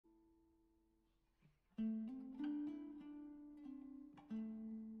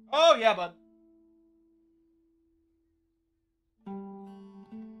Oh, yeah, bud.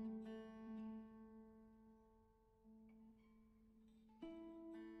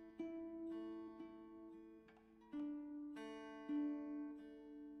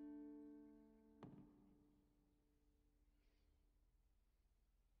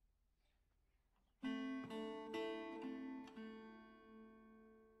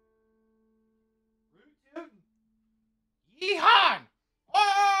 Yeehaw!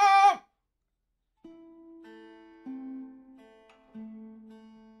 Oh!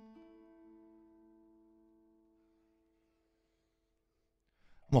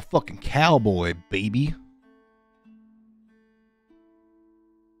 I'm a fucking cowboy, baby.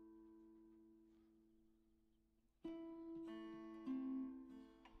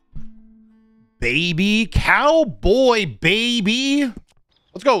 Baby, cowboy, baby.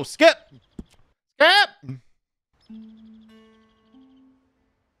 Let's go, skip. Skip.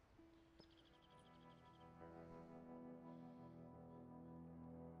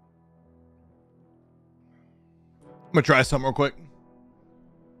 I'm gonna try something real quick.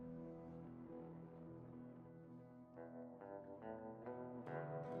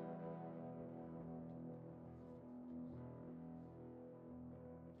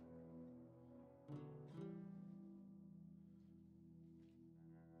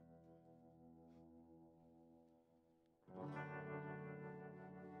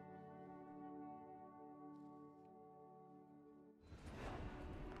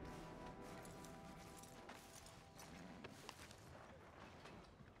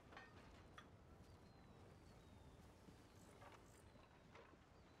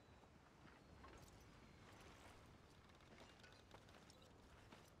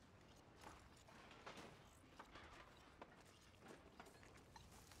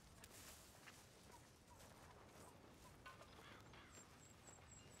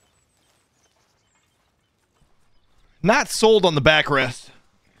 Not sold on the backrest.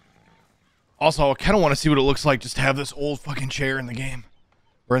 Also, I kind of want to see what it looks like just to have this old fucking chair in the game.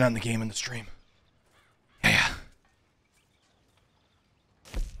 Or not in the game, in the stream. Yeah.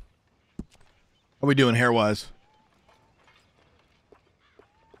 How we doing hair-wise?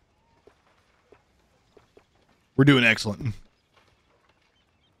 We're doing excellent.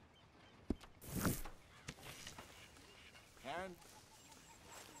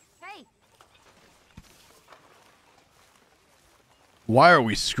 Hey. Why are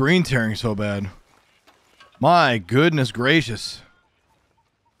we screen tearing so bad? My goodness gracious.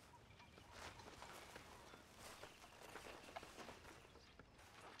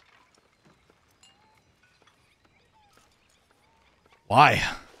 Why?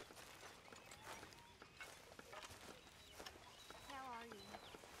 How are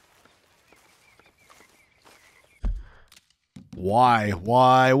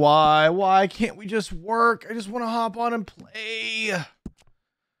you? Why can't we just work? I just want to hop on and play.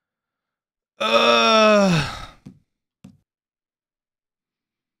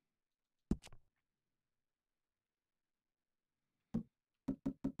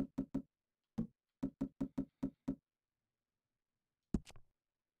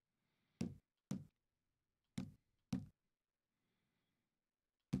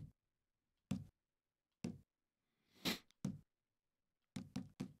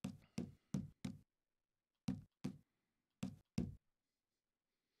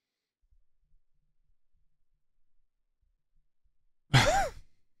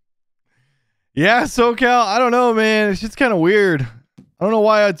 Yeah, SoCal, I don't know, man. It's just kind of weird. I don't know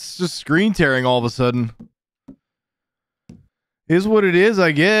why it's just screen tearing all of a sudden. Is what it is,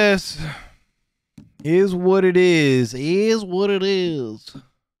 I guess. Is what it is. Is what it is.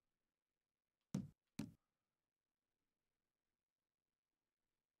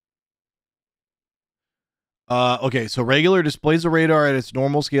 Okay, so regular displays the radar at its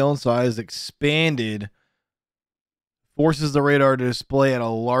normal scale and size. Expanded forces the radar to display at a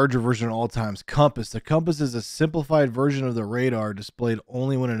larger version at all times. Compass. The compass is a simplified version of the radar displayed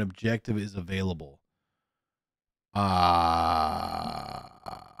only when an objective is available. I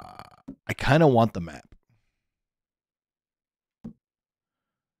kind of want the map.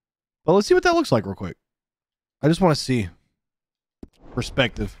 But let's see what that looks like real quick. I just want to see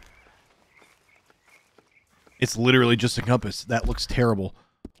perspective. It's literally just a compass. That looks terrible.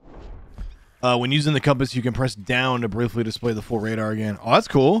 When using the compass, you can press down to briefly display the full radar again. Oh, that's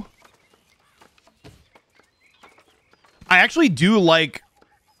cool. I actually do like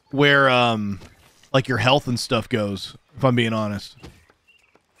where like your health and stuff goes, if I'm being honest.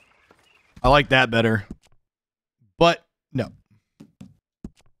 I like that better. But no.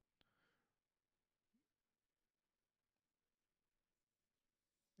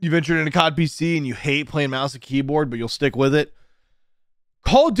 you ventured into COD PC and you hate playing mouse and keyboard, but you'll stick with it.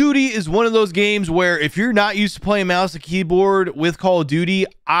 Call of Duty is one of those games where if you're not used to playing mouse and keyboard with Call of Duty,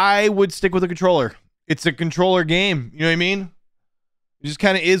 I would stick with a controller. It's a controller game. You know what I mean? It just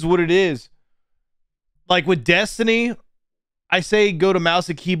kind of is what it is. Like with Destiny, I say go to mouse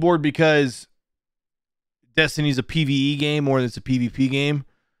and keyboard because Destiny's a PvE game more than it's a PvP game.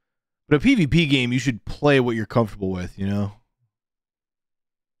 But a PvP game, you should play what you're comfortable with, you know?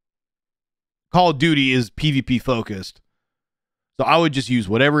 Call of Duty is PvP focused. So I would just use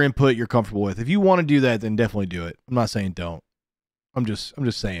whatever input you're comfortable with. If you want to do that, then definitely do it. I'm not saying don't. I'm just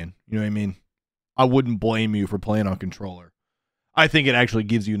saying, you know what I mean? I wouldn't blame you for playing on controller. I think it actually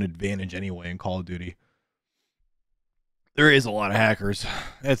gives you an advantage anyway in Call of Duty. There is a lot of hackers.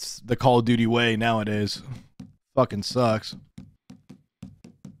 That's the Call of Duty way nowadays. Fucking sucks.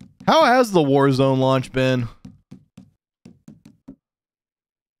 How has the Warzone launch been?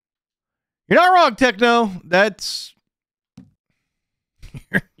 You're not wrong, Techno. That's...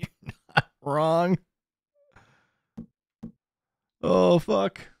 You're not wrong. Oh,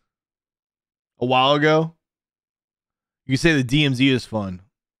 fuck. A while ago? You say the DMZ is fun.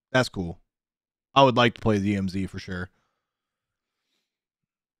 That's cool. I would like to play the DMZ for sure.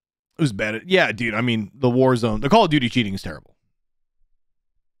 It was bad. Yeah, dude. I mean, the Warzone, the Call of Duty cheating is terrible.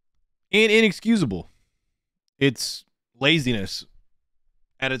 And inexcusable. It's laziness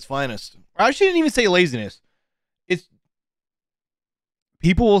at its finest. I shouldn't even say laziness. It's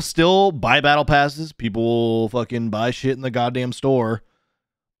people will still buy battle passes. People will fucking buy shit in the goddamn store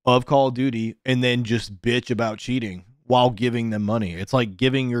of Call of Duty and then just bitch about cheating while giving them money. It's like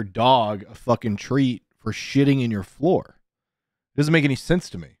giving your dog a fucking treat for shitting in your floor. It doesn't make any sense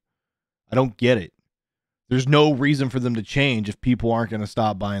to me. I don't get it. There's no reason for them to change if people aren't going to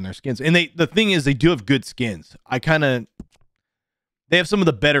stop buying their skins. And the thing is, they do have good skins. They have some of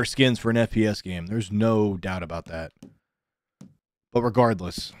the better skins for an FPS game. There's no doubt about that. But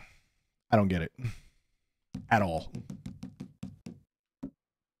regardless, I don't get it. At all.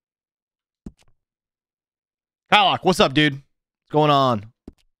 Kylock, what's up, dude? What's going on?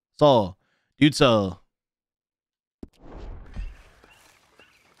 So.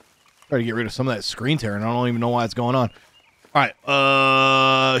 Try to get rid of some of that screen tearing. I don't even know why it's going on. All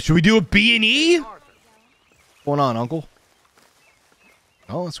right. Should we do a B&E? What's going on, Uncle?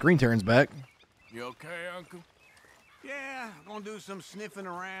 Oh, screen tearing's back. You okay, Uncle? Yeah, I'm gonna do some sniffing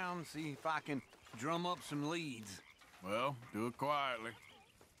around, see if I can drum up some leads. Well, do it quietly.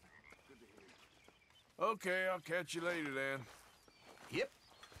 Okay, I'll catch you later then. Yep.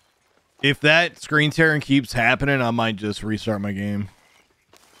 If that screen tearing keeps happening, I might just restart my game.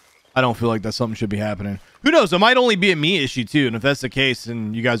 I don't feel like that's something should be happening. Who knows? It might only be a me issue, too. And if that's the case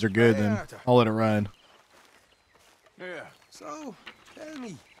and you guys are good, then I'll let it ride. Yeah. So, tell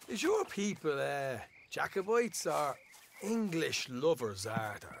me, is your people Jacobites or English lovers,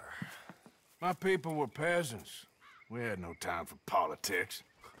 are there? My people were peasants. We had no time for politics.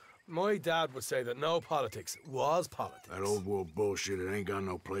 My dad would say that no politics was politics. That old world bullshit, it ain't got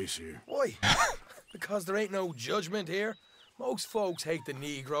no place here. Why? Because there ain't no judgment here. Most folks hate the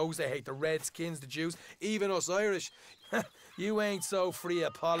Negroes, they hate the Redskins, the Jews, even us Irish. You ain't so free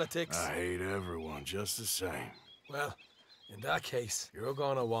of politics. I hate everyone just the same. Well, in that case, you're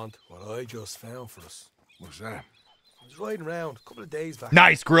gonna want what I just found for us. What's that? I was riding around a couple of days back.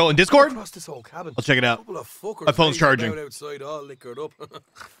 Nice grill in Discord. Across this whole cabin. I'll check it out. A couple of fuckers My phone's charging. Outside, all liquored up.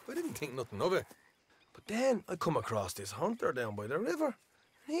 I didn't think nothing of it. But then I come across this hunter down by the river.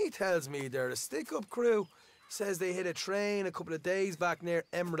 He tells me they're a stick-up crew. Says they hit a train a couple of days back near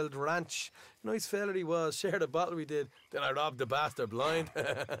Emerald Ranch. Nice fella he was. Shared a bottle we did. Then I robbed the bastard blind.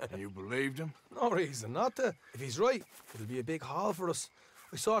 You believed him? No reason not to. If he's right, it'll be a big haul for us.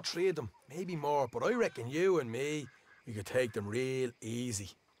 I saw 3 of them, maybe more, but I reckon you and me, we could take them real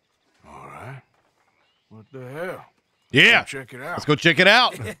easy. All right. What the hell? Yeah. Go check it out. Let's go check it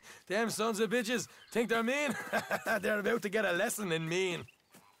out. Them sons of bitches think they're mean. They're about to get a lesson in mean.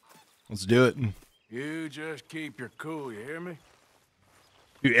 Let's do it. You just keep your cool, you hear me?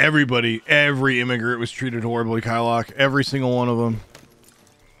 Dude, every immigrant was treated horribly, Kylock. Every single one of them.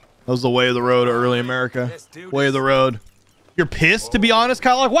 That was the way of the road of early America. Way of the road. You're pissed, to be honest,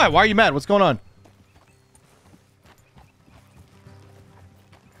 Kylock? Why? Why are you mad? What's going on?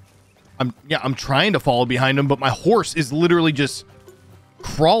 I'm trying to follow behind him, but my horse is literally just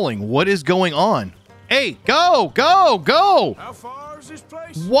crawling. What is going on? Hey, go! How far is this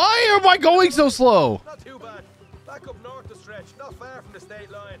place? Why am I going so slow? Not too bad. Back up north the stretch, not far from the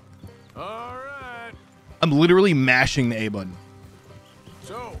state line. All right. I'm literally mashing the A button.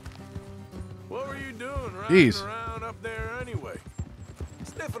 So, what were you doing riding Jeez. around up there anyway?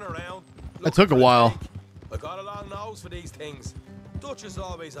 Sniffing around. That took a looking for while. drink. I got a long nose for these things. Dutch is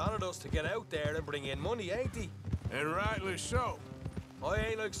always honoured us to get out there and bring in money, ain't he? And rightly so. I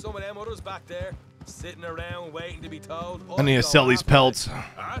ain't like some of them others back there, sitting around waiting to be told. I need to sell these pelts.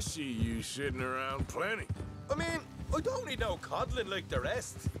 I see you sitting around plenty. I mean, I don't need no coddling like the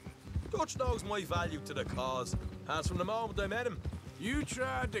rest. Dutch knows my value to the cause, as from the moment I met him. You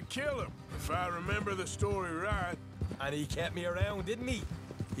tried to kill him, if I remember the story right. And he kept me around, didn't he?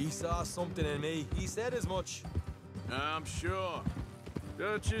 He saw something in me. He said as much. I'm sure.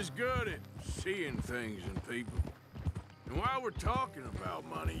 Dutch is good at seeing things in people. And while we're talking about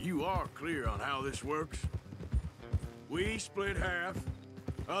money, you are clear on how this works? We split half,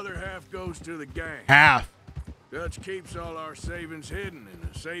 other half goes to the gang. Half. Dutch keeps all our savings hidden in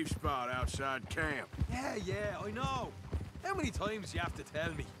a safe spot outside camp. Yeah, I know. How many times you have to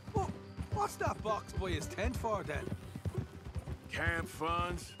tell me? What's that box by his tent for then? Camp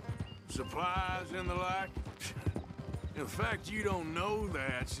funds, supplies, and the like. The fact you don't know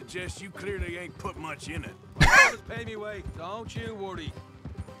that suggests you clearly ain't put much in it. Just pay me way, don't you worry.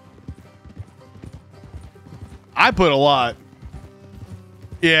 I put a lot.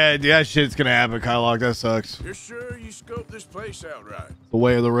 Yeah, that shit's gonna happen, Kylock. That sucks. You're sure you scoped this place out right? The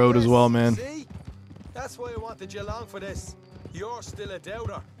way of the road as well, man. See? That's why I wanted you along for this. You're still a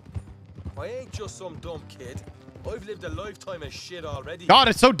doubter. I ain't just some dumb kid. I've lived a lifetime of shit already. God,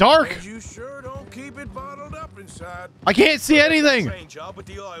 it's so dark. And you sure don't keep it bottled up inside. I can't see anything. Train job with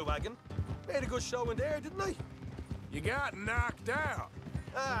the oil wagon. Made a good show in there, didn't I? You got knocked out.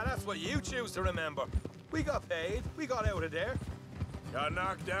 Ah, that's what you choose to remember. We got paid. We got out of there. Got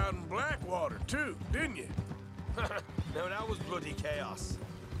knocked out in Blackwater, too, didn't you? Now that was bloody chaos.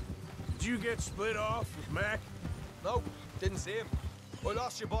 Did you get split off with Mac? Nope, didn't see him. I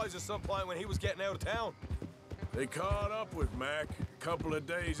lost your boys at some point when he was getting out of town. They caught up with Mac a couple of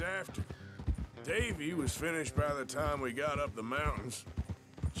days after. Davy was finished by the time we got up the mountains.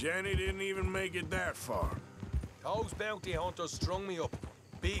 Jenny didn't even make it that far. Those bounty hunters strung me up,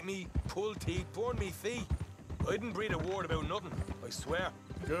 beat me, pulled teeth, burned me feet. I didn't breathe a word about nothing, I swear.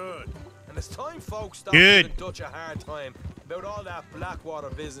 Good. And it's time folks stop Good. giving Dutch a hard time about all that Blackwater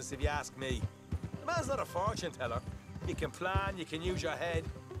business, if you ask me. The man's not a fortune teller. You can plan, you can use your head,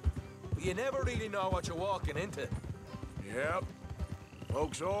 but you never really know what you're walking into. Yep.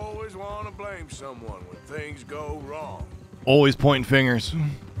 Folks always want to blame someone when things go wrong. Always pointing fingers.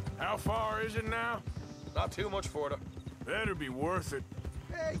 How far is it now? Not too much further. Better be worth it.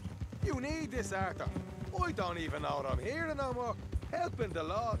 Hey, you need this, Arthur. I don't even know what I'm hearing no more. Helping the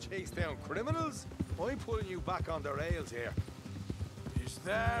law chase down criminals? I'm pulling you back on the rails here. Is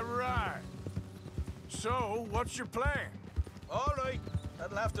that right? So, what's your plan? All right,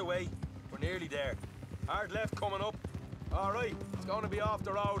 that'll have to wait. We're nearly there. Hard left coming up. All right, it's going to be off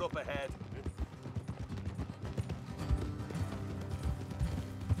the road up ahead.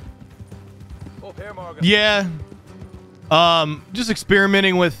 Up here, Morgan. Yeah. Just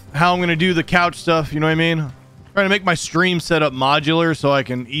experimenting with how I'm gonna do the couch stuff. You know what I mean? Trying to make my stream setup modular so I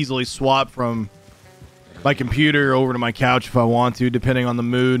can easily swap from my computer over to my couch if I want to, depending on the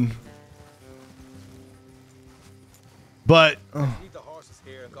mood. But Leave the horses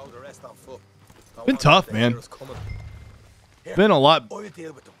here and go the rest on foot. been tough, man. Been a lot. I'll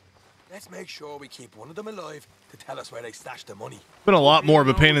deal with them. Let's make sure we keep one of them alive to tell us where they stashed the money. Been a lot more of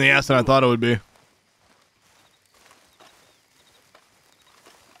a pain in the ass than I thought it would be.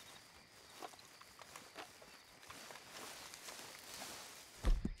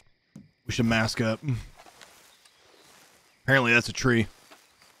 We should mask up. Apparently that's a tree.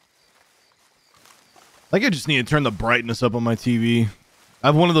 I think I just need to turn the brightness up on my TV. I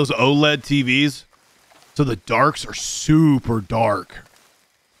have one of those OLED TVs, so the darks are super dark.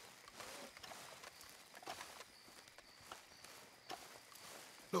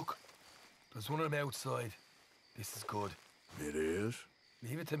 Look, there's one of them outside. This is good. It is.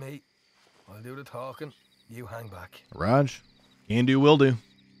 Leave it to me. I'll do the talking. You hang back. Raj, can do, will do.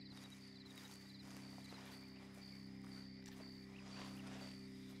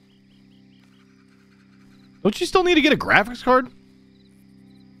 Don't you still need to get a graphics card?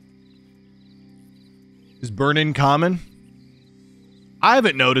 Is burn-in common? I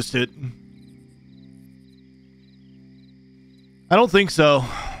haven't noticed it. I don't think so.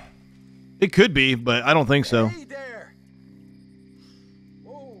 It could be, but I don't think so. Hey there!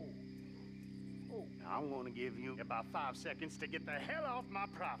 Whoa. I'm gonna give you about 5 seconds to get the hell off my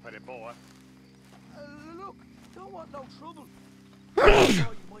property, boy. Look, don't want no trouble. I know you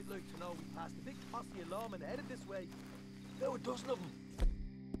might like to know we passed a big posse alarm and headed this way. There were a dozen of them.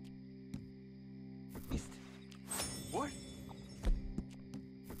 Missed. What?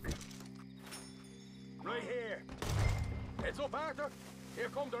 Heads up, Arthur. Here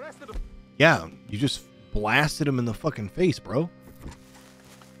come the rest of them. Yeah, you just blasted him in the fucking face, bro. I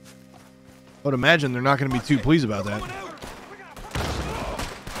would imagine they're not going to be too pleased about that.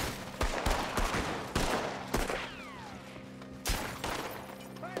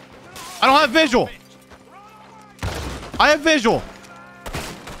 I don't have visual. I have visual.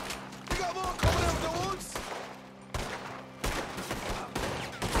 We got more coming out of the woods.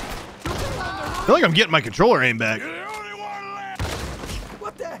 I feel like I'm getting my controller aim back. You're the only one left.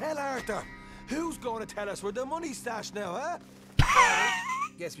 What the hell, Arthur? Who's going to tell us where the money's stashed now, huh?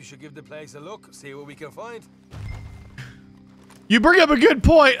 Guess we should give the place a look, see what we can find. You bring up a good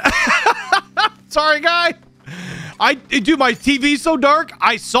point. Sorry, guy. Dude, my TV's so dark.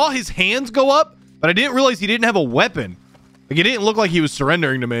 I saw his hands go up, but I didn't realize he didn't have a weapon. Like, it didn't look like he was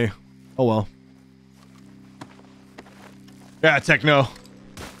surrendering to me. Oh, well. Yeah, Techno.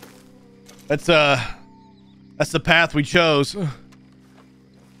 That's the path we chose.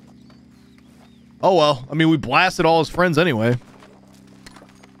 Oh, well. I mean, we blasted all his friends anyway.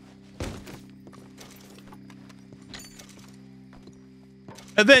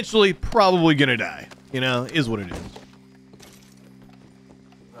 Eventually, probably gonna die. You know, is what it is.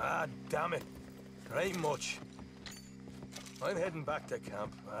 Ah, damn it. There ain't much. I'm heading back to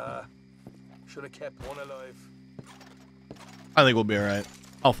camp. Should have kept one alive. I think we'll be alright.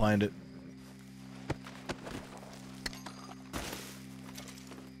 I'll find it.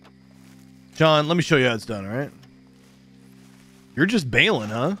 John, let me show you how it's done, alright? You're just bailing,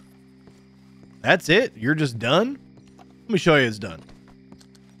 huh? That's it? You're just done? Let me show you it's done.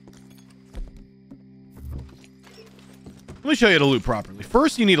 Let me show you how to loot properly.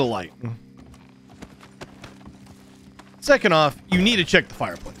 First, you need a light. Second off, you need to check the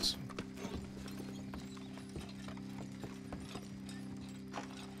fireplace.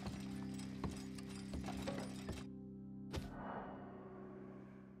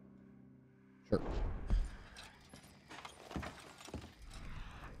 Sure.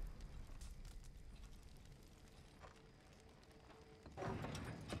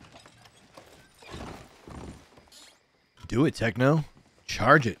 Do it, Techno.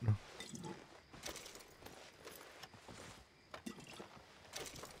 Charge it.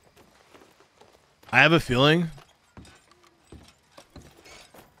 I have a feeling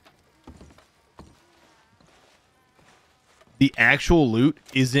the actual loot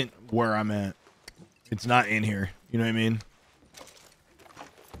isn't where I'm at. It's not in here. You know what I mean?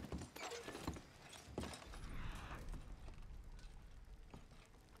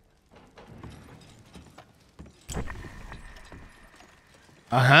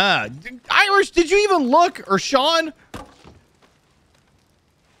 Uh-huh. Irish, did you even look? Or Sean?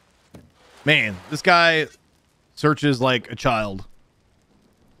 Man, this guy searches like a child.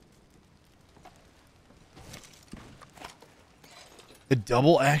 A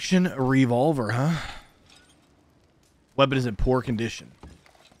double action revolver, huh? Weapon is in poor condition.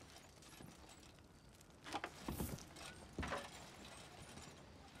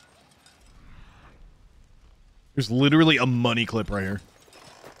 There's literally a money clip right here.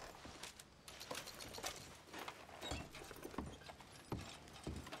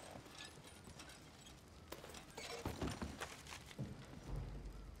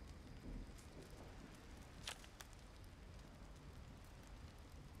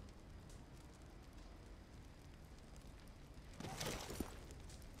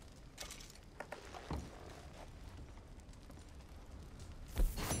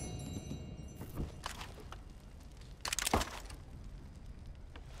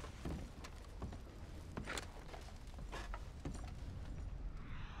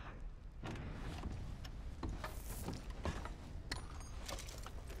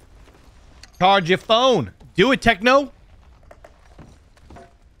 Charge your phone. Do it, Techno.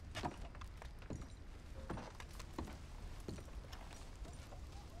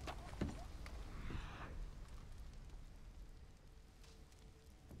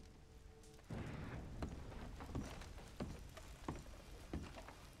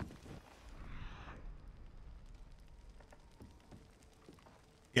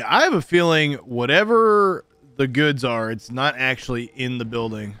 Yeah, I have a feeling whatever the goods are, it's not actually in the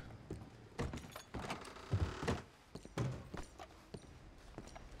building.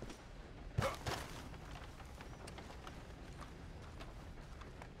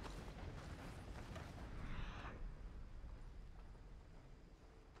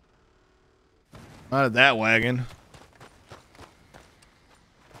 Out of that wagon.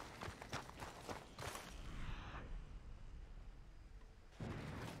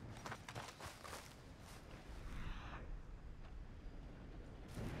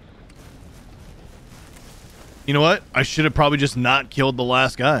 You know what? I should have probably just not killed the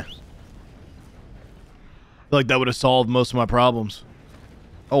last guy. I feel like that would have solved most of my problems.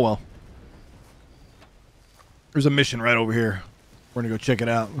 Oh well. There's a mission right over here. We're gonna go check it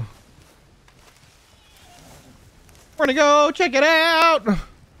out. We're gonna go check it out.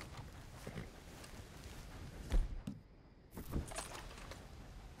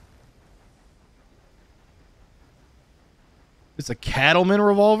 It's a cattleman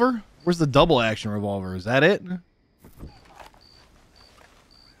revolver? Where's the double action revolver? Is that it?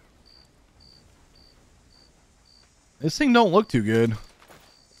 This thing don't look too good.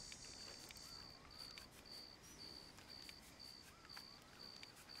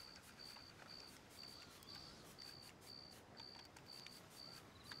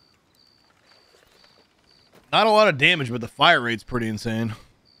 Not a lot of damage, but the fire rate's pretty insane.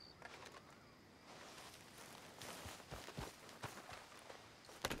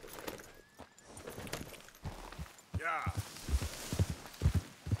 Yeah.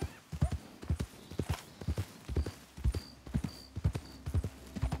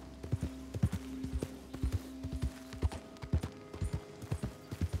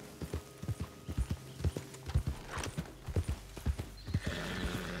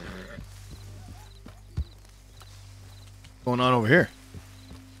 What's going on over here?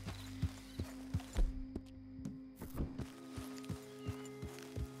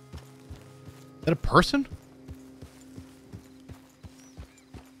 Is that a person?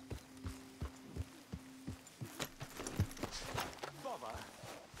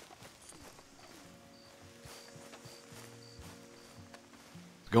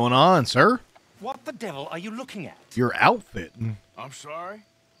 What's going on, sir? What the devil are you looking at? Your outfit. I'm sorry?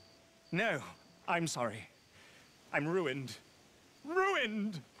 No, I'm sorry. I'm ruined.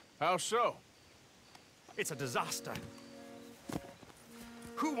 Ruined! How so? It's a disaster.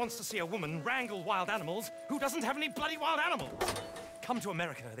 Who wants to see a woman wrangle wild animals who doesn't have any bloody wild animals? Come to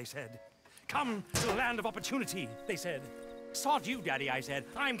America, they said. Come to the land of opportunity, they said. Sod you, Daddy, I said.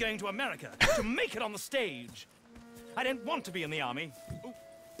 I'm going to America to make it on the stage. I didn't want to be in the army. Ooh,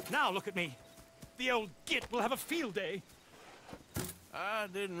 now look at me. The old git will have a field day. I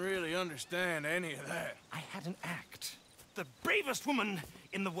didn't really understand any of that. I had an act. The bravest woman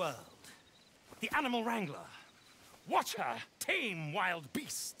in the world. The animal wrangler. Watch her tame wild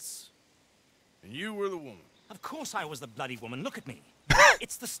beasts. And you were the woman. Of course I was the bloody woman. Look at me.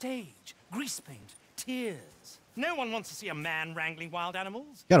 It's the stage. Grease paint. Tears. No one wants to see a man wrangling wild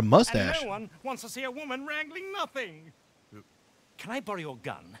animals. Got a mustache. And no one wants to see a woman wrangling nothing. Can I borrow your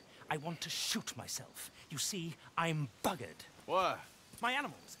gun? I want to shoot myself. You see, I'm buggered. Why? My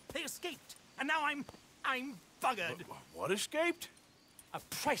animals, they escaped. And now I'm buggered. What escaped? A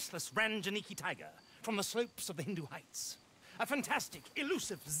priceless Ranjaniki tiger from the slopes of the Hindu Heights. A fantastic,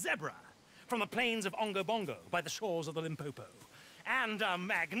 elusive zebra from the plains of Ongo Bongo by the shores of the Limpopo. And a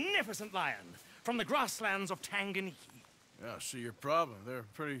magnificent lion from the grasslands of Tanganyika. Yeah, I see your problem. They're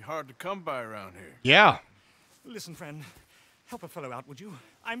pretty hard to come by around here. Yeah. Listen, friend, help a fellow out, would you?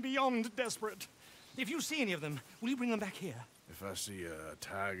 I'm beyond desperate. If you see any of them, will you bring them back here? If I see a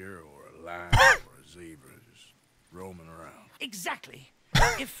tiger or a lion or a zebra just roaming around. Exactly.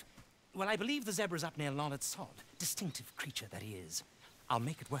 Well, I believe the zebra's up near Leonard Sod. Distinctive creature that he is. I'll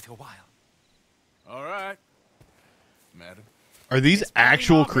make it worth your while. All right, madam. Are these It's Mary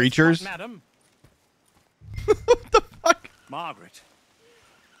actual Margaret, creatures? not Madam. What the fuck? Margaret.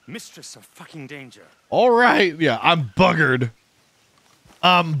 Mistress of fucking danger. All right. Yeah, I'm buggered.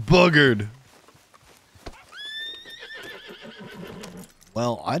 I'm buggered.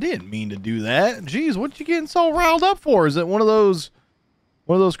 Well, I didn't mean to do that. Jeez, what you getting so riled up for? Is it one of those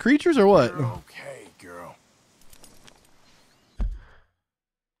creatures or what? You're okay, girl.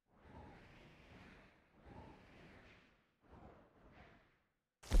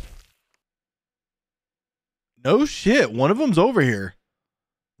 No shit. One of them's over here.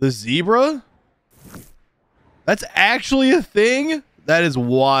 The zebra? That's actually a thing? That is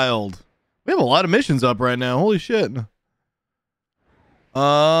wild. We have a lot of missions up right now. Holy shit. Let's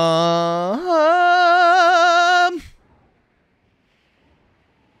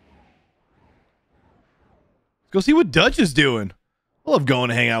go see what Dutch is doing. I love going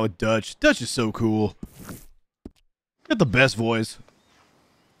to hang out with Dutch. Dutch is so cool. Got the best voice.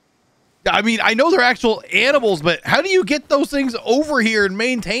 I mean, I know they're actual animals, but how do you get those things over here and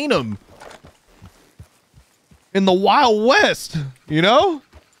maintain them? In the Wild West, you know?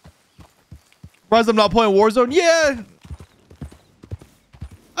 Surprised I'm not playing Warzone? Yeah.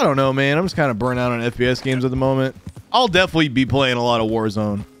 I don't know, man. I'm just kind of burnt out on FPS games at the moment. I'll definitely be playing a lot of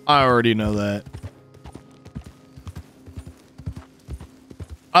Warzone. I already know that.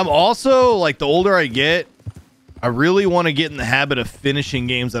 I'm also, like, the older I get, I really want to get in the habit of finishing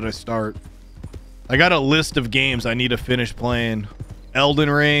games that I start. I got a list of games I need to finish playing. Elden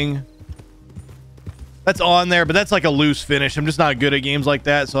Ring. That's on there, but that's like a loose finish. I'm just not good at games like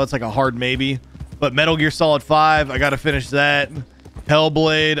that, so that's like a hard maybe. But Metal Gear Solid 5, I got to finish that.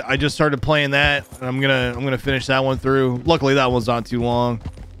 Hellblade, I just started playing that, and I'm gonna finish that one through. Luckily, that one's not too long.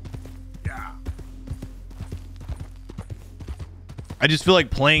 I just feel like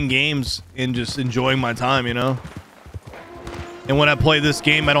playing games and just enjoying my time, you know? And when I play this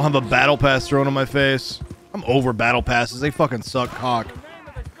game, I don't have a battle pass thrown in my face. I'm over battle passes. They fucking suck cock.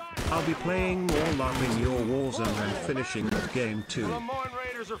 I'll be playing more loving your Warzone and finishing that game too. The Moin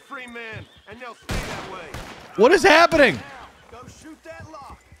Raiders are free men, and they'll stay that way. What is happening? Go shoot that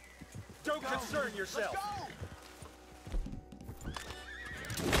lock. Don't concern yourself.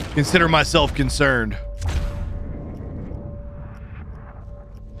 Consider myself concerned.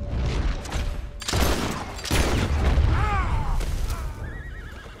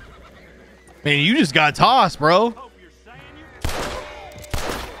 Man, you just got tossed, bro.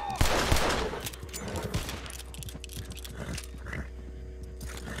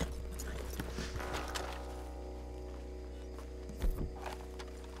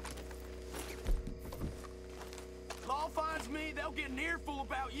 Law finds me, they'll get an earful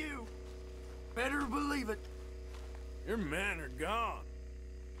about you. Better believe it. Your men are gone.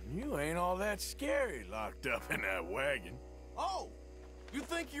 You ain't all that scary locked up in that wagon. Oh, you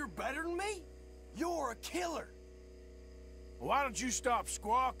think you're better than me? You're a killer. Why don't you stop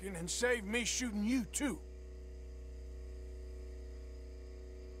squawking and save me shooting you too?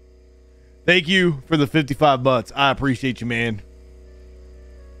 Thank you for the 55 bucks. I appreciate you, man.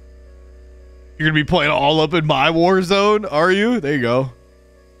 You're gonna be playing all up in my war zone, are you? There you go.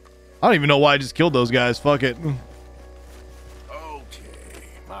 I don't even know why I just killed those guys. Fuck it. Okay,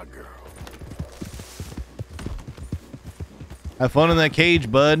 my girl. Have fun in that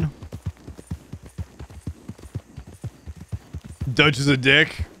cage, bud. Dutch is a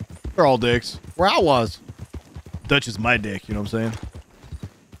dick. They're all dicks. We're outlaws. Dutch is my dick, you know what I'm saying?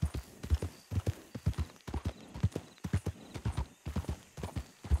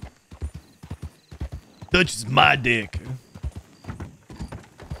 Dutch is my dick.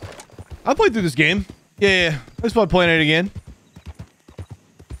 I played through this game. Yeah. I just fun playing it again.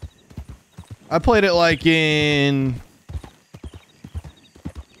 I played it like in...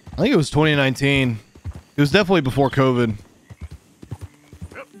 I think it was 2019. It was definitely before COVID.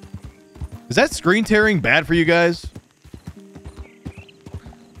 Is that screen tearing bad for you guys?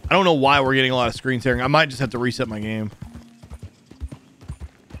 I don't know why we're getting a lot of screen tearing. I might just have to reset my game.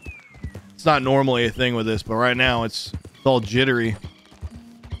 It's not normally a thing with this, but right now it's all jittery.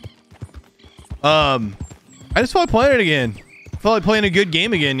 I just felt like playing it again. Felt like playing a good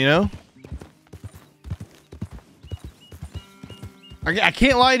game again, you know? I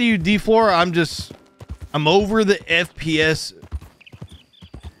can't lie to you, D4. I'm over the FPS.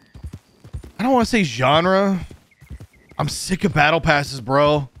 I don't want to say genre. I'm sick of battle passes,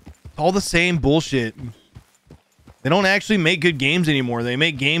 bro. It's all the same bullshit. They don't actually make good games anymore. They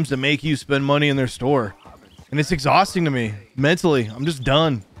make games to make you spend money in their store. And it's exhausting to me. Mentally, I'm just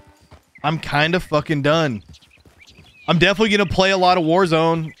done. I'm kind of fucking done. I'm definitely going to play a lot of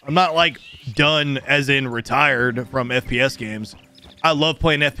Warzone. I'm not like done as in retired from FPS games. I love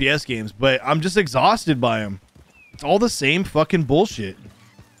playing FPS games, but I'm just exhausted by them. It's all the same fucking bullshit.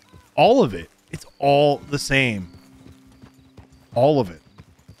 All of it. It's all the same. All of it.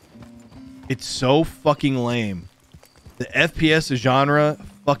 It's so fucking lame. The FPS genre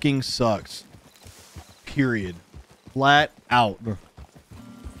fucking sucks. Period. Flat out.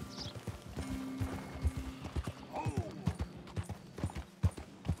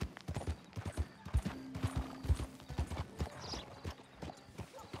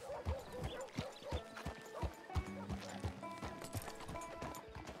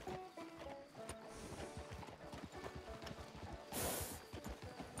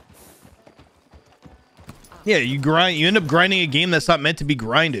 Yeah, you end up grinding a game that's not meant to be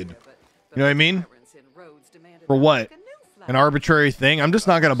grinded. You know what I mean? For what? An arbitrary thing? I'm just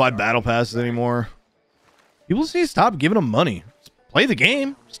not gonna buy battle passes anymore. People just need to stop giving them money. Just play the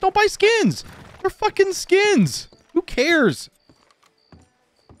game. Just don't buy skins. They're fucking skins. Who cares?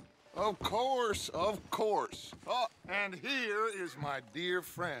 Of course, of course. Oh, and here is my dear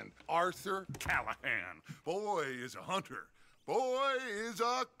friend, Arthur Callahan. Boy is a hunter. Boy is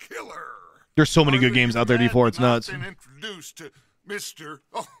a killer. There's so many good games out there, D4. It's nuts. Been introduced to Mr.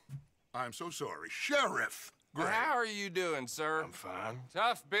 Oh, I'm so sorry, Sheriff Great. How are you doing, sir? I'm fine.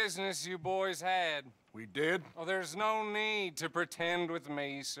 Tough business you boys had. We did? Oh, there's no need to pretend with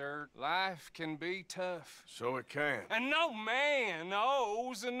me, sir. Life can be tough. So it can. And no man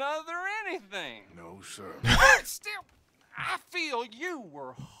owes another anything. No, sir. But still, I feel you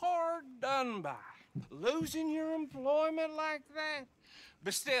were hard done by. Losing your employment like that.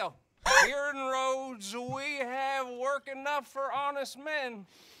 But still, here in Rhodes, we have work enough for honest men.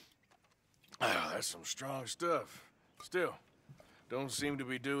 Ah, that's some strong stuff. Still, don't seem to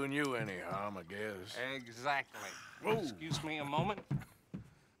be doing you any harm, I guess. Exactly. Whoa. Excuse me a moment.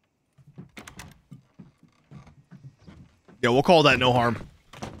 Yeah, we'll call that no harm.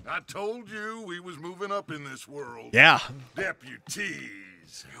 I told you we was moving up in this world. Yeah.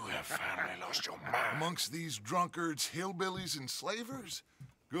 Deputies. You have finally lost your mind. Amongst these drunkards, hillbillies, and slavers,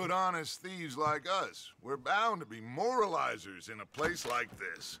 good honest thieves like us, we're bound to be moralizers in a place like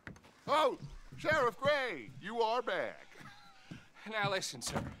this. Oh, Sheriff Gray, you are back. Now listen,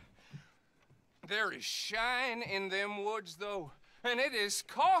 sir. There is shine in them woods, though, and it is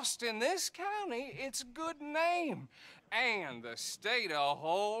costing this county its good name and the state a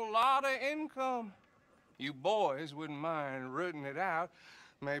whole lot of income. You boys wouldn't mind rooting it out.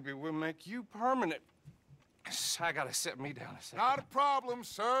 Maybe we'll make you permanent. I gotta set me down a second. Not a problem,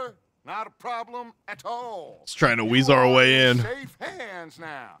 sir. Not a problem at all. It's trying to weasel our way in. Safe hands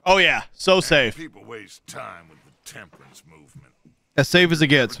now. Oh, yeah. So safe. People waste time with the temperance movement. As safe as it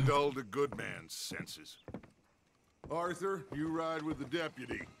gets. Dull the good man's senses. Arthur, you ride with the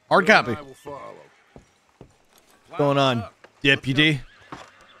deputy. Hard Bill and copy. I will follow. What's going on, deputy?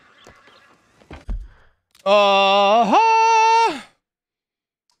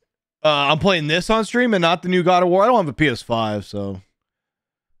 I'm playing this on stream and not the new God of War. I don't have a PS5, so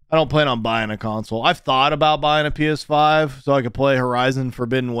I don't plan on buying a console. I've thought about buying a PS5 so I could play Horizon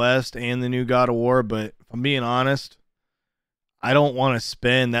Forbidden West and the new God of War, but if I'm being honest, I don't want to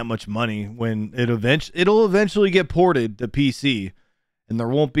spend that much money when it'll eventually get ported to PC, and there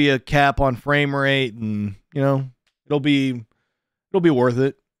won't be a cap on frame rate, and you know it'll be worth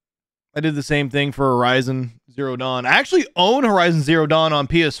it. I did the same thing for Horizon Zero Dawn. I actually own Horizon Zero Dawn on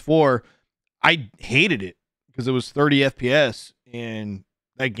PS4. I hated it because it was 30 FPS, and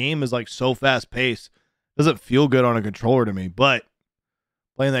that game is like so fast paced. Doesn't feel good on a controller to me, but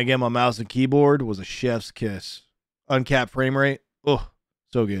playing that game on mouse and keyboard was a chef's kiss. Uncapped frame rate. Oh,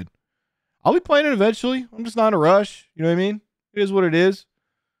 so good. I'll be playing it eventually. I'm just not in a rush. You know what I mean? It is what it is.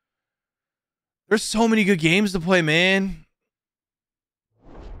 There's so many good games to play, man.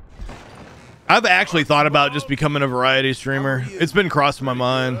 I've actually thought about just becoming a variety streamer. It's been crossing my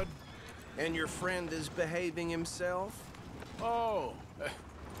mind. And your friend is behaving himself? Oh,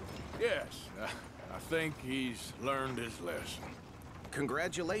 yes. I think he's learned his lesson.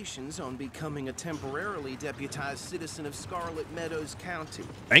 Congratulations on becoming a temporarily deputized citizen of Scarlet Meadows County.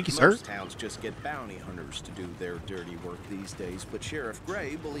 Thank you, sir. Most towns just get bounty hunters to do their dirty work these days, but Sheriff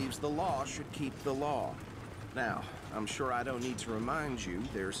Gray believes the law should keep the law. Now, I'm sure I don't need to remind you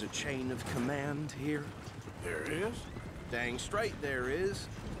there's a chain of command here. There is? Dang straight there is.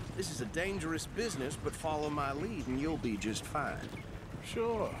 This is a dangerous business, but follow my lead and you'll be just fine.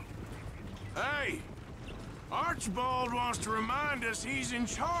 Sure. Hey! Archibald wants to remind us he's in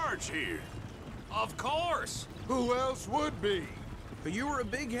charge here. Of course. Who else would be? But you were a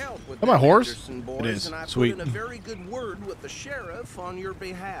big help with Am I the horse? Anderson boys, It is. and I Sweet. put in a very good word with the sheriff on your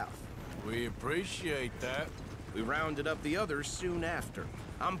behalf. We appreciate that. We rounded up the others soon after.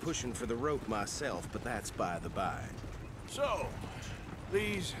 I'm pushing for the rope myself, but that's by the by. So,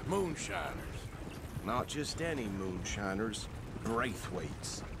 these moonshiners. Not just any moonshiners,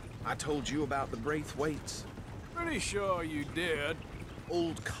 Braithwaites. I told you about the Braithwaites. Pretty sure you did.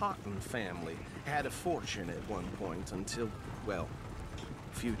 Old Cotton family had a fortune at one point until, well,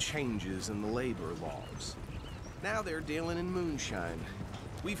 a few changes in the labor laws. Now they're dealing in moonshine.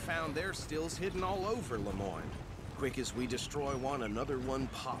 We found their stills hidden all over Lemoyne. Quick as we destroy one, another one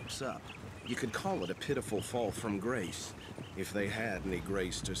pops up. You could call it a pitiful fall from grace, if they had any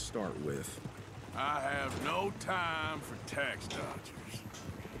grace to start with. I have no time for tax dodgers.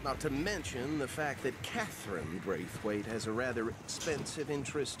 Not to mention the fact that Catherine Braithwaite has a rather expensive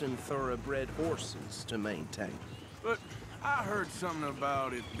interest in thoroughbred horses to maintain. But I heard something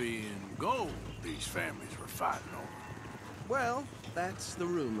about it being gold these families were fighting over. Well, that's the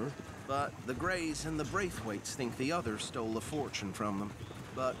rumor. But the Grays and the Braithwaites think the others stole a fortune from them.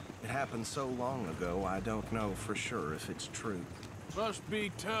 But it happened so long ago, I don't know for sure if it's true. Must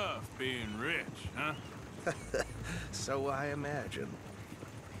be tough being rich, huh? So I imagine.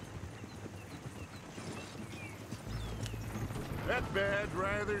 That badge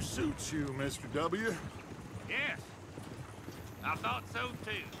rather suits you, Mr. W. I thought so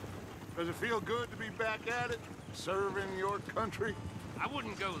too. Does it feel good to be back at it, serving your country? I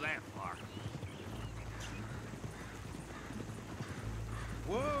wouldn't go that far.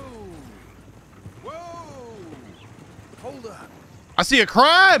 Whoa! Whoa! Hold up. I see a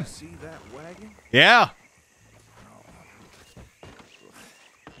crime. See that wagon? Yeah.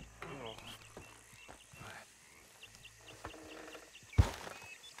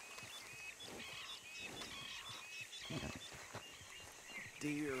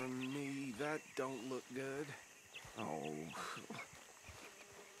 Dear me, that don't look good. Oh.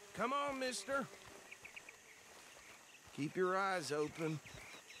 Come on, mister. Keep your eyes open.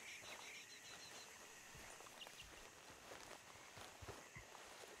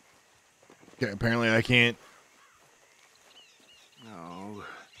 Okay, apparently I can't No.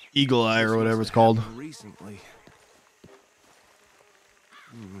 eagle eye or whatever it's called. Recently.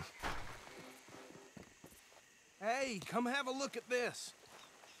 Hey, come have a look at this.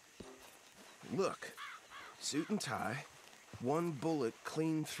 Look, suit and tie, one bullet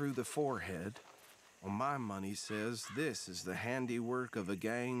clean through the forehead. Well, my money says this is the handiwork of a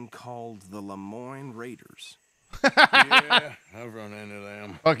gang called the Lemoyne Raiders. Yeah, I've run into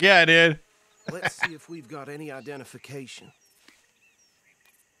them. Fuck yeah, I did. Let's see if we've got any identification.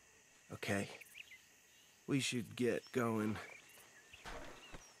 Okay. We should get going.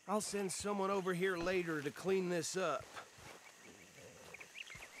 I'll send someone over here later to clean this up.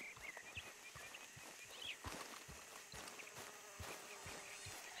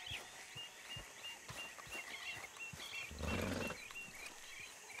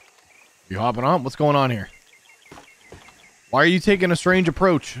 You hopping on? What's going on here? Why are you taking a strange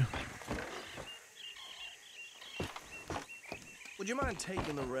approach? Would you mind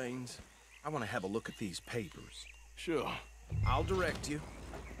taking the reins? I want to have a look at these papers. Sure. I'll direct you.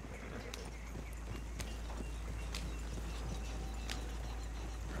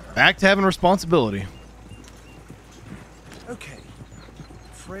 Back to having responsibility. Okay.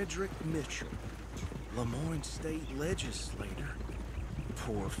 Frederick Mitchell, Lemoyne State Legislator.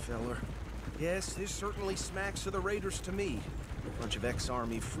 Poor feller. Yes, this certainly smacks of the Raiders to me. Bunch of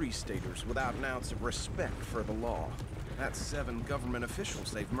ex-Army Free Staters without an ounce of respect for the law. That's 7 government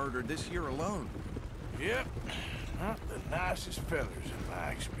officials they've murdered this year alone. Yep. Not the nicest fellers in my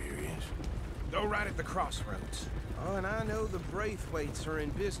experience. Go right at the crossroads. Oh, and I know the Braithwaites are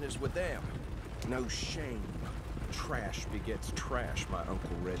in business with them. No shame. Trash begets trash, my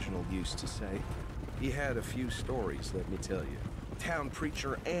Uncle Reginald used to say. He had a few stories, let me tell you. Town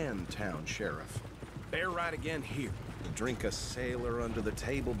preacher and town sheriff. Bear right again here. Drink a sailor under the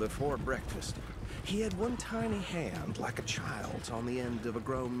table before breakfast. He had one tiny hand, like a child's, on the end of a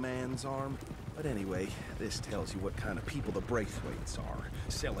grown man's arm. But anyway, this tells you what kind of people the Braithwaites are.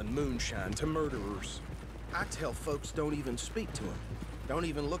 Selling moonshine to murderers. I tell folks don't even speak to him. Don't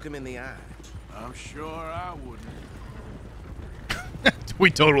even look him in the eye. I'm sure I wouldn't. We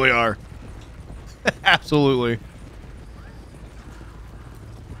totally are. Absolutely.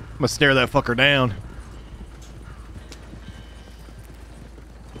 I'm gonna stare that fucker down.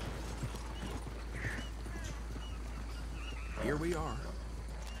 Here we are.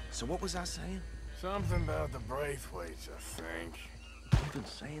 So what was I saying? Something about the Braithwaites, I think. Even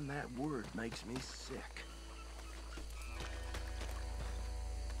saying that word makes me sick.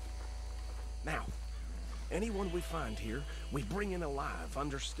 Now, anyone we find here, we bring in alive,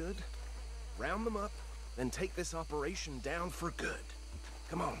 understood? Round them up, then take this operation down for good.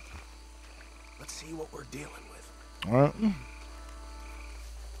 Come on. Let's see what we're dealing with. All right.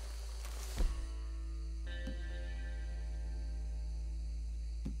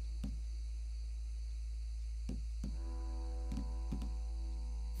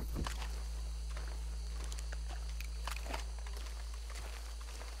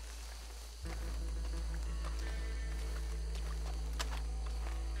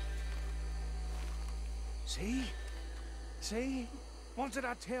 See? See? What did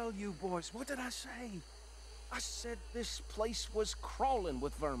I tell you, boys? What did I say? I said this place was crawling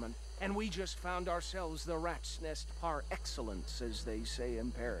with vermin, and we just found ourselves the rat's nest par excellence, as they say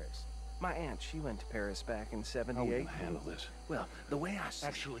in Paris. My aunt, she went to Paris back in '78. How will I handle this? Well, the way I see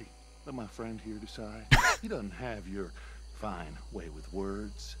Actually, let my friend here decide. He doesn't have your fine way with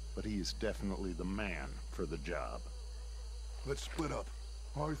words, but he is definitely the man for the job. Let's split up.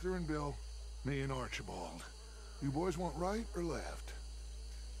 Arthur and Bill, me and Archibald. You boys want right or left?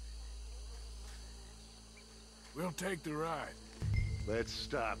 We'll take the right. Let's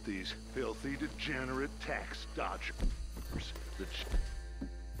stop these filthy, degenerate tax dodgers. Look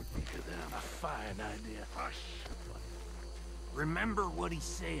at them. A fine idea. Remember what he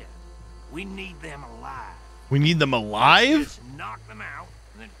said. We need them alive. We need them alive? Just knock them out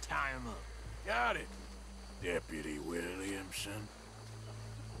and then tie them up. Got it, Deputy Williamson.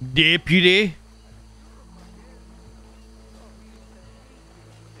 Deputy?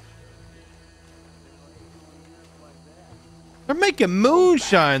 They're making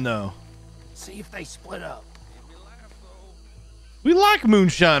moonshine, though. See if they split up. We like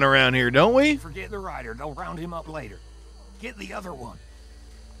moonshine around here, don't we? Forget the rider. They'll round him up later. Get the other one.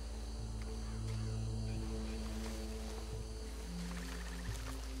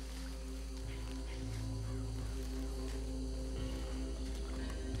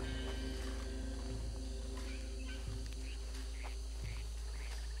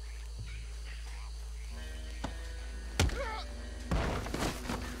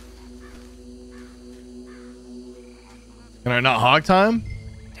 Can I not hog time?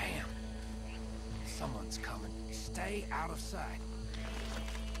 Damn. Someone's coming. Stay out of sight.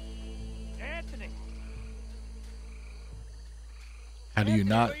 Anthony. How do you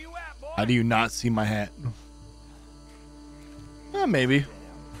not? How do you not see my hat? Maybe.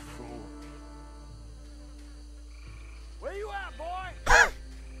 Where you at, boy?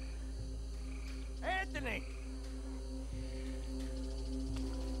 Anthony.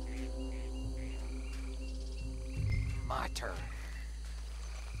 My turn.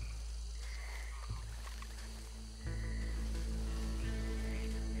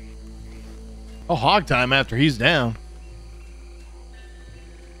 Oh, hog time after he's down.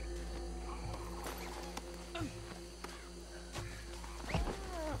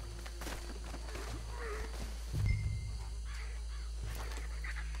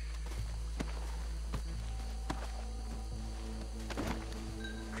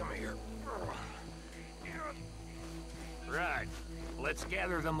 Come here. Right. Let's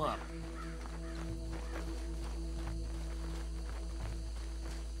gather them up.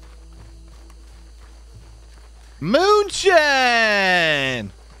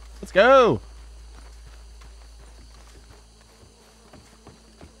 Moonshine! Let's go.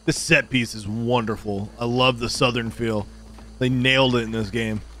 This set piece is wonderful. I love the southern feel. They nailed it in this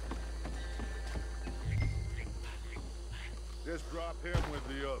game. Just drop him with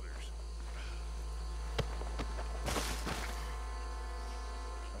the others.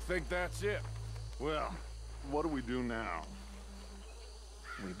 I think that's it. Well, what do we do now?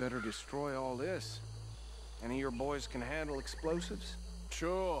 We better destroy all this. Any of your boys can handle explosives?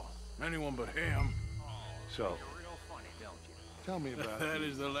 Sure, anyone but him. So, Real funny, don't you? tell me about That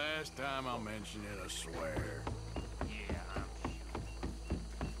is the last time I'll mention it, I swear. Yeah,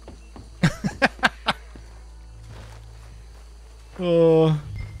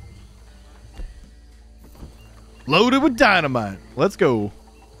 loaded with dynamite. Let's go.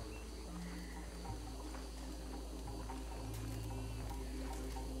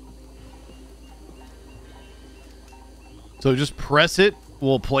 So just press it.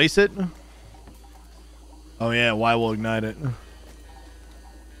 We'll place it. Oh yeah, Y will ignite it.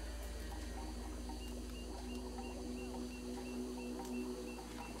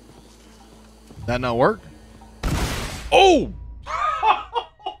 That not work? Oh!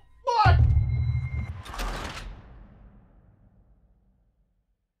 Fuck!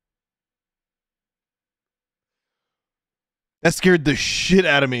 That scared the shit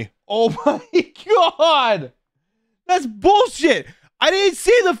out of me. Oh my god! That's bullshit! I didn't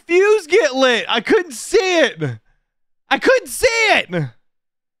see the fuse get lit! I couldn't see it! I couldn't see it!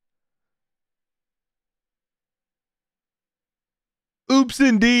 Oops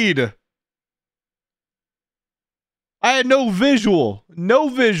indeed. I had no visual. No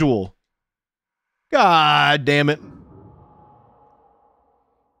visual. God damn it.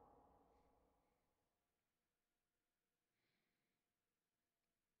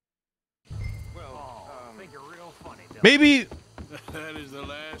 Maybe That is the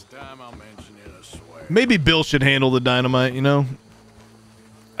last time I'll mention it, I swear. maybe Bill should handle the dynamite, you know?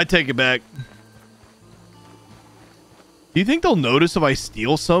 I take it back. Do you think they'll notice if I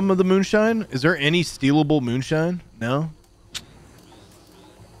steal some of the moonshine? Is there any stealable moonshine? No?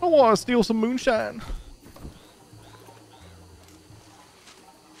 I want to steal some moonshine.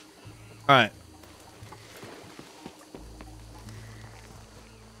 All right.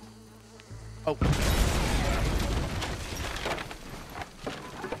 Oh.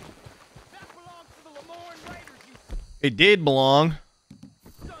 It did belong.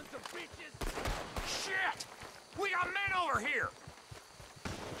 Sons of bitches! Shit! We got men over here!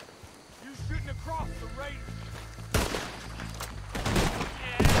 You shouldn't have crossed the raiders.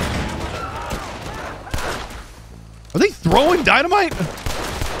 Are they throwing dynamite?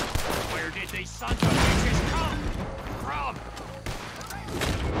 Where did these sons of bitches come from?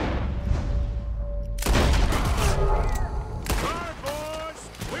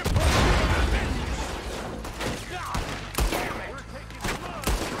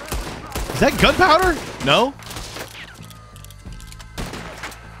 that gunpowder? No.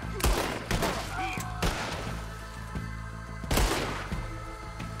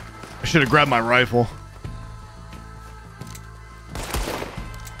 I should have grabbed my rifle.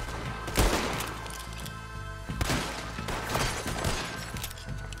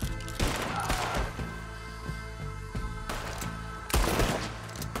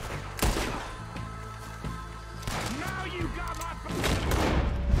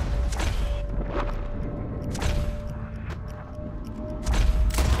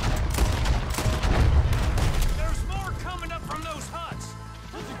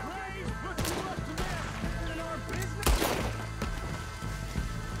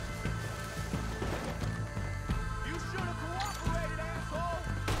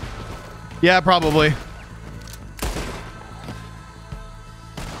 Yeah, probably.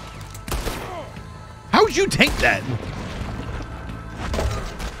 How'd you take that?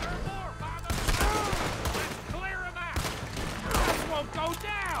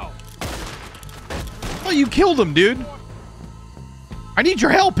 Oh, you killed him, dude. I need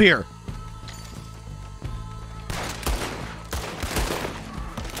your help here.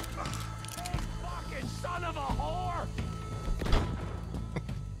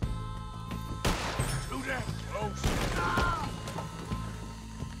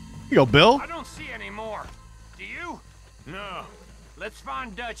 You go, Bill. I don't see any more. Do you? No. Let's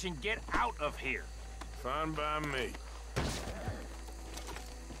find Dutch and get out of here. Fine by me.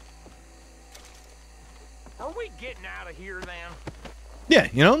 Are we getting out of here then? Yeah,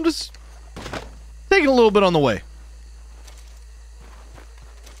 you know, I'm just taking a little bit on the way.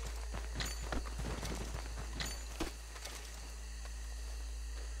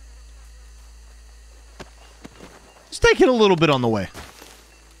 Just taking a little bit on the way.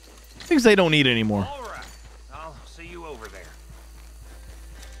 Things they don't need anymore. All right. I'll see you over there.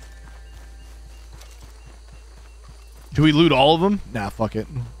 Do we loot all of them? Nah, fuck it.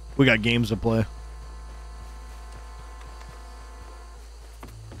 We got games to play.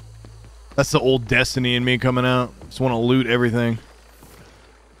 That's the old Destiny in me coming out. Just want to loot everything.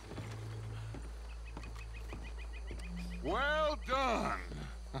 Well done.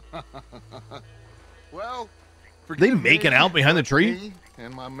 Well, They making out behind the tree? Me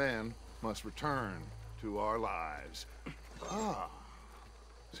and my men must return to our lives. Ah,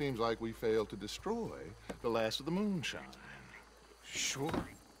 seems like we failed to destroy the last of the moonshine. Sure.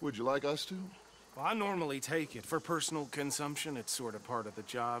 Would you like us to? Well, I normally take it for personal consumption. It's sort of part of the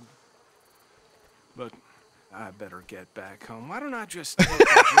job. But I better get back home. Why don't I just take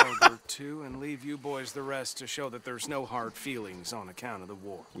a jug or two and leave you boys the rest to show that there's no hard feelings on account of the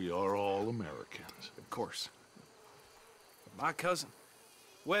war? We are all Americans. Of course. But my cousin,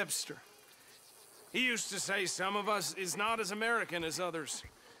 Webster, he used to say some of us is not as American as others,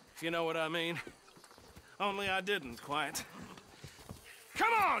 if you know what I mean. Only I didn't quite.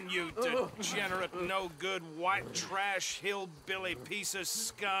 Come on, you degenerate, no-good, white trash, hillbilly piece of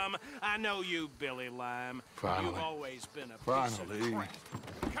scum. I know you, Billy Lime. Finally. You've always been a piece of crap.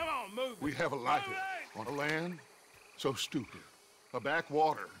 Come on, move it. We have a life on a land so stupid, a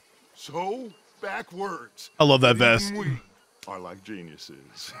backwater so backwards. I love that Even vest. we are like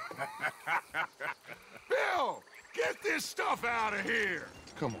geniuses. Bill, get this stuff out of here.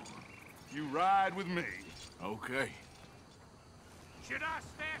 Come on, you ride with me. Okay. Should I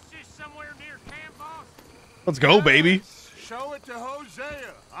stash this somewhere near camp, boss? Let's go, baby. Show it to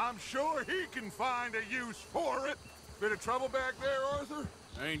Hosea. I'm sure he can find a use for it. Bit of trouble back there, Arthur?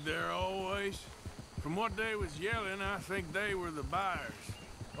 Ain't there always? From what they was yelling, I think they were the buyers.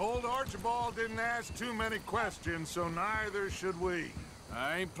 Old Archibald didn't ask too many questions, so neither should we.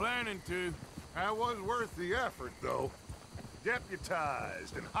 I ain't planning to. That was worth the effort, though.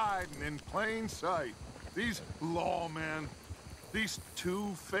 Deputized and hiding in plain sight. These lawmen, these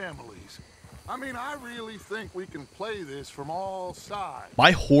two families. I mean, I really think we can play this from all sides.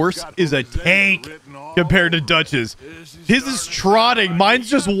 My horse is a tank compared to Dutch's. His is trotting. Mine's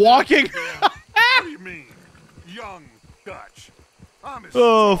just walking. What do you mean, young Dutch? I'm as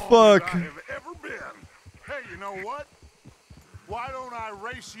Oh, strong fuck. as I have ever been. Hey, you know what? Why don't I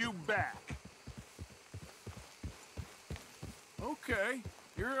race you back? Okay,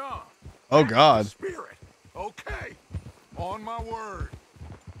 you're on. Oh, God. Spirit. Okay. On my word.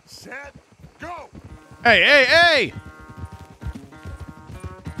 Set. Go. Hey, hey, hey!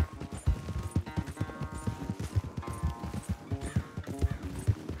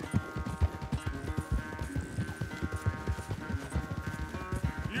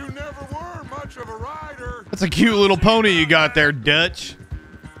 You never were much of a rider. That's a cute little pony you got there, Dutch.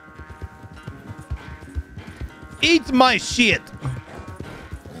 Eat my shit.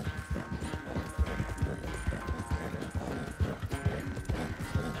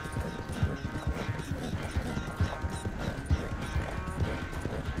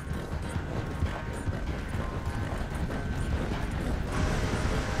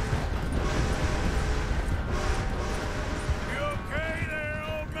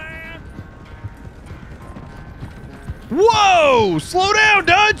 Whoa! Slow down,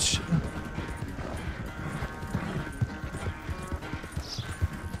 Dutch!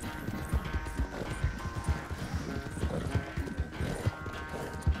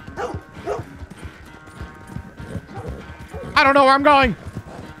 I don't know where I'm going.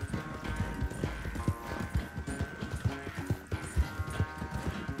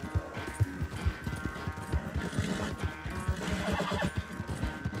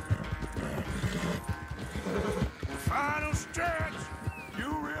 Final stretch.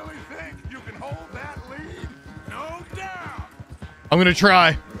 You really think you can hold that lead? No doubt. I'm gonna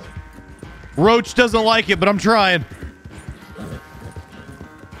try. Roach doesn't like it, but I'm trying.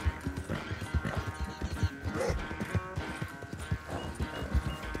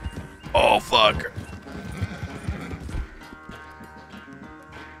 Oh, fuck.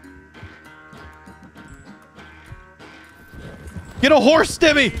 Get a horse,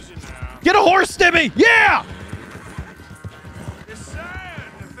 Stimmy! Get a horse, Stimmy! Yeah! It's sad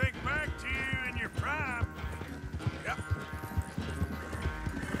to think back to you in your prime. Yep.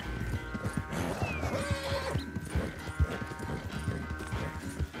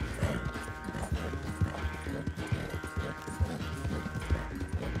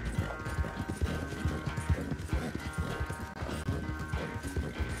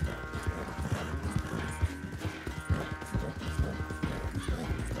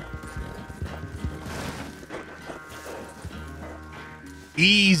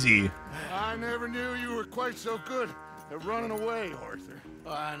 Easy. I never knew you were quite so good at running away, Arthur.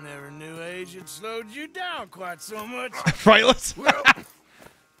 I never knew age had slowed you down quite so much. Rightless. Well,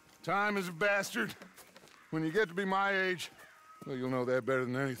 time is a bastard. When you get to be my age, well, you'll know that better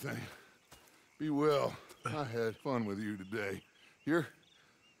than anything. Be well. I had fun with you today.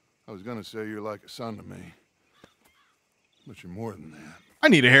 I was gonna say you're like a son to me, but you're more than that. I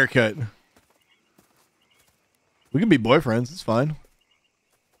need a haircut. We can be boyfriends. It's fine.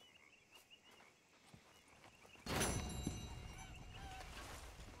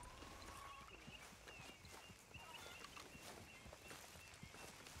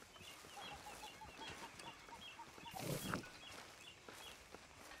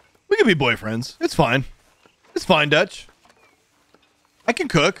 We can be boyfriends. It's fine. It's fine, Dutch. I can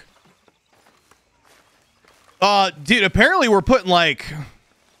cook. Dude, apparently we're putting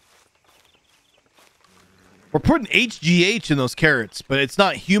we're putting HGH in those carrots, but it's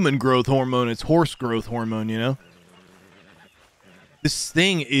not human growth hormone, it's horse growth hormone, you know? This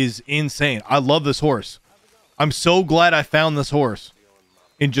thing is insane. I love this horse. I'm so glad I found this horse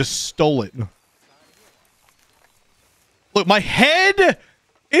and just stole it. Look, my head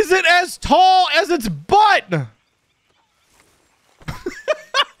isn't as tall as its butt.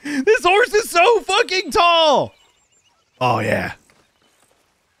 This horse is so fucking tall. Oh, yeah.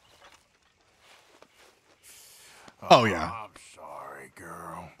 Oh, yeah. I'm sorry,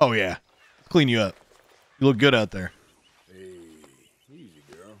 girl. Oh, yeah. Clean you up. You look good out there. Hey, easy,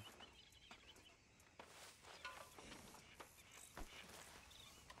 girl.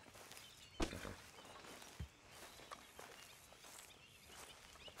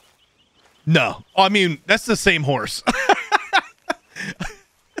 No. I mean, that's the same horse.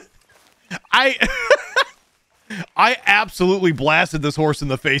 I absolutely blasted this horse in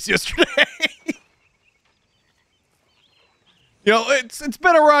the face yesterday. You know, it's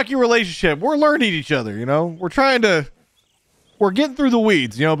been a rocky relationship. We're learning each other, you know? We're getting through the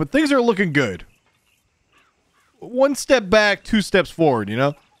weeds, you know, but things are looking good. One step back, two steps forward, you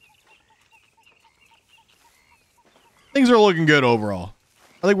know? Things are looking good overall.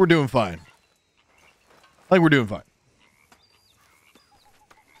 I think we're doing fine.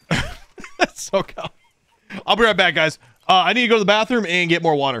 That's so cool. I'll be right back, guys. I need to go to the bathroom and get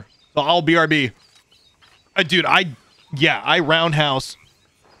more water. So I'll BRB. Dude, I roundhouse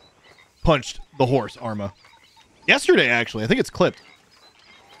punched the horse, Arma. Yesterday, actually. I think it's clipped.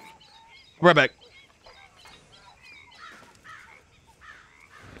 Right back.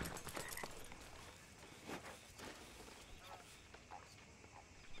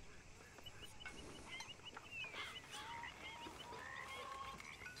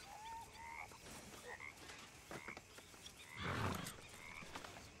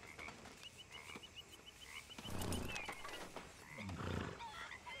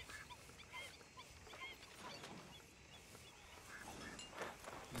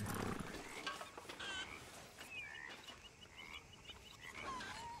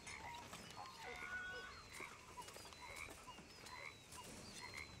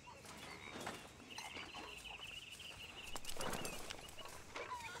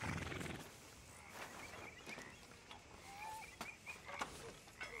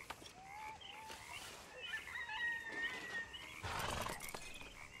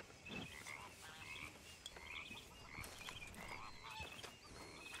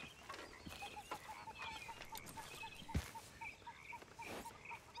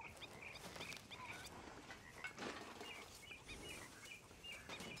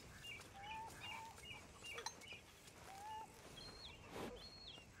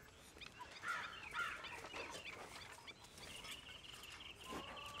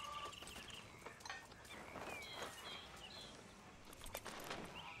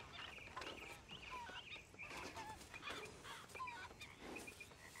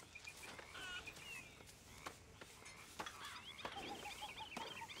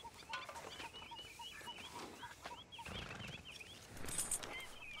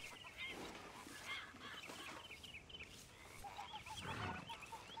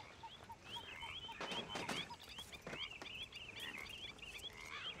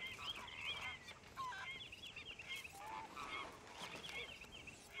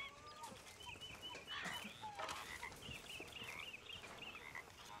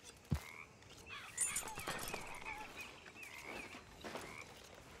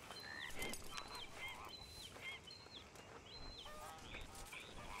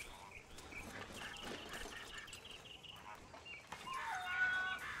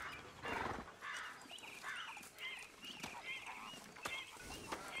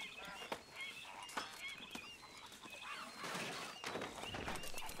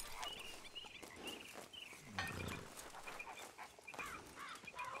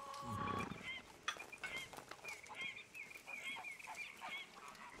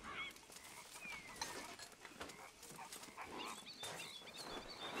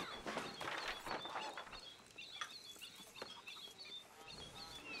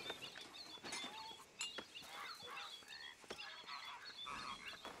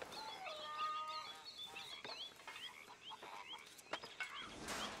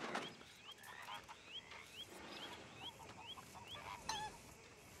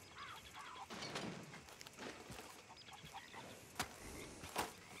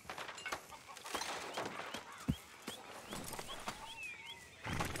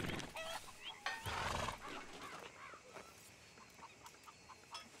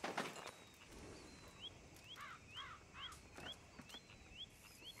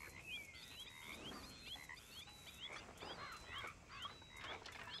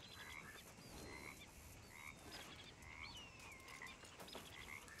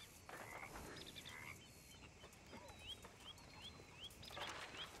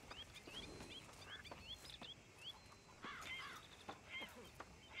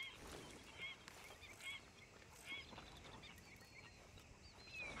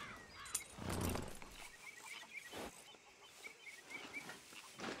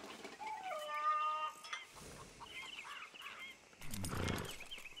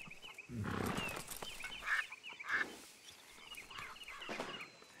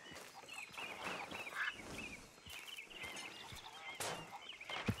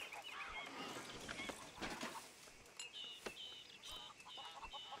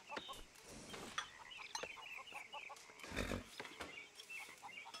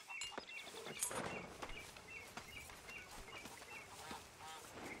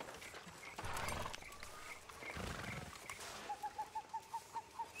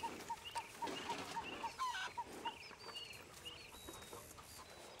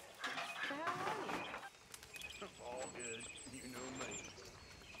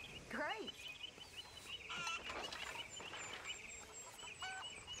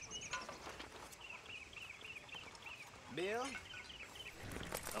 Bill?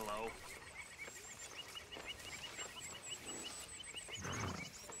 Hello.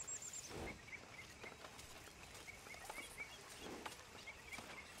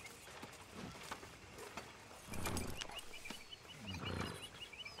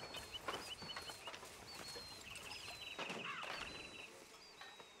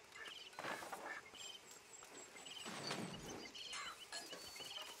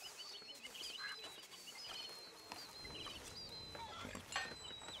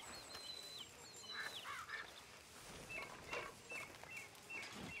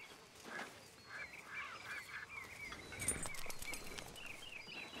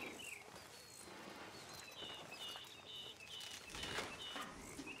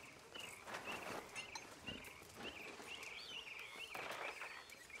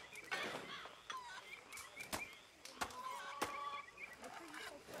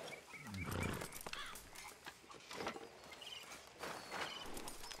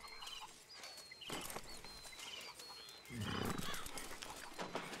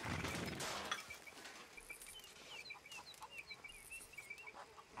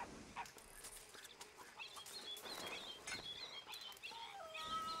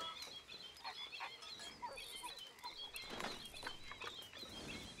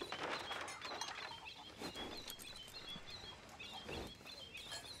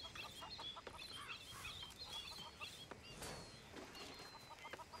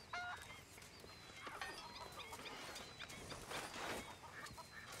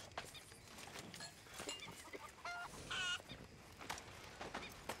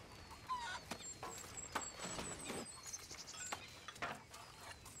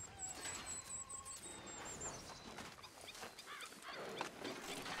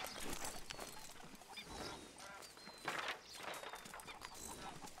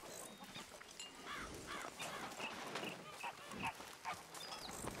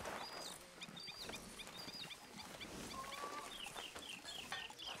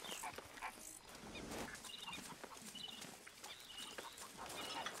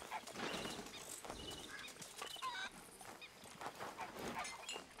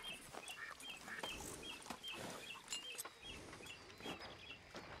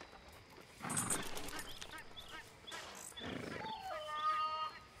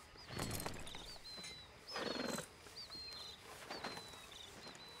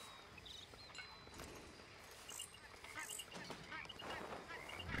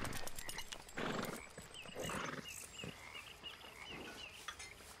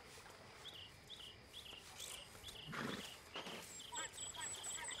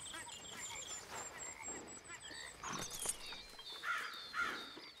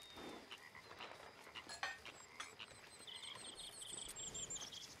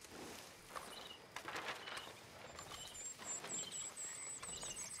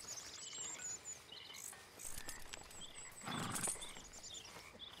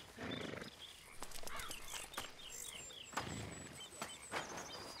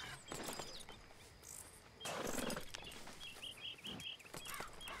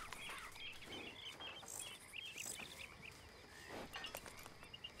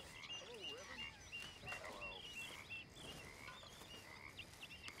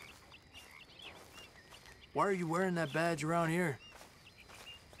 Why are you wearing that badge around here?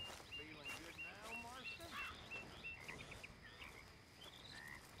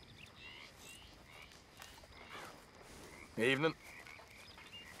 Evening.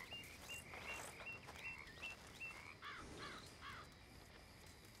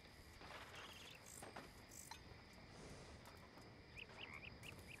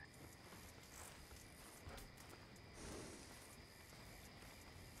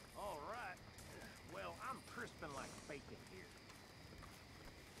 All right. Well, I'm crisping like bacon here.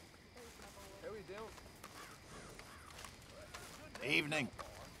 How you doing? Evening.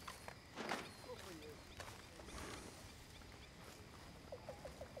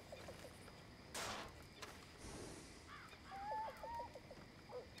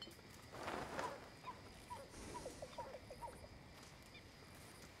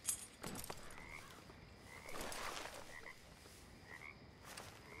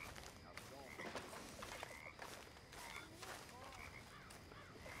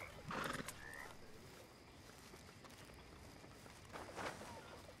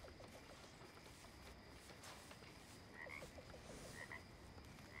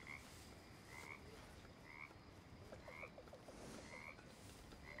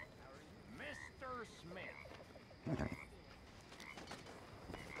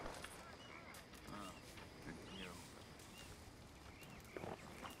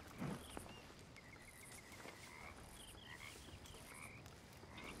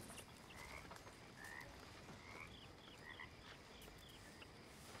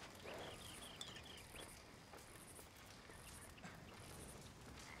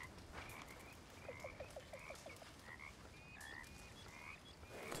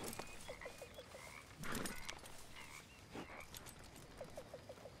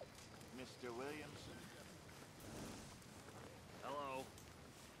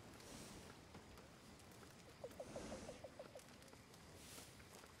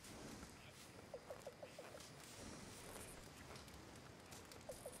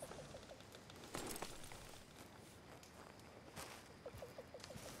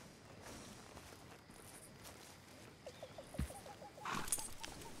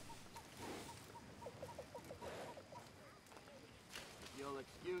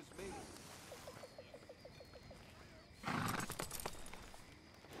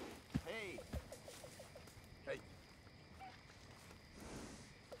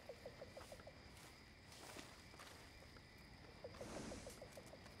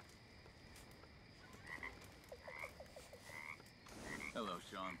 Hello,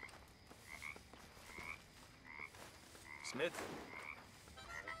 Sean. Smith?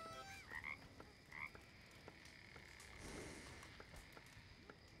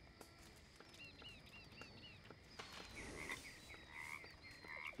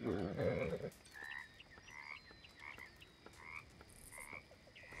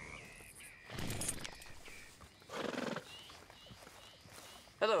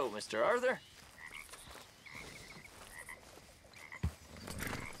 Hello, Mr. Arthur.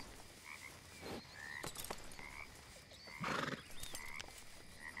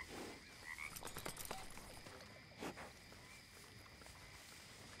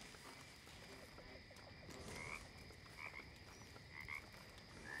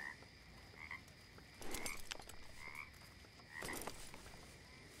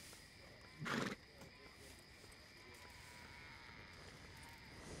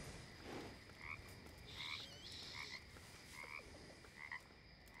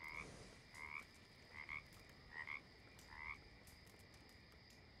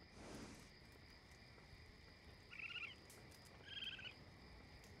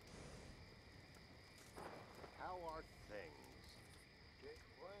 How are things?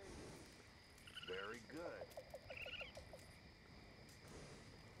 Very good.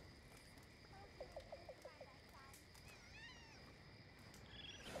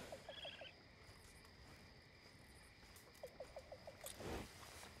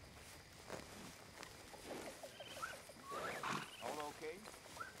 All okay?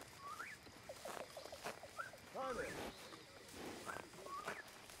 Simon!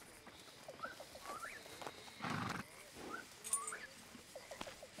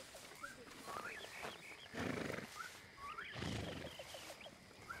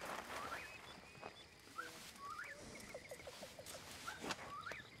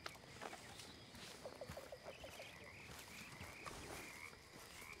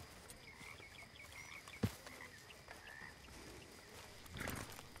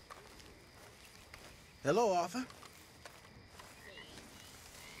 Hello, Arthur.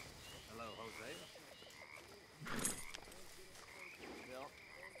 Hello, Jose. Bill.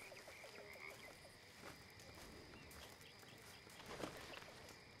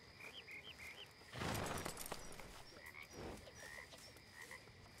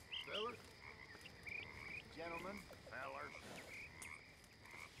 Fellas? Gentlemen? Fellers?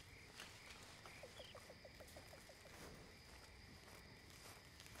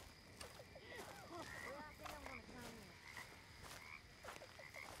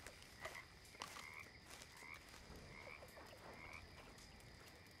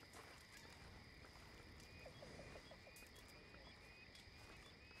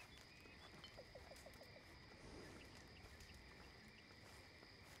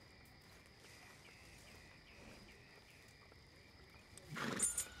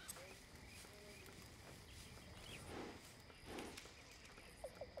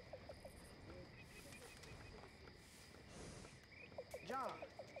 John.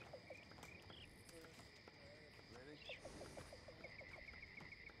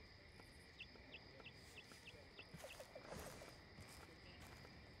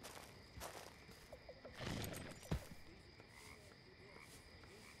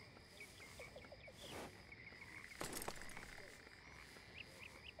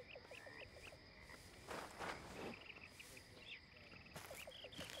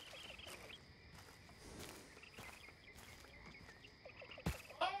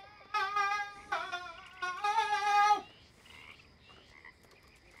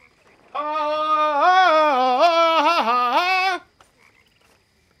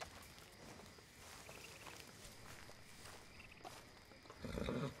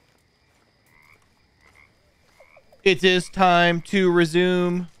 It is time to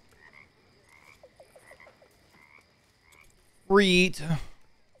resume. Read.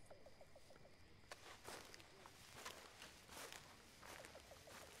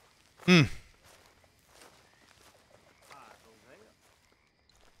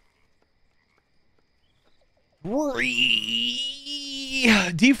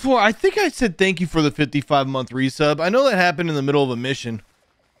 D4, I think I said thank you for the 55-month resub. I know that happened in the middle of a mission.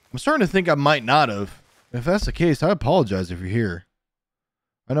 I'm starting to think I might not have. If that's the case, I apologize if you're here.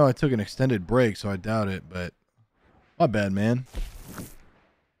 I know I took an extended break, so I doubt it, but my bad, man.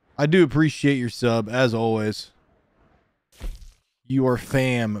 I do appreciate your sub, as always. You are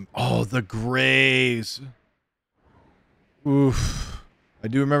fam. Oh, the Grays. Oof. I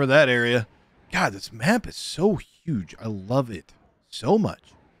do remember that area. God, this map is so huge. I love it so much.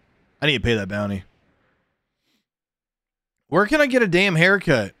 I need to pay that bounty. Where can I get a damn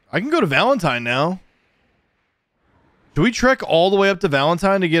haircut? I can go to Valentine now. Do we trek all the way up to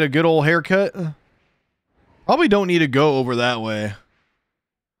Valentine to get a good old haircut? Probably don't need to go over that way.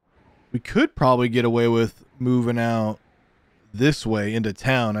 We could probably get away with moving out this way into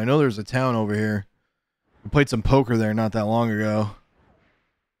town. I know there's a town over here. We played some poker there not that long ago.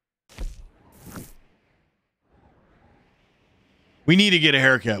 We need to get a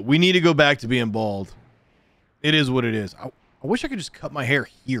haircut. We need to go back to being bald. It is what it is. I wish I could just cut my hair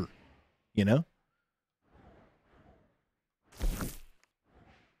here, you know?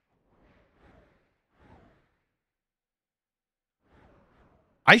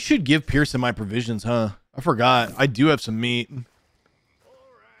 I should give Pearson my provisions, huh? I forgot. I do have some meat.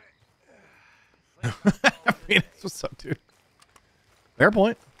 Phoenix, what's up, dude? Fair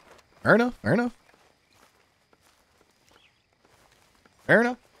point. Fair enough. Fair enough. Fair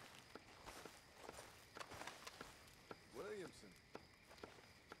enough. Williamson.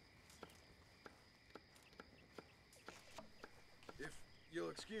 If you'll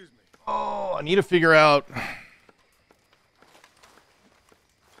excuse me. Oh, I need to figure out.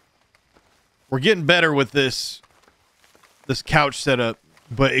 We're getting better with this couch setup,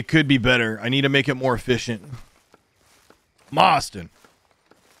 but it could be better. I need to make it more efficient. Mostyn.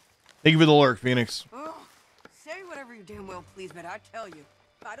 Thank you for the lurk, Phoenix. Oh, say whatever you damn well please, but I tell you,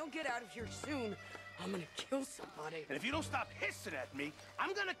 if I don't get out of here soon, I'm gonna kill somebody. And if you don't stop hissing at me,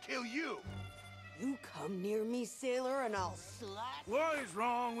 I'm gonna kill you. You come near me, sailor, and I'll slap. What is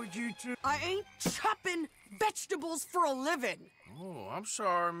wrong with you two? I ain't chopping vegetables for a living. Oh, I'm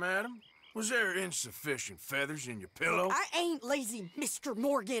sorry, madam. Was there insufficient feathers in your pillow? I ain't lazy, Mr.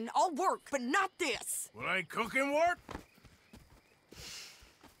 Morgan. I'll work, but not this. Well, ain't cooking work?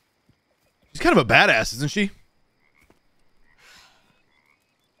 She's kind of a badass, isn't she?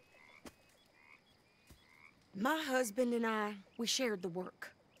 My husband and I, we shared the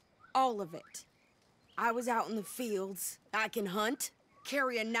work. All of it. I was out in the fields. I can hunt,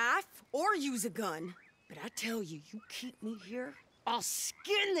 carry a knife, or use a gun. But I tell you, you keep me here, I'll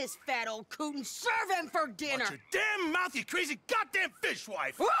skin this fat old coot and serve him for dinner. Watch your damn mouth, you crazy goddamn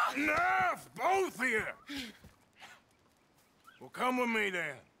fishwife. Enough, both of you. Well, come with me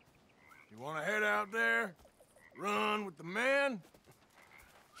then. You want to head out there, run with the men?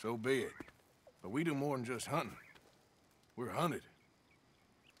 So be it. But we do more than just hunting. We're hunted.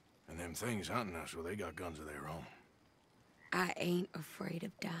 And them things hunting us, well, they got guns of their own. I ain't afraid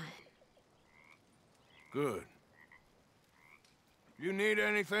of dying. Good. You need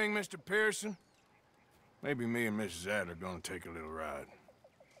anything, Mr. Pearson? Maybe me and Mrs. Adler are gonna take a little ride.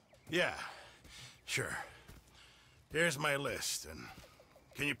 Yeah, sure. Here's my list, and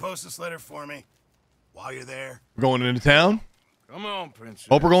can you post this letter for me while you're there? We're going into town? Come on, Princess.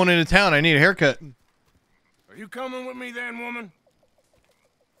 Hope we're going into town. I need a haircut. Are you coming with me then, woman?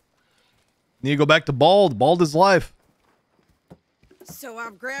 Need to go back to bald. Bald is life. So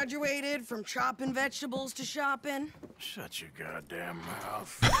I've graduated from chopping vegetables to shopping. Shut your goddamn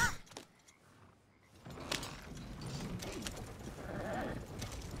mouth.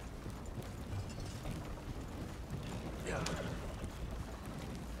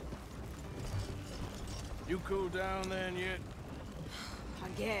 You cool down then yet? I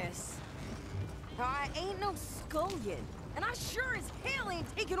guess. I ain't no scullion, and I sure as hell ain't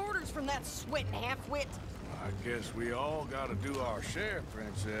taking orders from that sweating half-wit. I guess we all gotta do our share,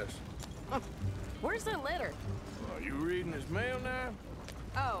 Princess. Where's that letter? Are you reading his mail now?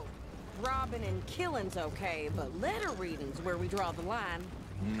 Oh, robbing and killing's okay, but letter reading's where we draw the line.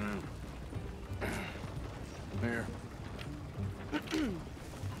 Here.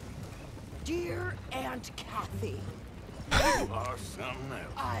 Dear Aunt Kathy, You are something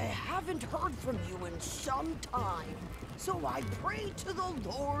else. I haven't heard from you in some time, so I pray to the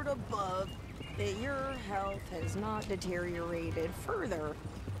Lord above that your health has not deteriorated further.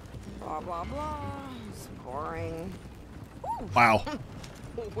 Blah, blah, blah. It's boring. Ooh. Wow.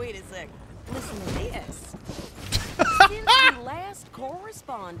 Wait a sec. Listen to this. Since we last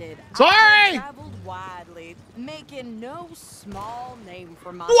corresponded, Sorry! I have traveled widely, making no small name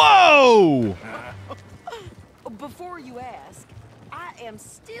for myself. Whoa! Before you ask, I am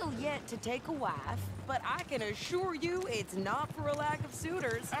still yet to take a wife, but I can assure you it's not for a lack of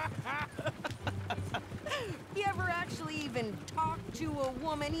suitors. You ever actually even talk to a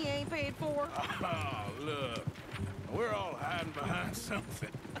woman he ain't paid for? Oh, look. We're all hiding behind something.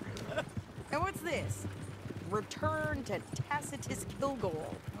 And what's this? Return to Tacitus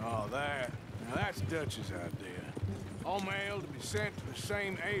Kilgore. Oh, that. Now that's Dutch's idea. All mail to be sent to the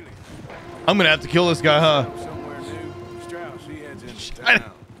same alien. I'm gonna have to kill this guy, huh? Somewhere new. Strauss, he heads into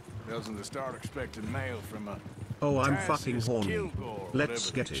town. Tells him to start expecting mail from a... Oh, I'm Tacitus fucking horny. Kilgore, Let's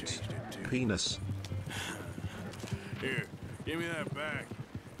whatever get he it. changed to. Penis. Here, give me that back.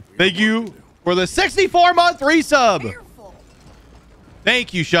 Thank you for the 64-month resub.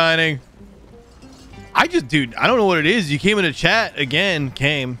 Thank you, Shining. Dude, I don't know what it is. You came into chat again,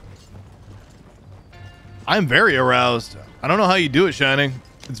 I'm very aroused. I don't know how you do it, Shining.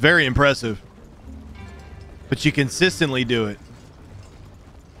 It's very impressive. But you consistently do it.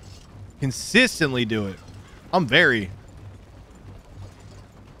 Consistently do it. I'm very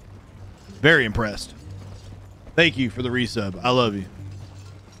impressed. Thank you for the resub. I love you.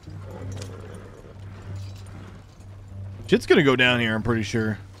 Shit's gonna go down here, I'm pretty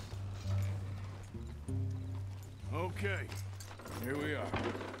sure. Okay, here we are.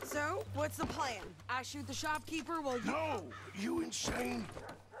 So, what's the plan? I shoot the shopkeeper while you... No! You insane?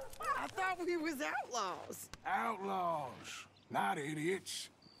 I thought we was outlaws. Outlaws, not idiots.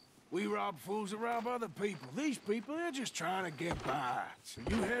 We rob fools that rob other people. These people, they're just trying to get by. So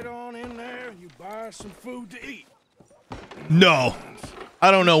you head on in there and you buy some food to eat. No.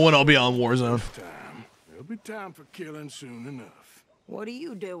 I don't know when I'll be on Warzone. There'll be time for killing soon enough. What are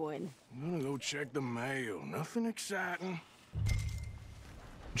you doing? I'm gonna go check the mail. Nothing exciting.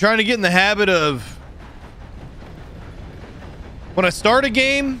 I'm trying to get in the habit of when I start a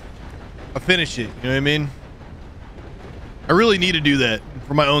game, I finish it. You know what I mean? I really need to do that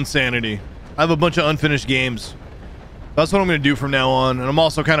for my own sanity. I have a bunch of unfinished games. That's what I'm going to do from now on. And I'm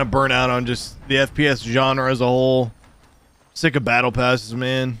also kind of burnt out on just the FPS genre as a whole. Sick of battle passes,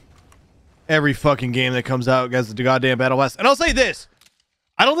 man. Every fucking game that comes out has the goddamn battle pass. And I'll say this.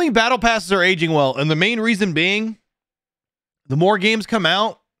 I don't think battle passes are aging well. And the main reason being, the more games come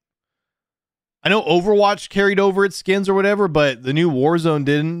out, I know Overwatch carried over its skins or whatever, but the new Warzone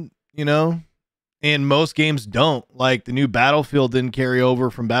didn't, you know? And most games don't. Like, the new Battlefield didn't carry over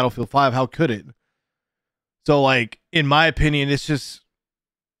from Battlefield 5. How could it? So, like, in my opinion, it's just,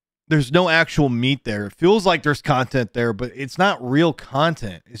 there's no actual meat there. It feels like there's content there, but it's not real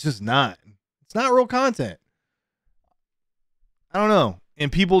content. It's just not. It's not real content. I don't know.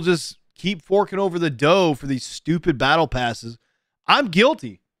 And people just keep forking over the dough for these stupid battle passes. I'm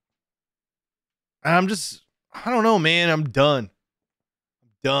guilty. And I'm just, I don't know, man. I'm done. I'm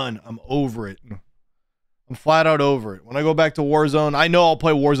done. I'm over it. I'm flat out over it. When I go back to Warzone, I know I'll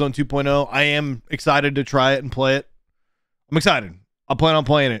play Warzone 2.0. I am excited to try it and play it. I'm excited. I plan on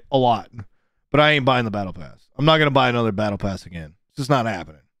playing it a lot. But I ain't buying the battle pass. I'm not going to buy another battle pass again. It's just not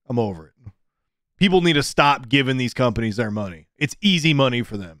happening. I'm over it. People need to stop giving these companies their money. It's easy money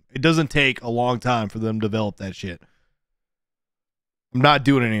for them. It doesn't take a long time for them to develop that shit. I'm not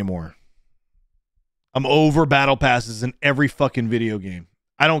doing it anymore. I'm over battle passes in every fucking video game.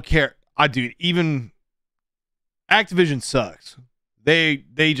 I don't care. Even Activision sucks. They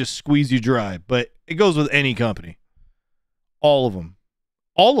just squeeze you dry, but it goes with any company. All of them.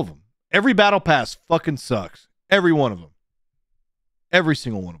 All of them. Every battle pass fucking sucks. Every one of them. Every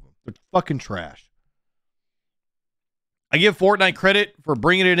single one of them. They're fucking trash. I give Fortnite credit for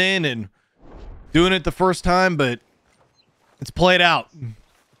bringing it in and doing it the first time, but it's played out.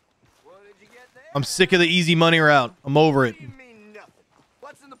 I'm sick of the easy money route. I'm over it.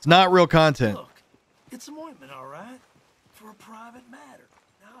 It's not real content. Look, it's some ointment, all right? For a private matter.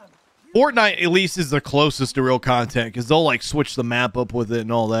 Fortnite at least is the closest to real content because they'll like switch the map up with it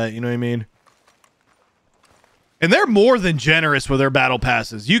and all that. You know what I mean? And they're more than generous with their battle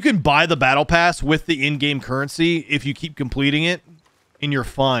passes. You can buy the battle pass with the in-game currency if you keep completing it, and you're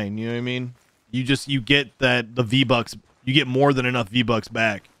fine. You know what I mean? You get the V-Bucks. You get more than enough V-Bucks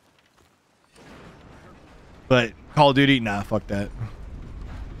back. But Call of Duty, nah, fuck that.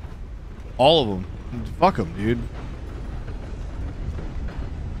 All of them. Fuck them, dude.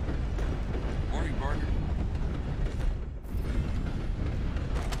 Morning, partner.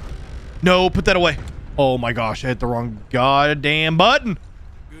 No, put that away. Oh my gosh, I hit the wrong goddamn button.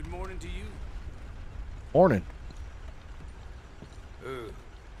 Good morning to you. Morning.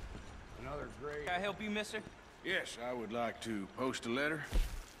 Another great... Can I help you, mister? Yes, I would like to post a letter.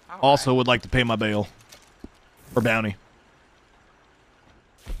 Also would like to pay my bail. Or bounty.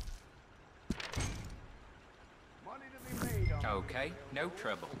 Okay, no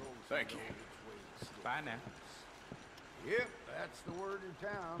trouble. Thank you. Bye now. Yep, that's the word in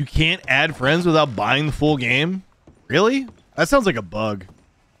town. You can't add friends without buying the full game? Really? That sounds like a bug.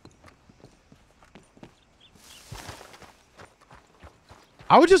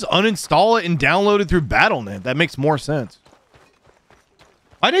 I would just uninstall it and download it through Battle.net. That makes more sense.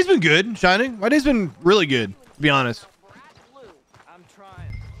 My day's been good, Shining. My day's been really good, to be honest.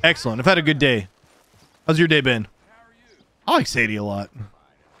 Excellent. I've had a good day. How's your day been? I like Sadie a lot. Am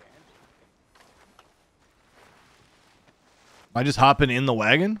I just hopping in the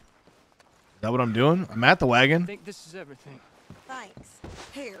wagon? that what I'm doing? I'm at the I wagon. think this is everything. Thanks.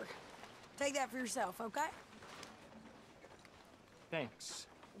 Here, take that for yourself, okay? Thanks.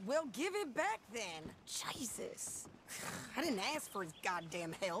 Well, give it back then. Jesus. I didn't ask for his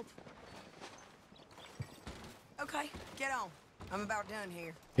goddamn help. Okay, get on. I'm about done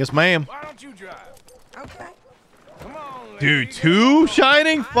here. Yes, ma'am. Why don't you drive? Okay. Come on, lady. Dude, 2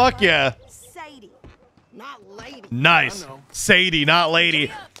 shining? Fuck yeah. Sadie, not lady. Nice. Sadie, not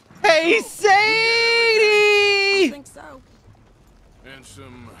lady. Hey, Sadie! I think so. And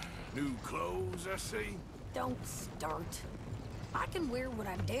some new clothes, I see. Don't start. I can wear what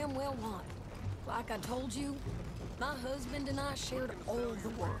I damn well want. Like I told you, my husband and I shared all the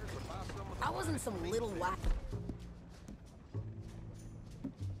work. I wasn't some little white.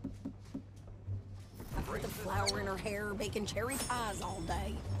 I put the flour in her hair, baking cherry pies all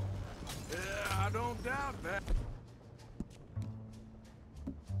day. Yeah, I don't doubt that.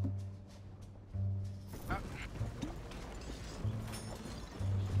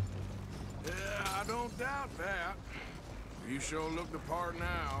 Yeah, I don't doubt that. You sure look the part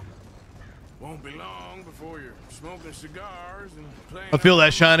now. Won't be long before you're smoking cigars and playing. I feel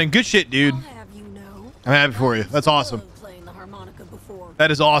that shining. Good shit, dude. I'll have you know, I'm happy for you. That's awesome. loved playing the harmonica before.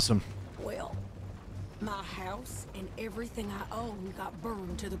 That is awesome. Well, my house and everything I own got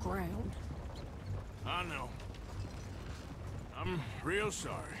burned to the ground. I know. I'm real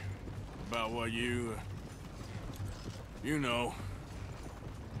sorry about what you know.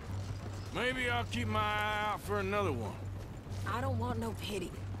 Maybe I'll keep my eye out for another one. I don't want no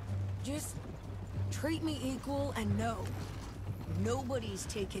pity. Just treat me equal and know nobody's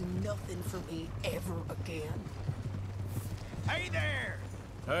taking nothing from me ever again. Hey there!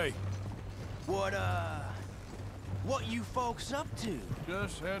 Hey, What you folks up to?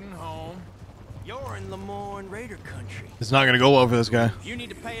 just heading home. You're in Lemoyne Raider country. It's not going to go well for this guy. You need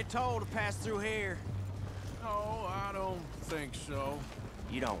to pay a toll to pass through here. No, I don't think so.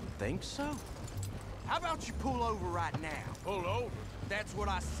 You don't think so? How about you pull over right now? Pull over? That's what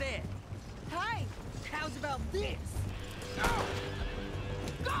I said. Hey, how's about this? No!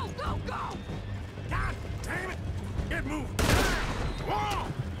 Go, go, go! God damn it! Get moving! Come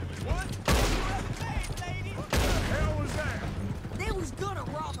on! What? What the hell was that? They was gonna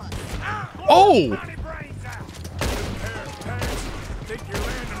rob us. Oh! Money brains out! Pair of pants. Think you're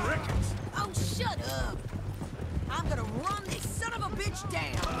landing Ricketts. Oh, shut up! I'm gonna run this son of a bitch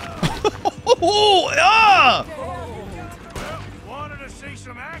down. Oh, ah! Well, wanted to see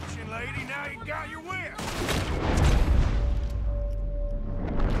some action, lady. Now you got your whip.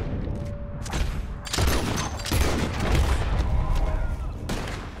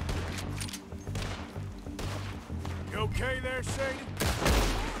 You okay there, Sadie?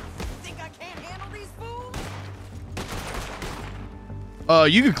 Think I can't handle these fools?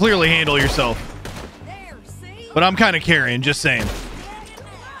 You can clearly handle yourself. There, see? But I'm kind of carrying, just saying.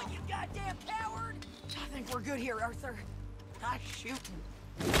 You goddamn coward! I think we're good here, Arthur. Nice shooting.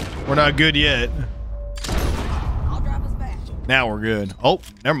 We're not good yet. I'll drive us back. Now we're good. Oh,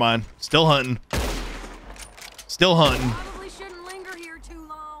 never mind. Still hunting. Still hunting. Probably shouldn't linger here too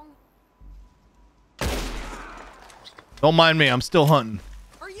long. Don't mind me. I'm still hunting.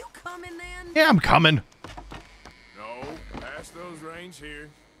 Are you coming then? Yeah, I'm coming. No, pass those reins here.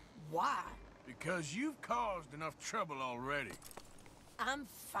 Why? Because you've caused enough trouble already. I'm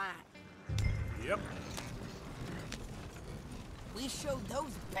fine. Yep. We showed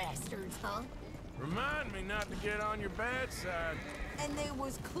those bastards, huh? Remind me not to get on your bad side. And they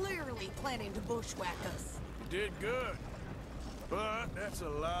was clearly planning to bushwhack us. You did good. But that's a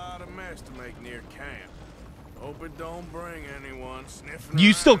lot of mess to make near camp. Hope it don't bring anyone sniffing You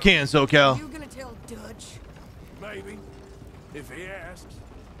around. still can, SoCal. You gonna tell Dutch? Maybe. If he asks.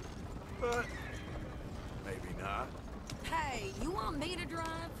 But maybe not. Hey, you want me to drive?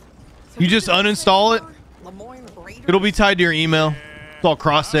 You just uninstall it. Lemoyne Raider? It'll be tied to your email. It's all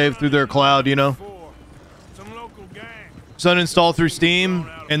cross-save through their cloud, you know. Some local gang. Just uninstall through Steam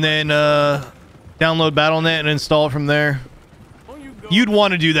and then download Battle.net and install it from there. You'd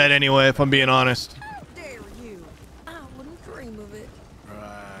want to do that anyway, if I'm being honest. How dare you? I wouldn't dream of it.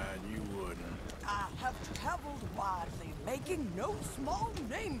 Right, you wouldn't. I have traveled widely, making no small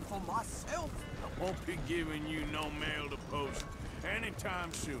name for myself. I won't be giving you no mail to post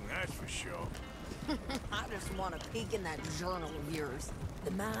anytime soon, that's for sure. I just want to peek in that journal of yours.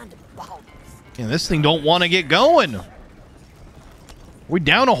 The mind boggles. Yeah, this thing don't want to get going. We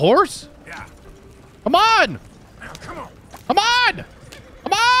down a horse? Yeah. Come on! Now, come on. Come on!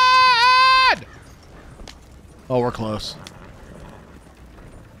 Come on! Oh, we're close.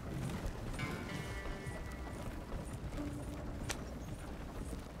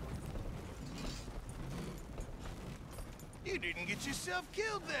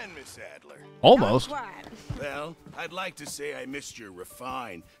 killed then, Miss Adler? Almost. Not quite. Well, I'd like to say I missed your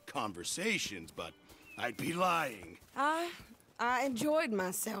refined conversations, but I'd be lying. I enjoyed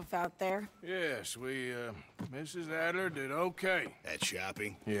myself out there. Yes, Mrs. Adler did okay. At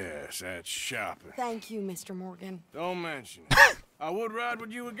shopping? Yes, at shopping. Thank you, Mr. Morgan. Don't mention it. I would ride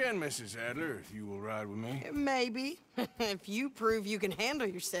with you again, Mrs. Adler, if you will ride with me. Maybe. If you prove you can handle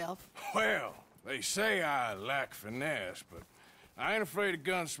yourself. Well, they say I lack finesse, but I ain't afraid of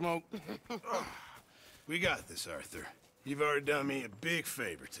gun smoke. We got this, Arthur. You've already done me a big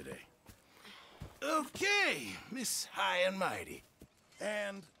favor today. Okay, Miss High and Mighty.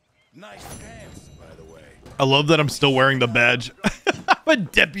 And nice pants, by the way. I love that I'm still wearing the badge. I'm a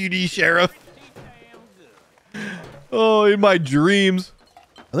deputy sheriff. Oh, in my dreams.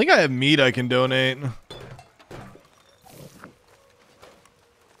 I think I have meat I can donate.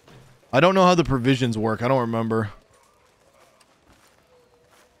 I don't know how the provisions work. I don't remember.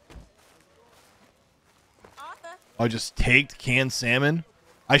 I just take canned salmon.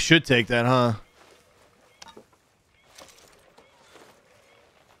 I should take that, huh?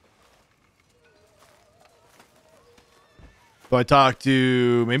 So I talked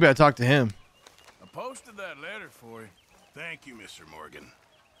to... Maybe I talked to him. I posted that letter for you. Thank you, Mr. Morgan.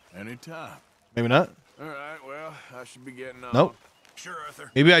 Anytime. Maybe not. All right, well, I should be getting on. Nope. Sure,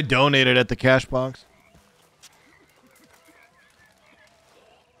 Arthur. Maybe I donated at the cash box.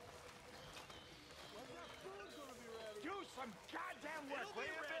 Do some goddamn work, will you,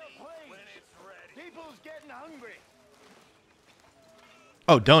 Bill, please? When it's ready. People's getting hungry.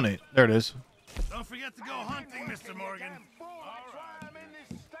 Oh, donate. There it is. Don't forget to go hunting, Mr. Morgan.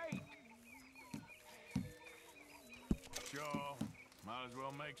 Sure. Might as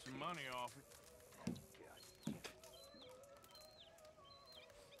well make some money off it.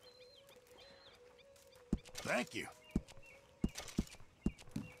 Thank you.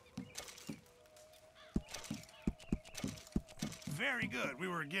 Very good. We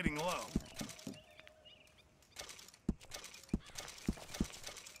were getting low.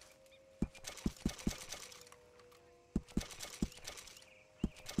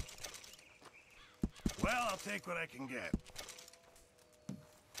 Well, I'll take what I can get.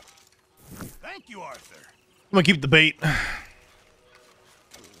 Thank you, Arthur. I'm gonna keep the bait.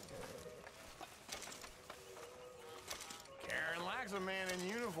 Karen likes a man in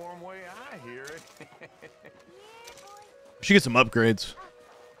uniform, way I hear it. She get some upgrades.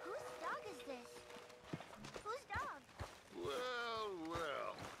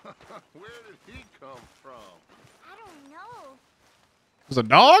 Well, where did he come from? I don't know. There's a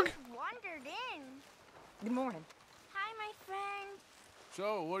dog? Wandered in. Good morning. Hi, my friend.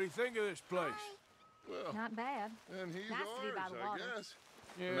 So, what do you think of this place? Well, Not bad. and he's Nice to be by ours, the water. I guess.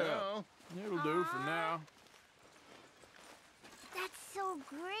 Yeah, No. it'll do for now. That's so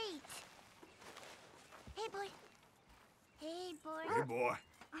great. Hey, boy. Hey, boy. Hey, boy.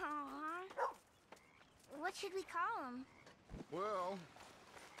 Aww. What should we call him? Well,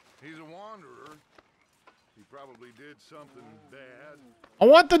 he's a wanderer. He probably did something bad. I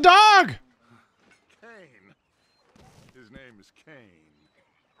want the dog! Kane. His name is Kane.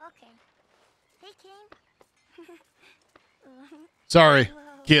 Okay. Hey, Kane. Sorry,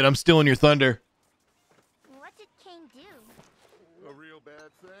 kid. I'm stealing your thunder. What did Kane do? A real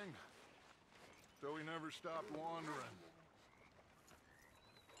bad thing. So he never stopped wandering.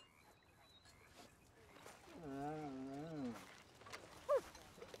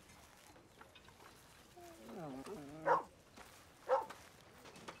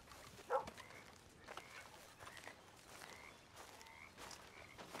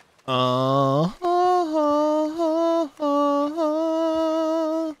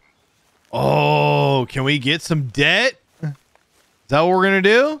 Oh, can we get some debt? Is that what we're gonna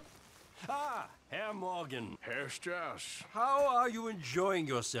do? Ah, Herr Morgan. Herr Strauss. How are you enjoying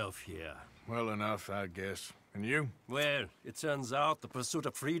yourself here? Well enough, I guess. And you? Well, it turns out the pursuit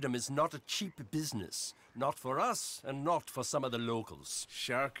of freedom is not a cheap business. Not for us, and not for some of the locals.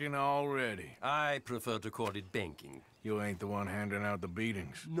 Sharking already. I prefer to call it banking. You ain't the one handing out the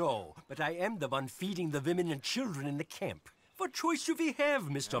beatings. No, but I am the one feeding the women and children in the camp. What choice do we have,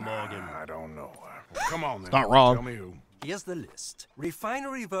 Mr. Morgan? I don't know. Come on, then. It's not wrong. Tell me who. Here's the list.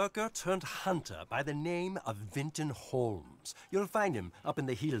 Refinery worker turned hunter by the name of Vinton Holmes. You'll find him up in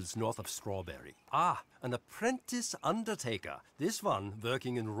the hills north of Strawberry. Ah, an apprentice undertaker. This one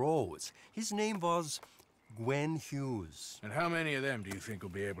working in roads. His name was Gwen Hughes. And how many of them do you think will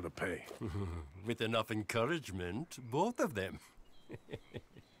be able to pay? With enough encouragement, both of them.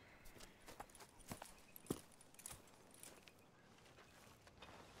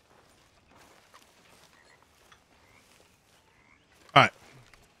 All right.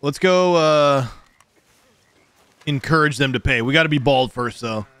 Let's go encourage them to pay. We got to be bald first,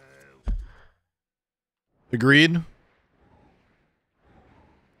 though. Agreed?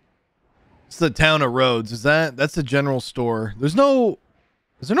 It's the town of Rhodes. That's the general store. Is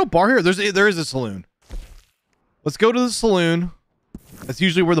there no bar here? There is a saloon. Let's go to the saloon. That's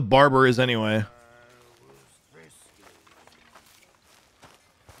usually where the barber is anyway.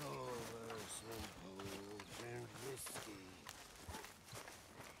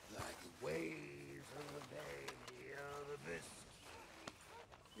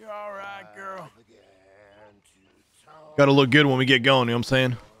 You all right, girl? Got to look good when we get going, you know what I'm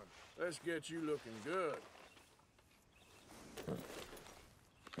saying? Let's get you looking good.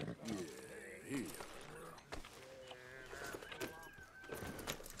 Yeah, here you go, girl.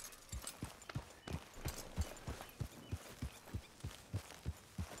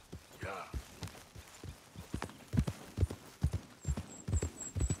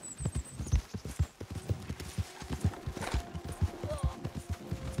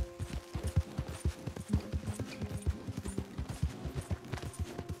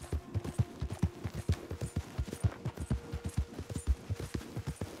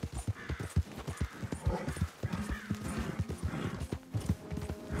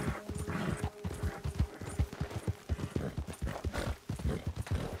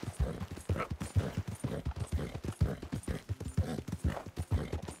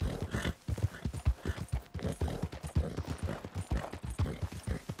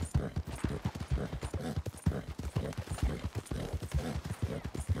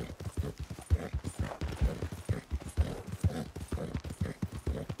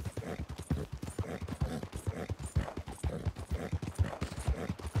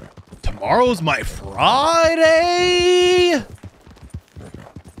 Tomorrow's my Friday.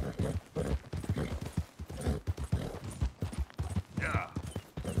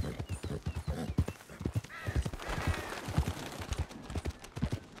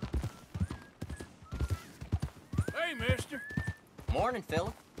 Hey, mister. Morning,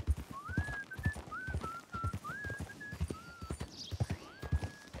 Philip.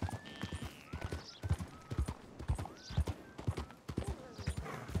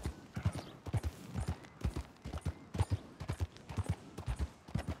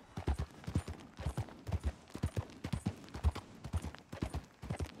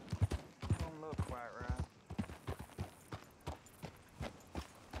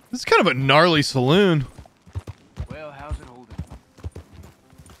 This is kind of a gnarly saloon. Well, how's it holding?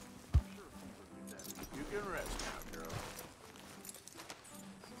 You can rest now, girl.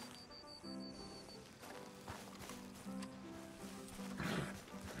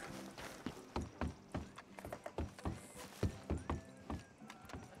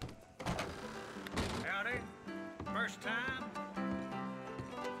 Howdy. First time?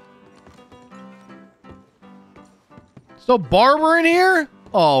 So barber in here?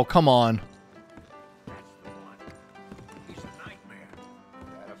 Oh, come on. He's a nightmare.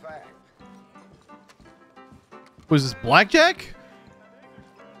 Matter of fact. Was this blackjack?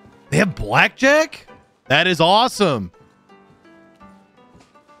 They have blackjack? That is awesome.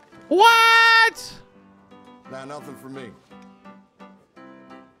 What? Nah, nothing for me.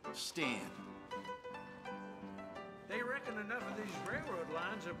 Stan. They reckon enough of these railroad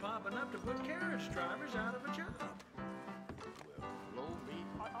lines are popping up to put carriage drivers out of a job.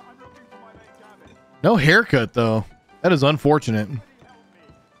 No haircut, though. That is unfortunate.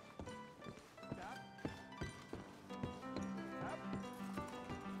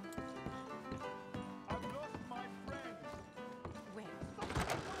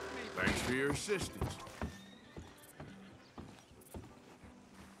 Thanks for your assistance.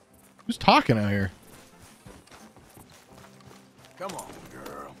 Who's talking out here? Come on,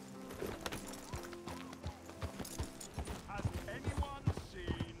 girl. Has anyone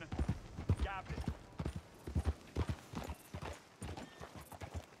seen Gavin?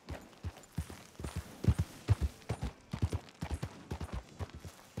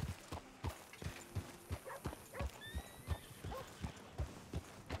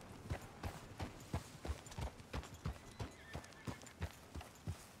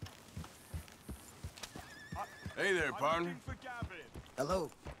 Hey there, partner. For Gavin. Hello.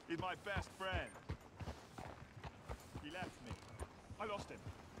 He's my best friend. He left me. I lost him.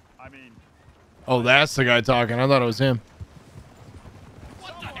 I mean, Oh, that's the guy talking. I thought it was him.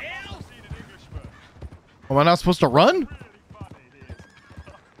 what the hell? Seen an Englishman. Am I not supposed to run?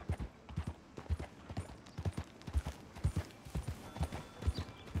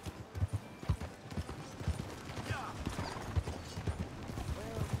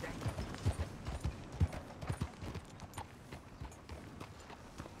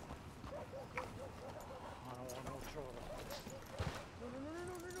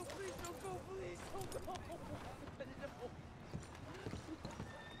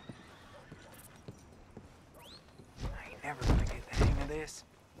 this.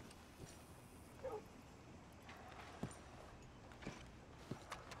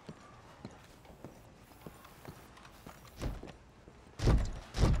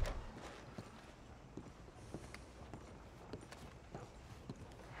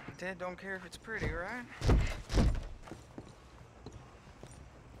 Dad don't care if it's pretty, right?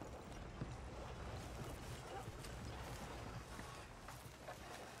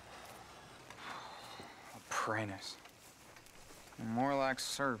 Apprentice. More like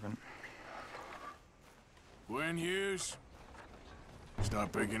servant. Gwen Hughes,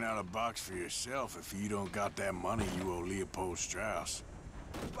 start picking out a box for yourself if you don't got that money you owe Leopold Strauss.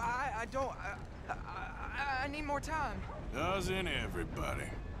 I don't... I need more time. Doesn't everybody?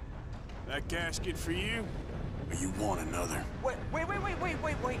 That casket for you? Or you want another? Wait.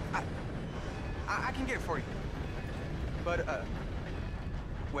 I can get it for you. But,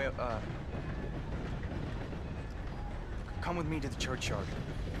 well, come with me to the churchyard.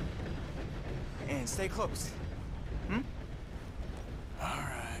 And stay close.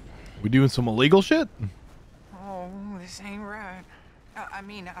 We doing some illegal shit? Oh, this ain't right. I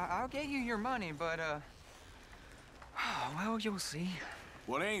mean, I'll get you your money, but, well, you'll see.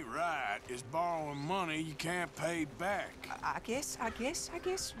 What ain't right is borrowing money you can't pay back. I guess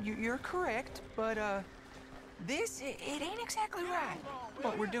you're correct, but, this, it ain't exactly right,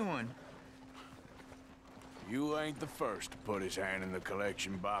 what we're doing. You ain't the first to put his hand in the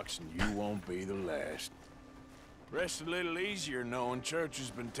collection box, and you won't be the last. Rest a little easier knowing church has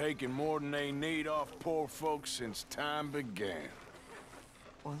been taking more than they need off poor folks since time began.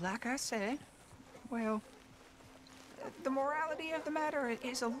 Well, like I said, well, the morality of the matter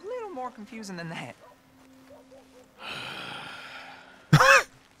is a little more confusing than that.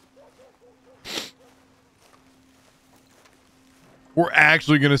 We're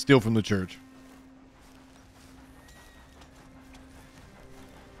actually gonna steal from the church.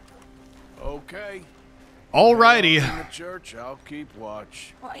 Okay. Alrighty. In the church, I'll keep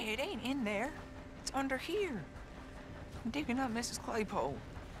watch. Well, it ain't in there. It's under here. I'm digging up Mrs. Claypole.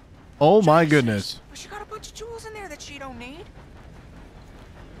 Oh my goodness. Well, she got a bunch of jewels in there that she don't need.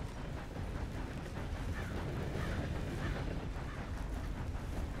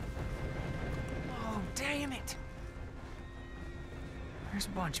 Oh, damn it. There's a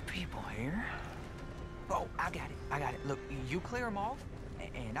bunch of people here. Oh, I got it. Look, you clear them off,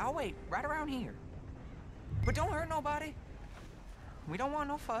 and I'll wait right around here. But don't hurt nobody. We don't want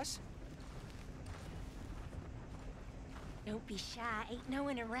no fuss. Don't be shy. Ain't no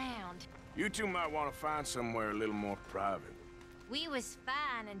one around. You two might want to find somewhere a little more private. We was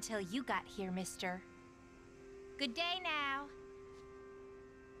fine until you got here, mister. Good day now.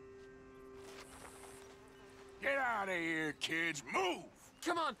 Get out of here, kids. Move!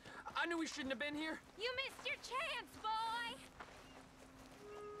 Come on. I knew we shouldn't have been here. You missed your chance, boy.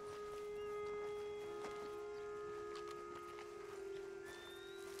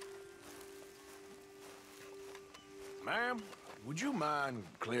 Ma'am, would you mind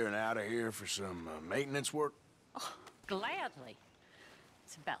clearing out of here for some maintenance work? Oh, gladly.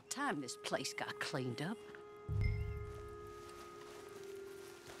 It's about time this place got cleaned up.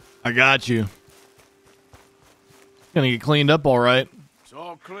 I got you. Gonna get cleaned up all right. It's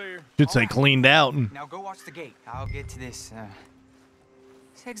all clear. Should say cleaned out. Now go watch the gate. I'll get to this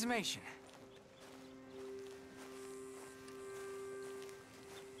exhumation.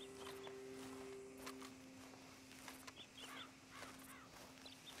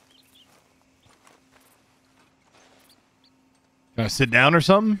 Can I sit down or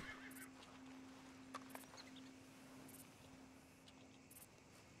something?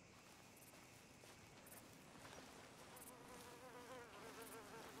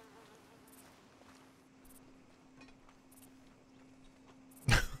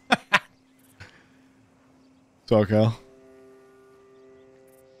 SoCal.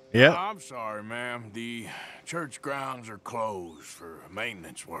 Yep. I'm sorry, ma'am. The church grounds are closed for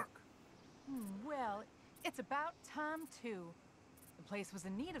maintenance work. Well, it's about time, too. The place was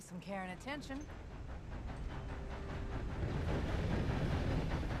in need of some care and attention.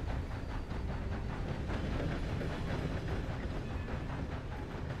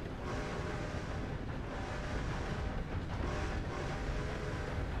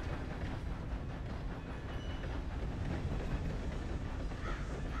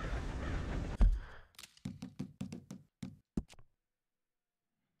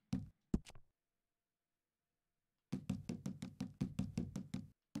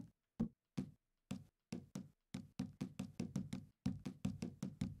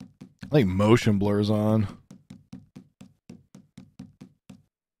 I think motion blur's on.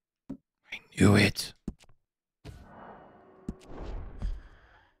 I knew it.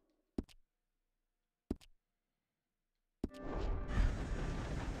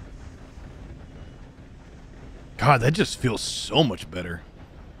 God, that just feels so much better.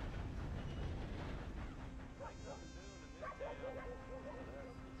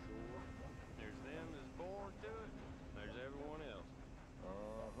 There's them that's born to it, there's everyone else.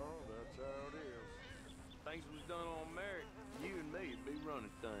 That's how it is. Things was done on merit, you and me'd be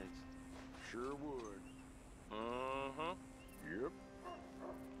running things. Sure would. Yep.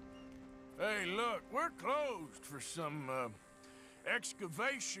 Hey, look, we're closed for some,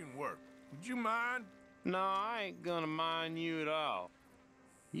 excavation work. Would you mind? No, I ain't gonna mind you at all.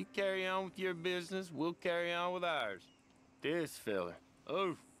 You carry on with your business, we'll carry on with ours. This fella.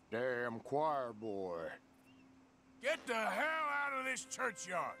 Oh, damn choir boy. Get the hell out of this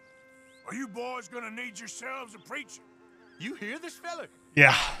churchyard. Are you boys gonna need yourselves a preacher? You hear this fella? Yeah.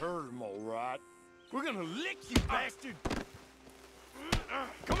 I heard him all right. We're gonna lick you, bastard.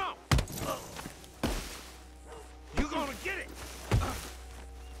 Come on. You gonna get it.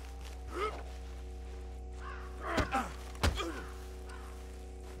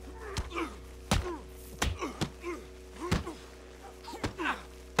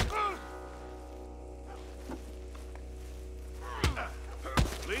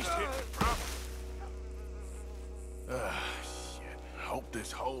 At least hit the proper. Shit. Hope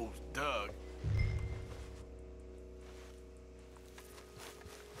this hole's dug.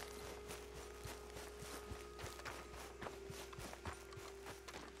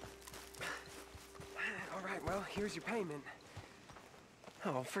 All right, well, here's your payment.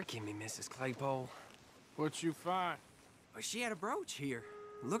 Oh, forgive me, Mrs. Claypole. What you find? Well, she had a brooch here.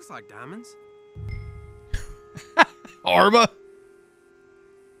 Looks like diamonds. Arma?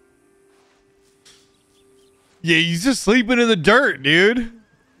 Yeah, he's just sleeping in the dirt, dude.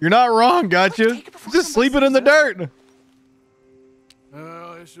 You're not wrong, gotcha. He's just sleeping in the dirt.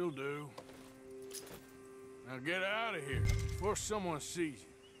 Well, this'll do. Now get out of here before someone sees you.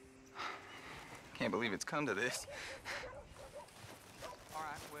 Can't believe it's come to this.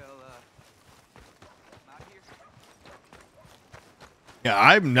 Yeah,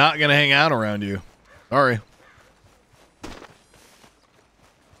 I'm not gonna hang out around you. Sorry.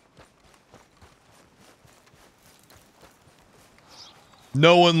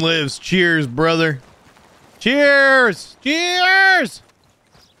 No one lives. Cheers, brother. Cheers! Cheers!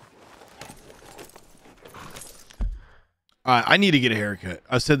 Alright, I need to get a haircut.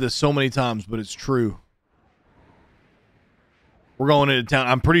 I've said this so many times, but it's true. We're going into town.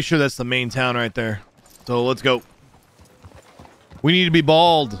 I'm pretty sure that's the main town right there. So let's go. We need to be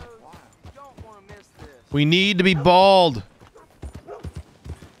bald. We need to be bald.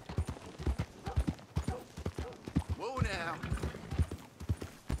 Whoa now.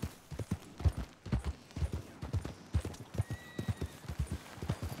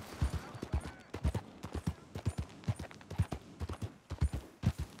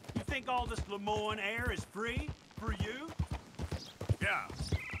 You think all this Lemoyne air is free for you? Yeah.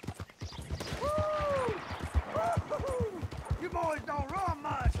 Woo! You boys don't run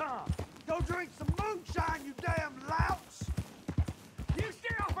much, huh? Go drink some moonshine, you damn louts! You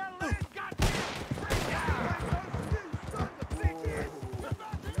stay off our land, goddamn!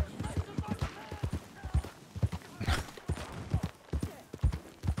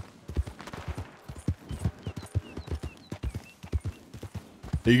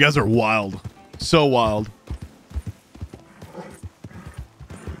 You guys are wild. So wild.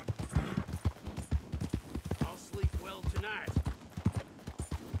 I'll sleep well tonight.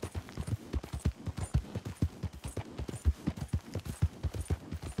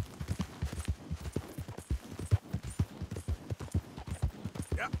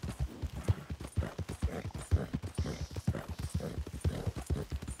 Yep.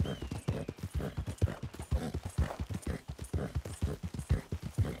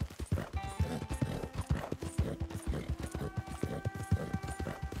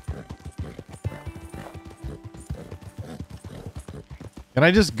 Can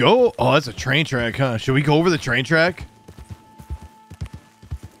I just go? Oh, that's a train track, huh? Should we go over the train track?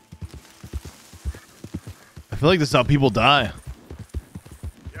 I feel like this is how people die.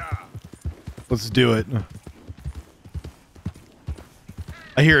 Yeah. Let's do it.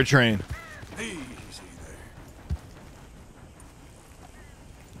 I hear a train. Easy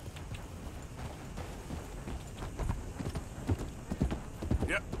there.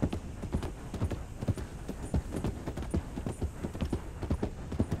 Yep.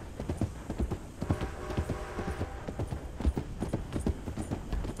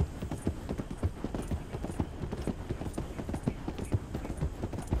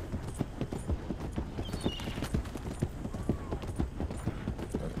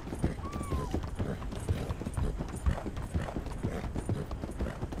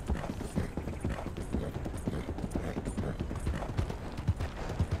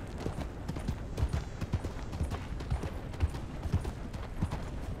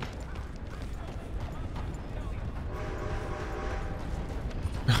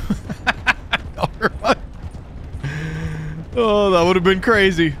 Oh, that would have been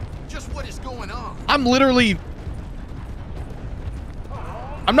crazy. Just what is going on? I'm literally...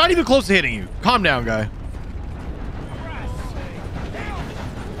 I'm not even close to hitting you. Calm down, guy.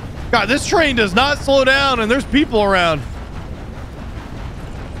 God, this train does not slow down, and there's people around.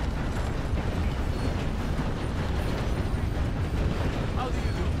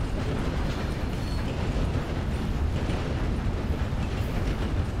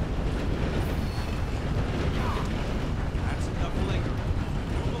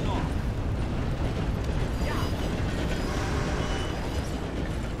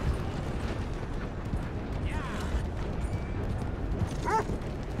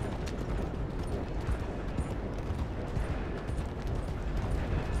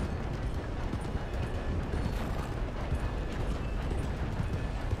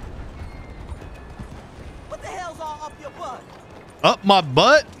 What the hell's all up your butt? Up my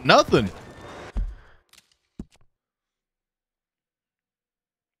butt? Nothing.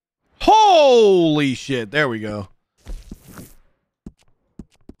 Holy shit. There we go.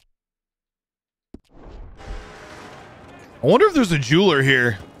 I wonder if there's a jeweler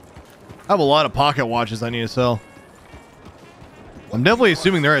here. I have a lot of pocket watches I need to sell. I'm definitely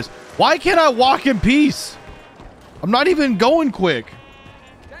assuming there is. Why can't I walk in peace? I'm not even going quick.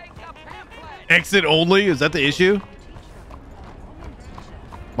 Exit only? Is that the issue?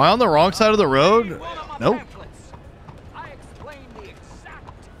 Am I on the wrong side of the road? Nope. I explained the exact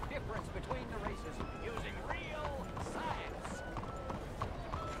difference between the races using real science.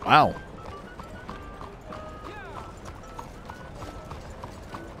 Wow.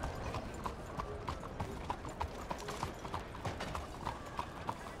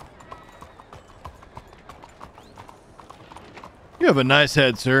 You have a nice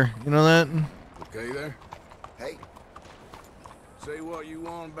head, sir. You know that? Okay there? Hey. Say what you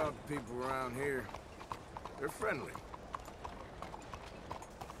want about the people around here. They're friendly.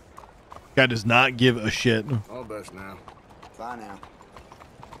 Guy does not give a shit. All best now. Bye now.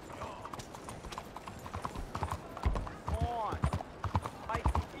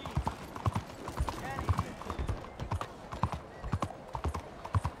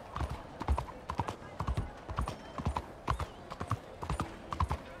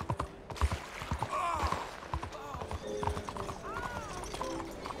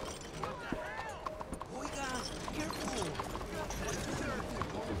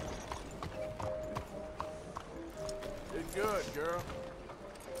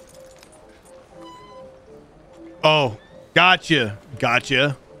 Oh, gotcha.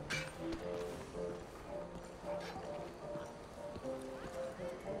 Gotcha.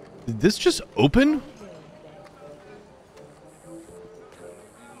 Did this just open?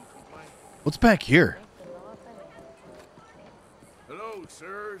 What's back here? Hello,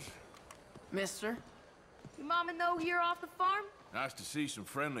 sirs. Mister? Your mama know you're off the farm? Nice to see some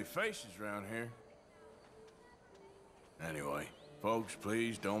friendly faces around here. Anyway, folks,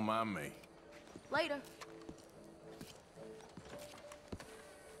 please don't mind me. Later.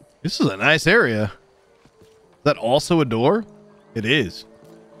 This is a nice area. Is that also a door? It is.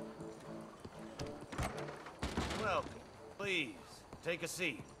 Welcome. Please, take a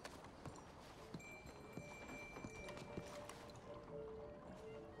seat.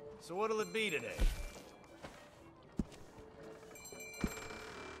 So what'll it be today?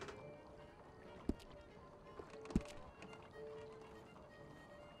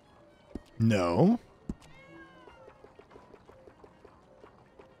 No.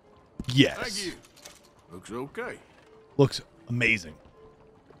 Yes. Thank you. Looks okay. Looks amazing.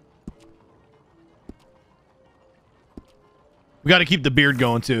 We got to keep the beard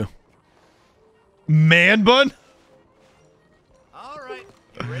going too. Man bun? All right,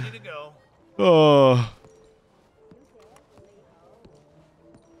 get ready to go. Oh.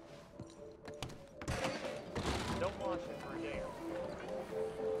 Don't watch it for a day.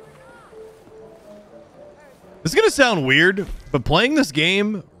 This is going to sound weird, but playing this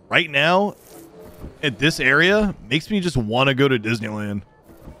game right now at this area makes me just want to go to Disneyland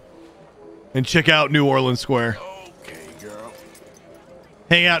and check out New Orleans Square. Okay, girl.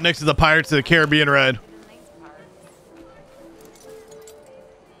 Hang out next to the Pirates of the Caribbean ride.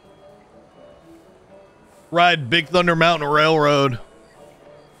 Ride Big Thunder Mountain Railroad.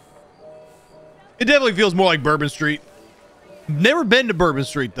 It definitely feels more like Bourbon Street. Never been to Bourbon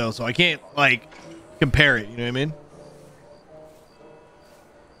Street though, so I can't like compare it, you know what I mean?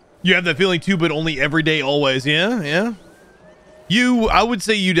 You have that feeling too, but only every day, always. Yeah, yeah. I would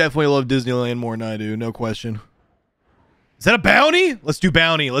say you definitely love Disneyland more than I do, no question. Is that a bounty? Let's do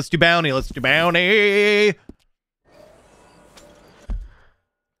bounty. Let's do bounty. Let's do bounty.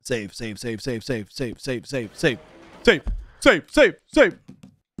 Save, save, save, save, save, save, save, save, save, save, Save, save, save.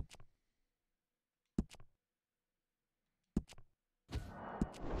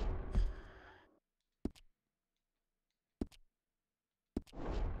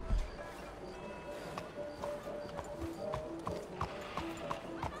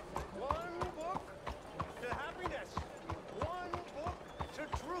 One book to happiness. One book to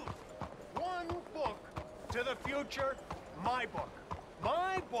truth. One book to the future. My book.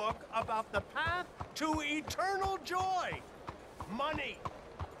 My book about the path to eternal joy. Money.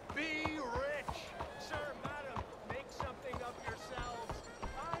 Be rich. Sir, madam, make something of yourselves.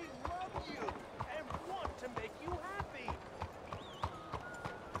 I love you and want to make you happy.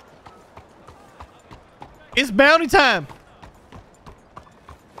 It's bounty time.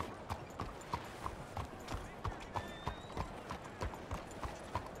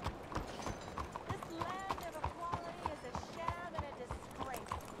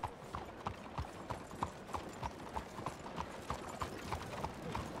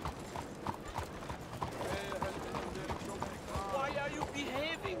 Why are you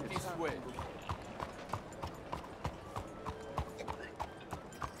behaving this way?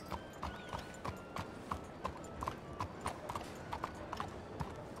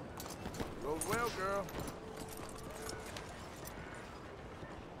 Goes well, girl.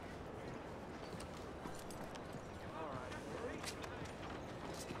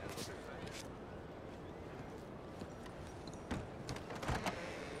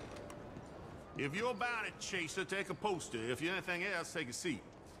 If you're about it, Chaser, take a poster. If you're anything else, take a seat.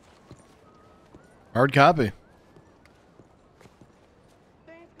 Hard copy.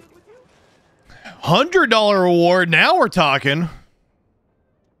 $100 reward. Now we're talking.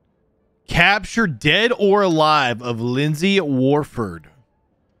 Capture dead or alive of Lindsay Warford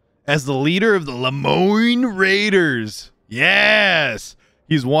as the leader of the Lemoyne Raiders. Yes.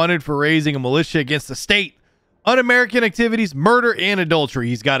 He's wanted for raising a militia against the state, un-American activities, murder, and adultery.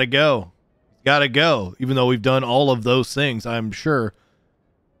 He's got to go. He's got to go. Even though we've done all of those things, I'm sure.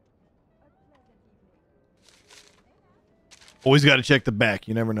 Always got to check the back.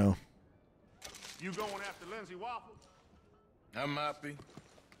 You never know. You going after Lindsay Waffle? I might be.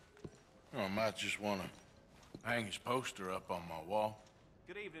 Or I might just want to hang his poster up on my wall.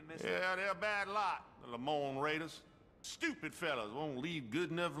 Good evening, mister. Yeah, they're a bad lot, the Lemoyne Raiders. Stupid fellas won't leave good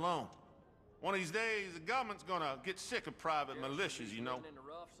enough alone. One of these days, the government's gonna get sick of private militias, you know.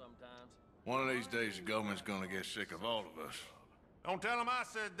 One of these days, the government's gonna get sick of all of us. Don't tell them I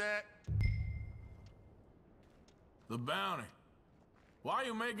said that. The bounty. Why are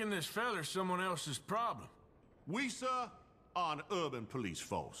you making this feller someone else's problem? We, sir, are an urban police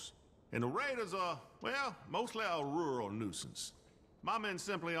force. And the Raiders are, well, mostly a rural nuisance. My men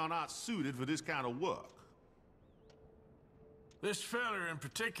simply are not suited for this kind of work. This feller in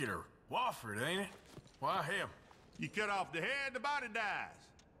particular, Wofford, ain't it? Why him? You cut off the head, the body dies.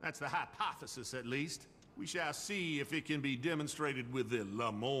 That's the hypothesis, at least. We shall see if it can be demonstrated with the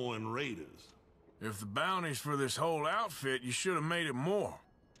Lemoyne Raiders. If the bounty's for this whole outfit, you should have made it more.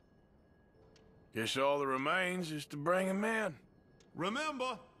 Guess all that remains is to bring him in.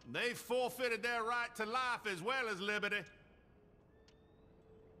 Remember, they forfeited their right to life as well as liberty.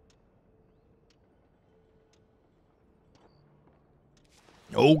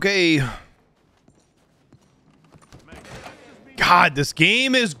 Okay. God, this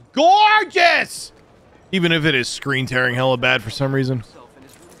game is gorgeous! Even if it is screen tearing hella bad for some reason.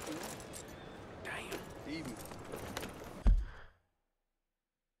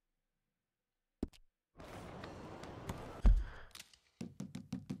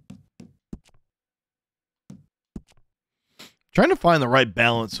 Trying to find the right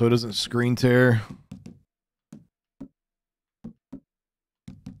balance so it doesn't screen tear.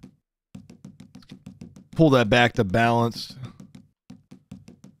 Pull that back to balanced.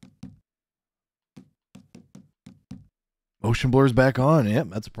 Motion blur's back on. Yep,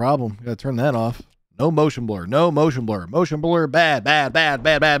 that's a problem. Gotta turn that off. No motion blur. No motion blur. Motion blur bad, bad, bad,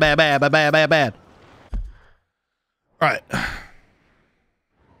 bad, bad, bad, bad, bad, bad, bad, bad. All right.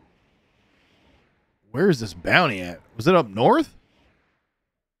 Where is this bounty at? Was it up north?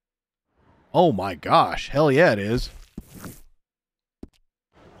 Oh my gosh. Hell yeah, it is.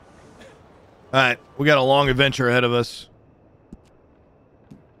 All right. We got a long adventure ahead of us.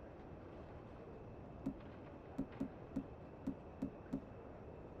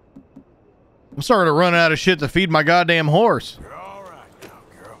 I'm starting to run out of shit to feed my goddamn horse. You're all right now,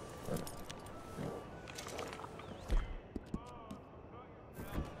 girl.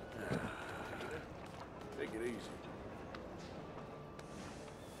 Take it easy.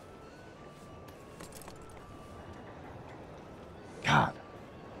 God.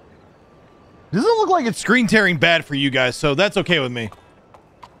 Doesn't look like it's screen tearing bad for you guys, so that's okay with me.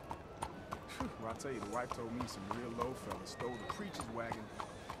 Well, I tell you, the wife told me some real low fellas stole the preacher's wagon.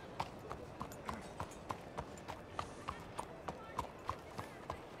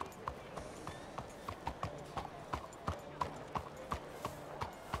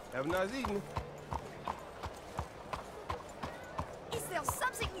 Have a nice evening. Is there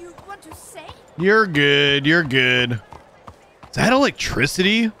something you want to say? You're good. You're good. Is that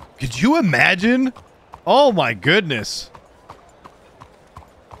electricity? Could you imagine? Oh my goodness.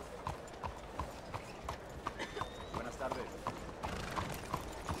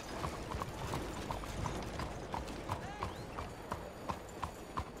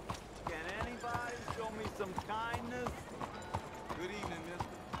 Can anybody show me some kindness? Good evening, mister.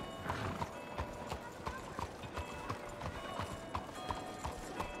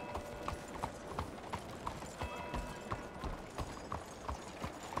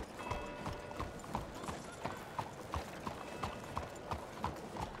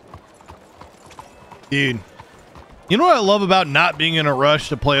 Dude, you know what I love about not being in a rush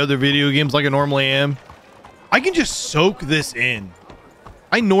to play other video games like I normally am? I can just soak this in.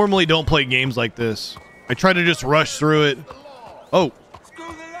 I normally don't play games like this. I try to just rush through it. Oh.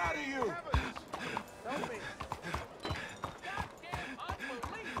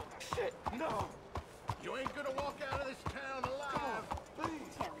 Shit, no. You ain't gonna walk out of this town alive.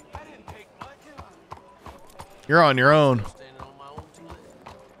 Please. I didn't take much. You're on your own.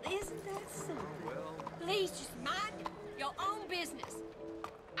 Isn't that something? Please just mind your own business.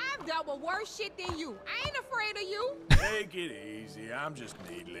 I've dealt with worse shit than you. I ain't afraid of you. Take it easy. I'm just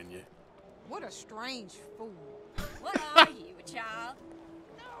needling you. What a strange fool. What are you, a child?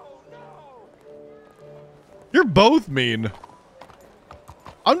 You're both mean.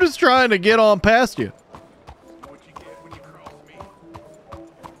 I'm just trying to get on past you.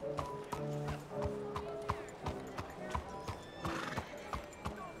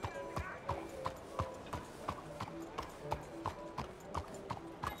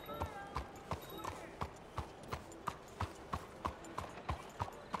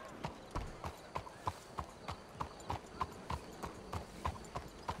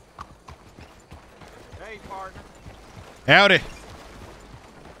 Hey, partner. Howdy.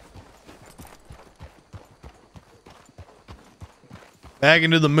 Back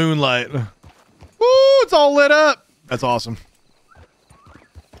into the moonlight. Woo, it's all lit up. That's awesome.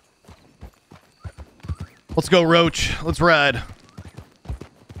 Let's go, Roach. Let's ride.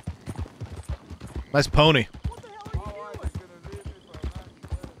 Nice pony.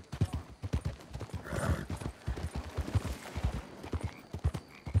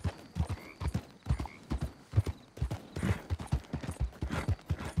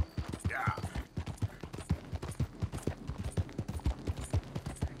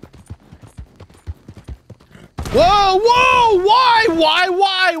 Whoa, whoa,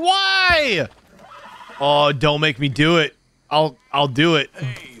 why? Oh, don't make me do it. I'll do it.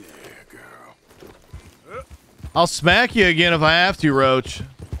 Hey there, girl. I'll smack you again if I have to, Roach.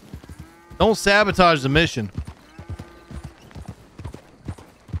 Don't sabotage the mission.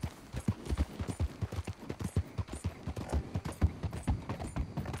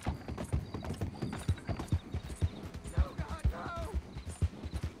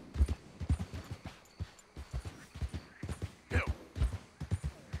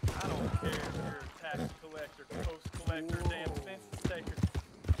 I don't care if you're a tax collector, post collector, damn census taker.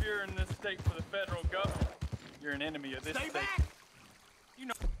 If you're in this state for the federal government, you're an enemy of this state. Back. You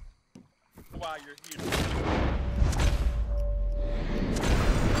know why you're here.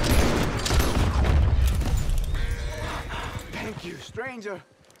 Thank you, stranger.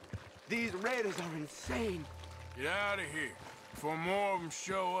 These raiders are insane. Get out of here before more of them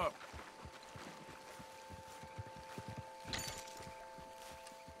show up.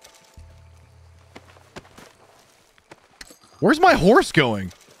 Where's my horse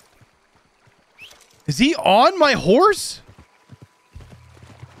going? Is he on my horse?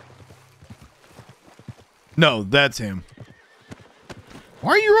 No, that's him.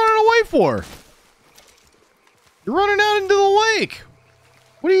 Why are you running away for? You're running out into the lake.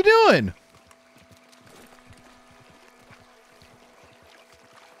 What are you doing?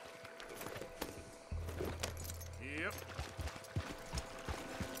 Yep.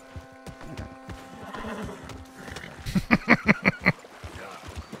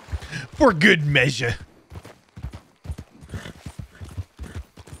 For good measure.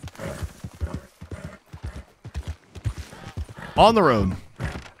 On the road.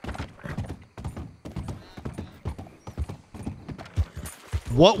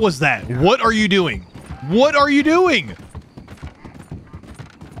 What was that? What are you doing? What are you doing?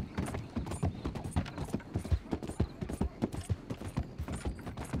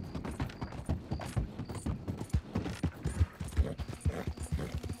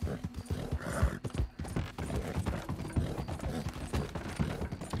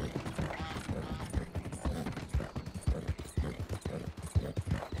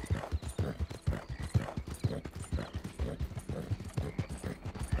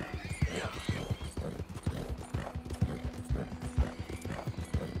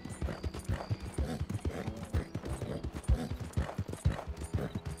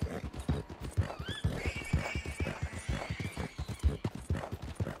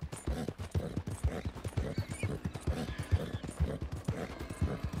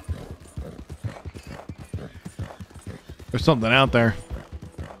 There's something out there.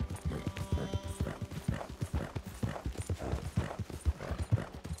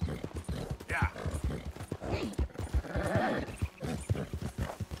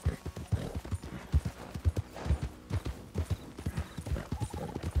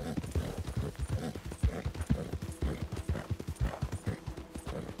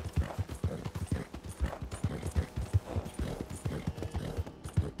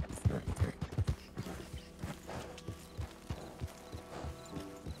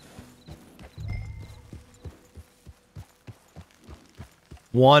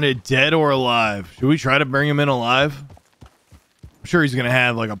 Wanted dead or alive. Should we try to bring him in alive? I'm sure he's gonna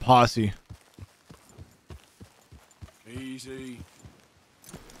have like a posse. Easy.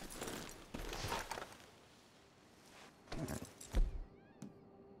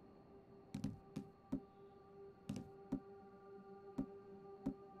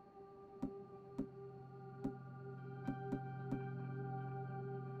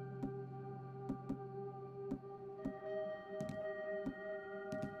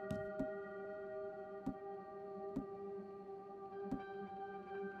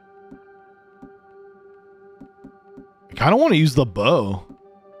 I kind of want to use the bow.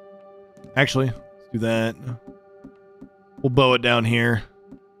 Actually, let's do that. We'll bow it down here.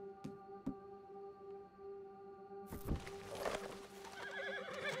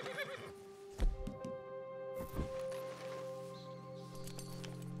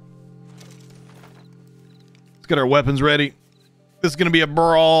 Let's get our weapons ready. This is going to be a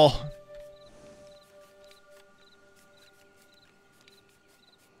brawl.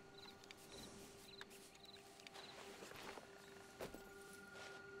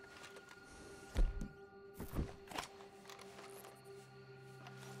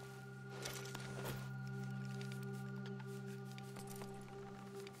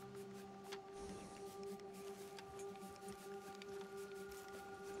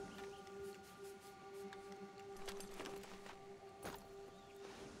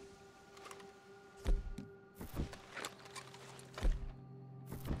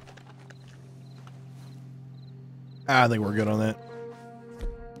 I think we're good on that.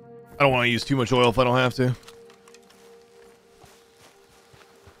 I don't want to use too much oil if I don't have to.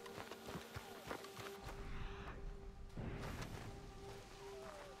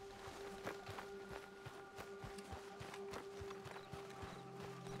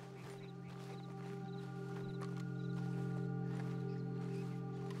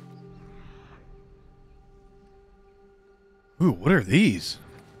 Ooh, what are these?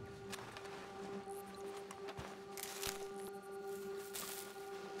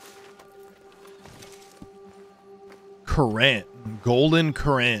 Current. Golden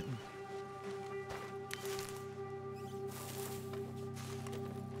current.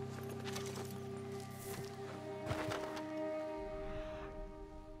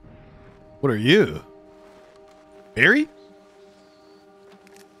 What are you? Berry?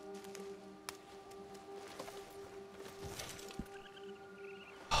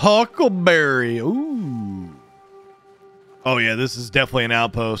 Huckleberry. Ooh. Oh yeah, this is definitely an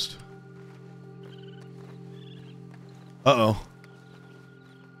outpost. Uh-oh.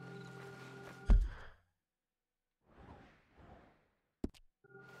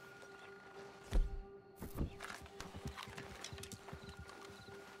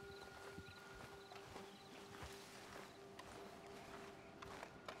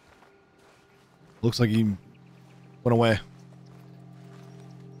 Looks like he went away.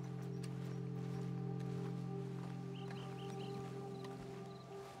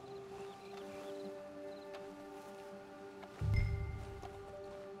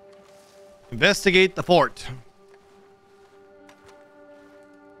 Investigate the fort.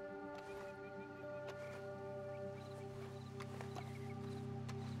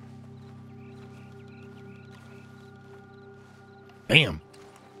 Damn.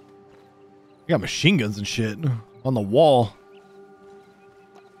 I got machine guns and shit on the wall.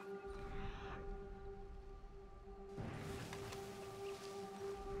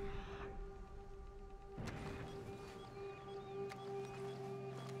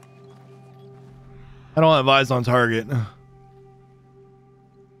 I don't have eyes on target.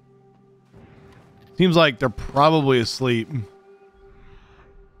 Seems like they're probably asleep.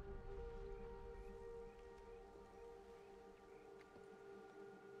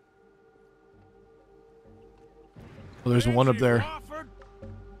 Oh, there's one up there.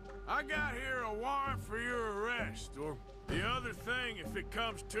 I got here a warrant for your arrest, or the other thing if it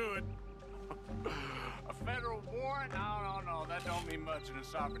comes to it. A federal warrant? No, that don't mean much in a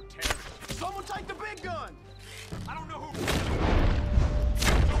sovereign territory. Someone take the big gun! I don't know who...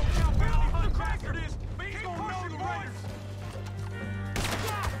 Don't know how the cracker is, but he's gonna know the Raiders.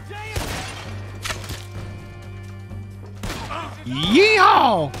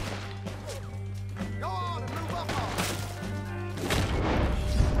 Yeehaw!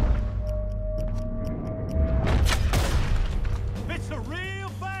 It's a real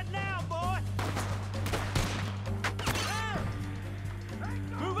fight now, boy.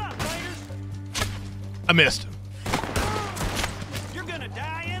 Move up, Raiders. I missed. You're gonna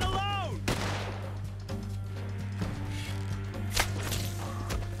die in alone.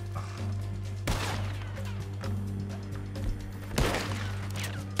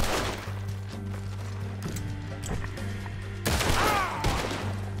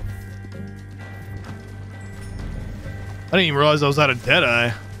 I didn't even realize I was out of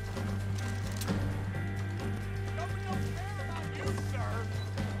Deadeye.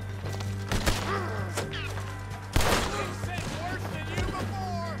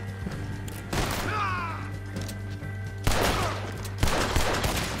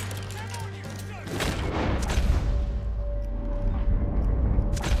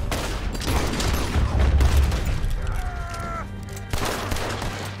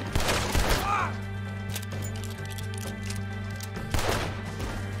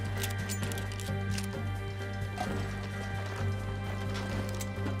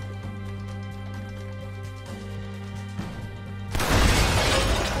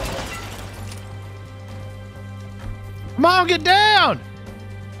 Come on, get down!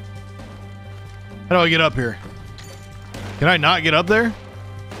 How do I get up here? Can I not get up there?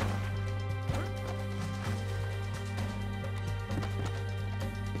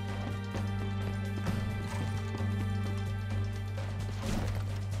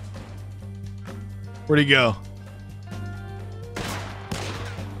 Where'd he go?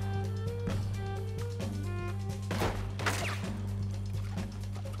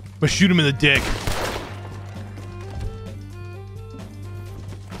 But shoot him in the dick.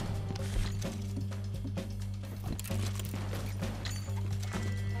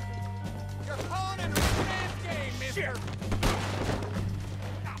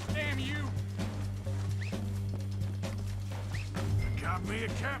 Got me a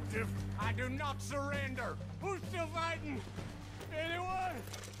captive. I do not surrender. Who's still fighting? Anyone?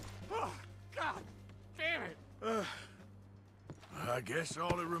 Oh, God damn it. I guess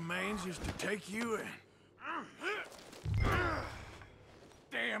all that remains is to take you in.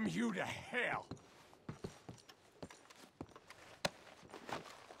 Damn you to hell.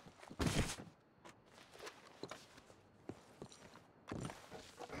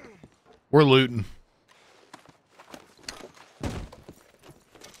 We're looting.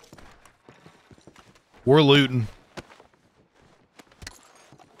 We're looting.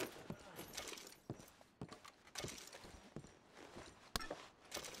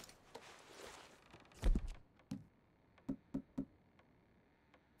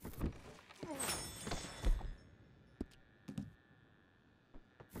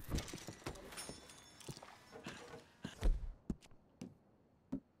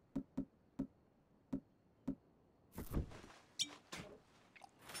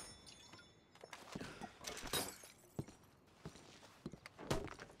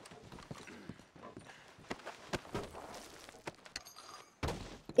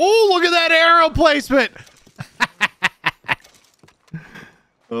 Oh, look at that arrow placement.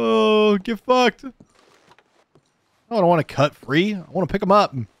 Oh, get fucked. I don't want to cut free. I want to pick them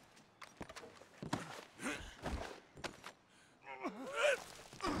up.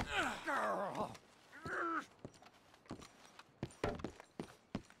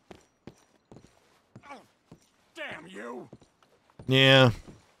 Damn you. Yeah.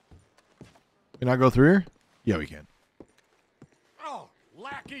 Can I go through here? Yeah, we can. Oh,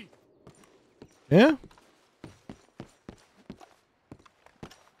 lackey. Yeah?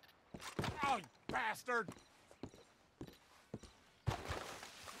 Oh, you bastard.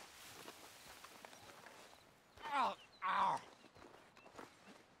 Oh, ow.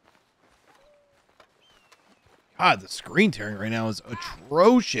 God, the screen tearing right now is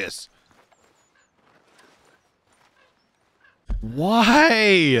atrocious.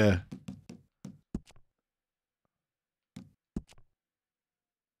 Why?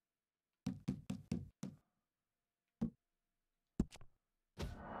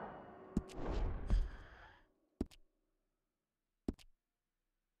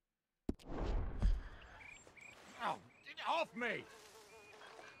 Oh, get off me.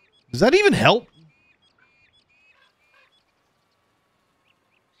 Does that even help?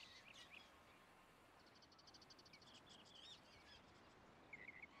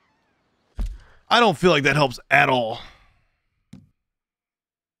 I don't feel like that helps at all.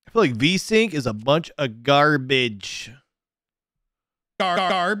 I feel like VSync is a bunch of garbage.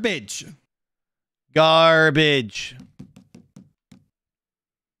 Garbage. Garbage.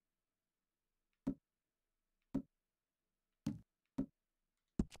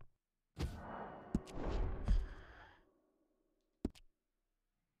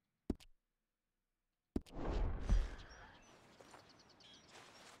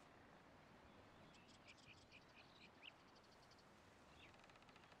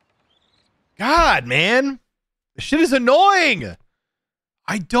 God, man. This shit is annoying.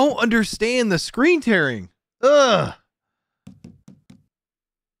 I don't understand the screen tearing. Ugh.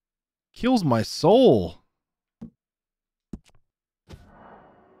 Kills my soul.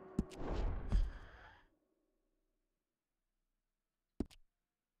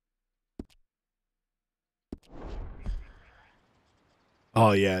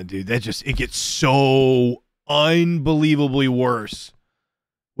 Oh yeah, dude. That just, it gets so unbelievably worse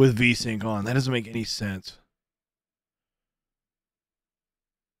with VSync on. That doesn't make any sense.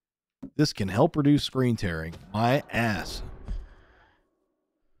 This can help reduce screen tearing. My ass.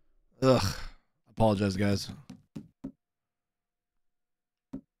 Ugh. Apologize, guys.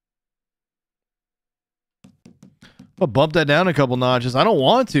 I'll bump that down a couple notches. I don't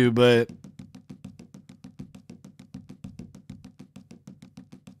want to, but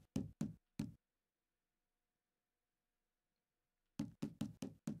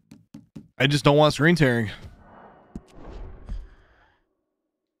I just don't want screen tearing.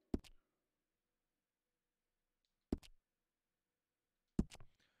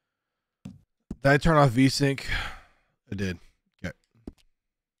 Did I turn off VSync? I did. Okay.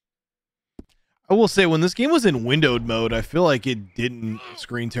 I will say, when this game was in windowed mode, I feel like it didn't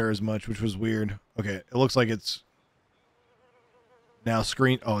screen tear as much, which was weird. Okay, it looks like it's now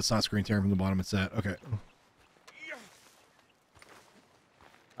screen. Oh, it's not screen tearing from the bottom. It's that. Okay.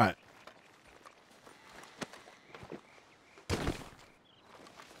 All right.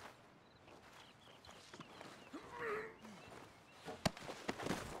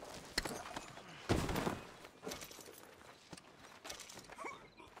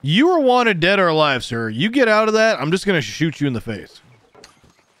 You are wanted dead or alive, sir. You get out of that, I'm just going to shoot you in the face.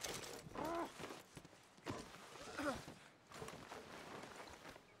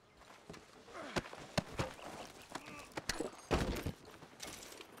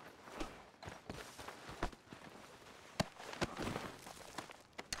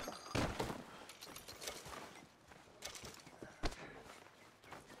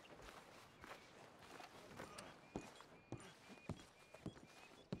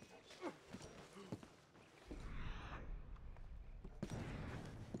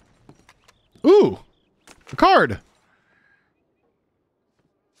 Ooh, a card.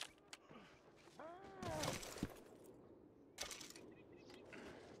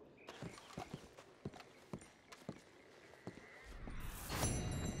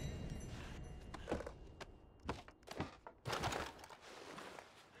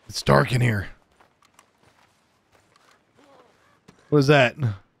 It's dark in here. What is that? Is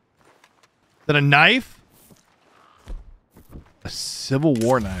that a knife? A Civil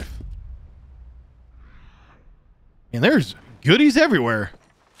War knife. And there's goodies everywhere.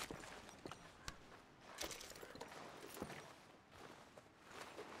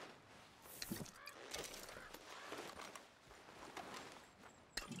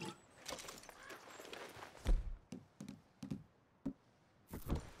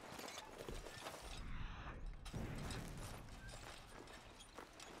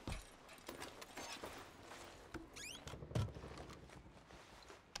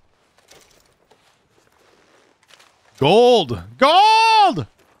 Gold! Gold!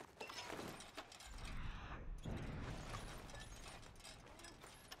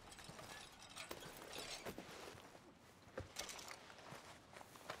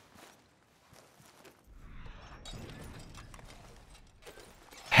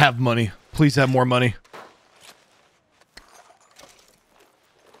 Have money. Please have more money.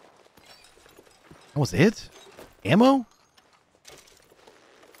 That was it? Ammo?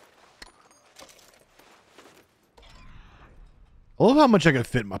 I love how much I can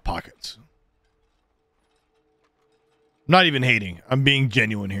fit in my pockets. I'm not even hating. I'm being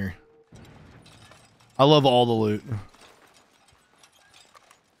genuine here. I love all the loot.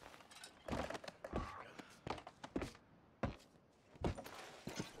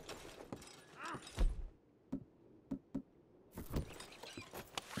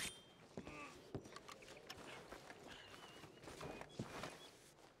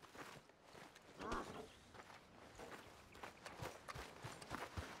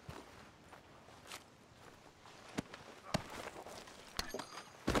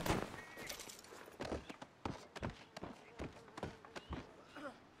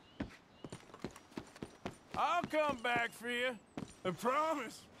 I'll come back for you. I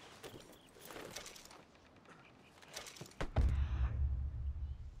promise.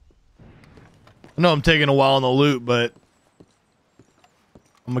 I know I'm taking a while on the loot, but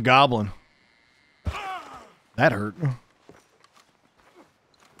I'm a goblin. That hurt.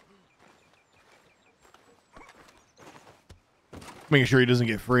 Making sure he doesn't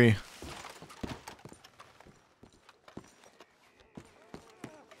get free.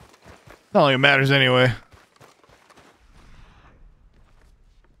 Not like it matters anyway.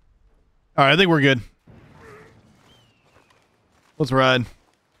 All right, I think we're good. Let's ride. Let's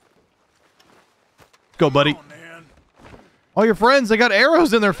go, buddy. All your friends, they got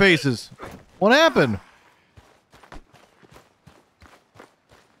arrows in their faces. What happened?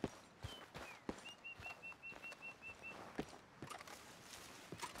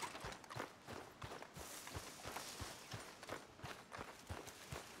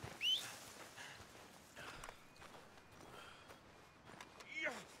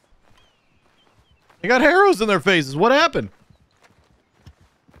 They got arrows in their faces. What happened?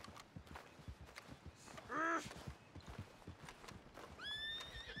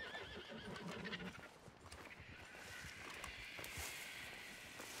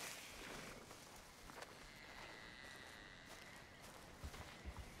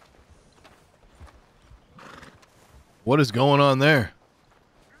 What is going on there?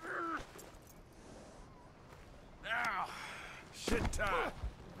 Now, sit tight. I'll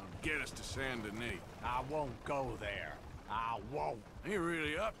get us to Saint Denis. I won't go there. I won't. Ain't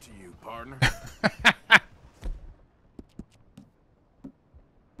really up to you, partner.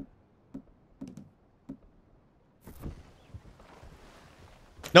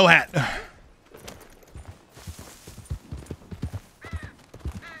 No hat.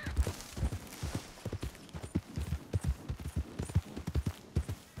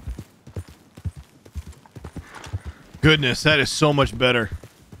 Goodness, that is so much better.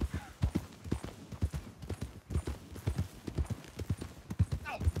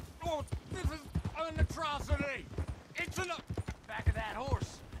 Oh, this is an atrocity. It's an... Back of that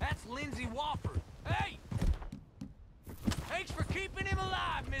horse. That's Lindsay Wofford. Hey! Thanks for keeping him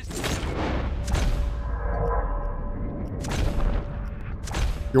alive, mister.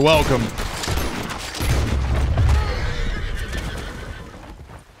 You're welcome.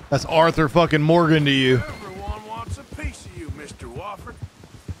 That's Arthur fucking Morgan to you. Everyone wants a piece of you, Mr. Wofford.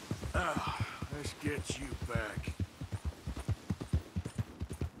 Let's get you back.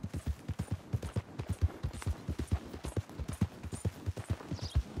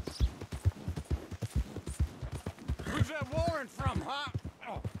 Who's that warrant from, huh?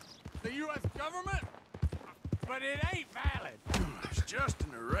 Oh, the U.S. government? But it ain't valid. It's just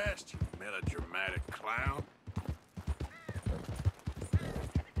an arrest, you melodramatic clown.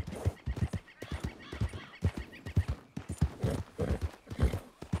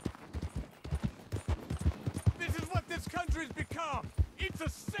 This is what this country's become. It's a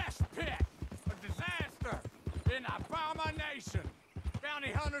cesspit, a disaster, an abomination.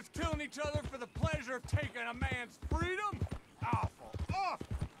 Bounty hunters killing each other for the pleasure of taking a man's freedom? Awful, awful.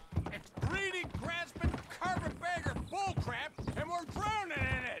 It's greedy, grasping, carpetbagger bullcrap, and we're drowning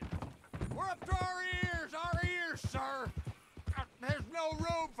in it. We're up to our ears, sir. There's no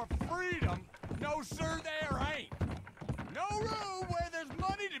room for freedom. No, sir, there ain't. No room where there's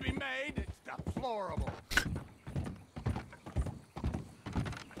money to be made. It's deplorable.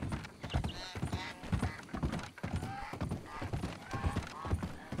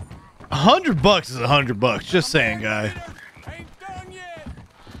 $100 is $100. Just saying, guy. Ain't done yet.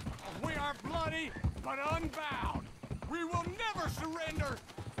 We are bloody, but unbound. We will never surrender.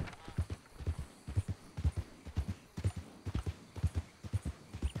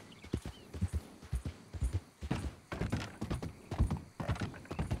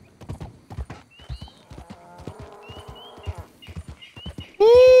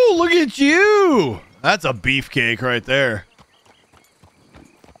 Ooh, look at you. That's a beefcake right there.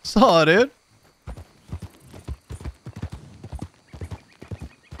 Saw it, dude.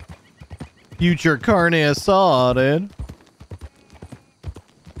 Future carne asada, dude.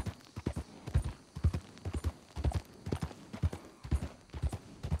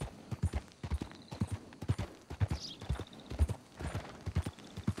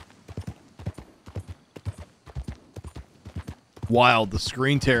 Wild. The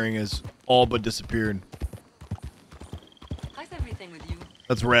screen tearing has all but disappeared. How's everything with you?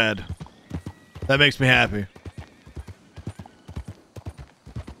 That's rad. That makes me happy.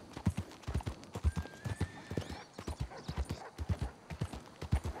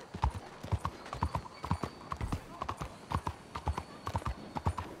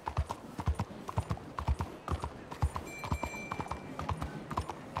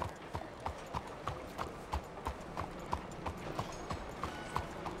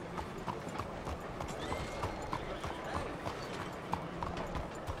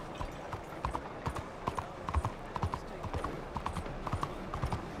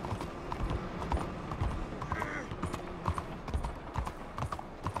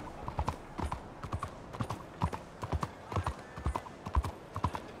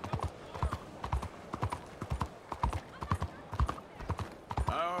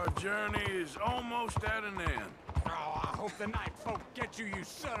 journey is almost at an end. Oh, I hope the night folk get you, you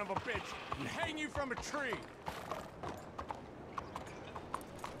son of a bitch, and hang you from a tree.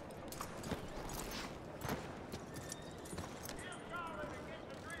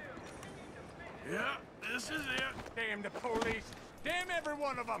 Yeah, this is it. Damn the police. Damn every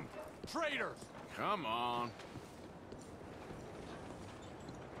one of them. Traitors. Come on.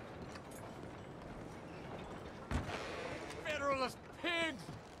 Federalist pigs.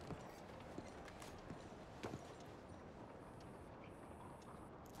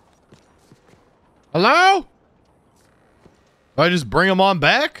 Hello? Do I just bring them on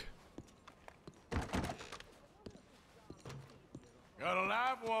back? Got a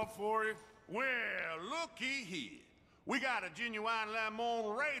live one for you. Well, looky here. We got a genuine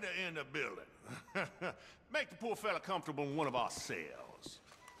Lamont Raider in the building. Make the poor fella comfortable in one of our cells.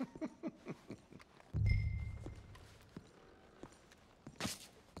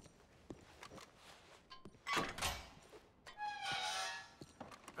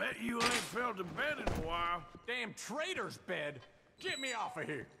 Bet you ain't felt a bed in a while. Damn traitor's bed. Get me off of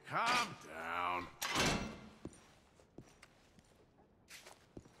here. Calm down.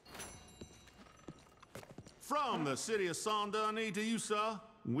 From the city of Saint Denis to you, sir,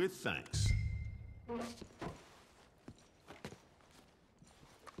 with thanks.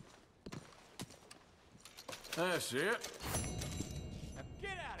 That's it. Now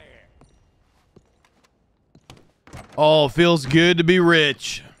get out of here. Oh, feels good to be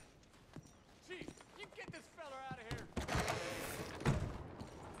rich. Chief, you get this fella out of here.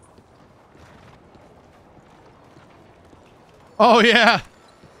 Oh, yeah.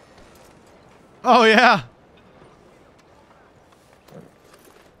 Oh, yeah.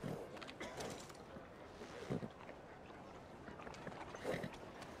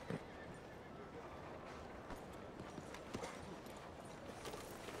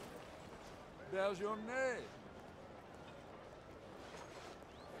 How's your name?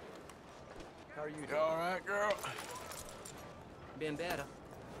 How are you doing? You all right, girl? Been better.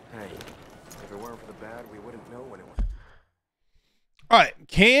 Hey, if it weren't for the bad, we wouldn't know when it was. All right.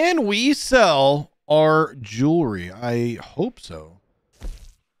 Can we sell our jewelry? I hope so.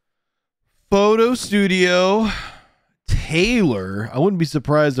 Photo studio. Taylor. I wouldn't be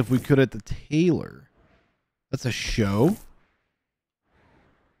surprised if we could at the Taylor. That's a show.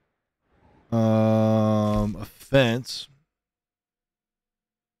 A fence.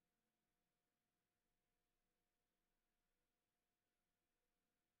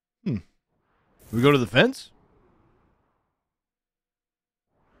 We go to the fence?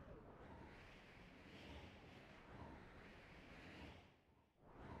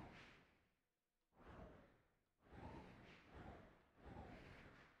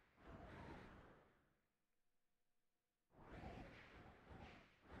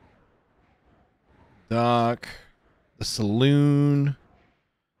 Dock, the saloon,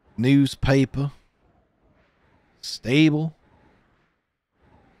 newspaper, stable.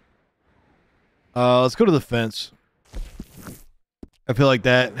 Let's go to the fence. I feel like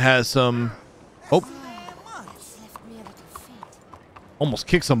that has some. Oh, almost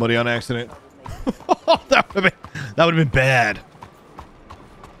kicked somebody on accident. that would have been bad.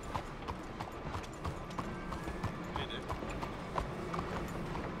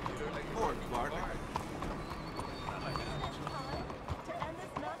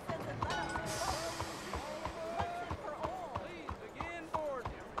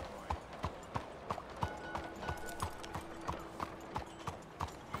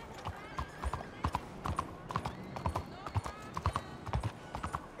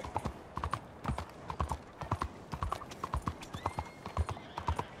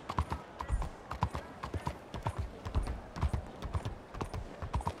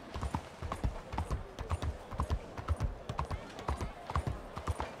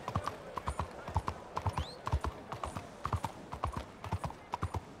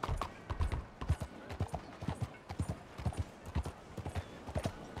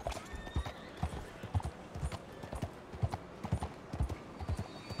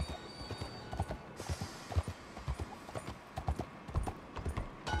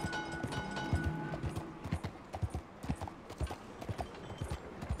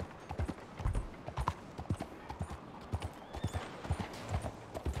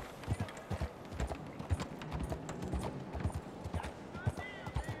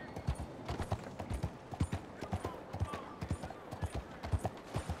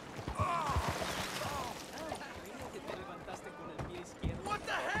 What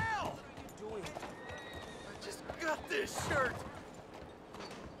the hell? What are you doing? I just got this shirt.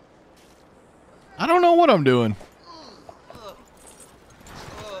 I don't know what I'm doing.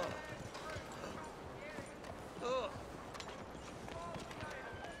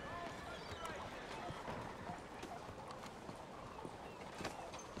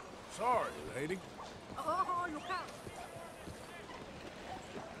 Sorry, lady. Oh, look out.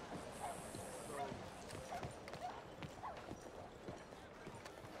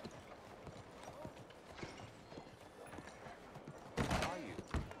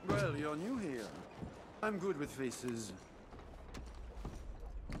 Well, you're new here. I'm good with faces.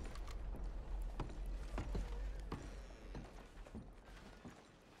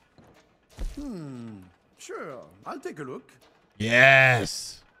 Sure. I'll take a look.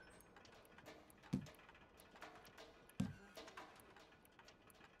 Yes.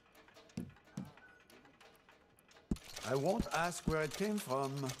 I won't ask where it came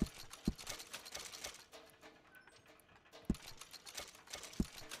from.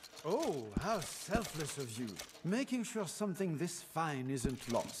 Oh, how selfless of you. Making sure something this fine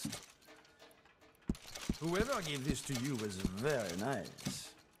isn't lost. Whoever gave this to you was very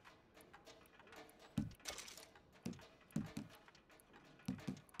nice.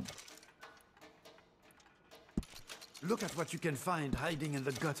 Look at what you can find hiding in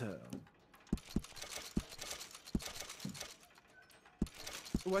the gutter.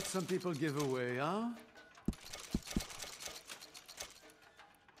 What some people give away, huh?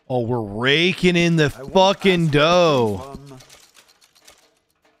 Oh, we're raking in the fucking dough.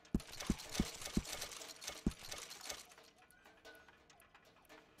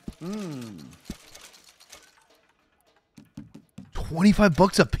 25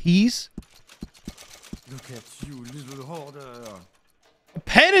 bucks a piece? Look at you, little hoarder. A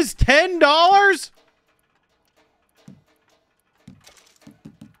pen is $10?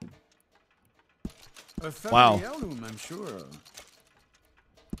 A family Wow. heirloom, I'm sure.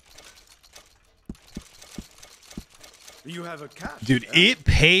 You have a cat. Dude, it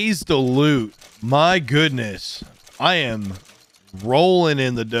pays to loot. My goodness. I am rolling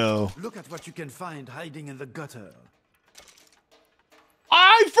in the dough. Look at what you can find hiding in the gutter.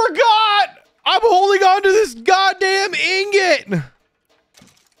 I forgot! I'm holding on to this goddamn ingot!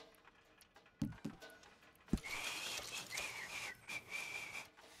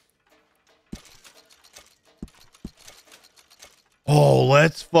 Oh,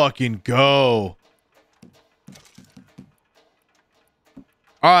 let's fucking go.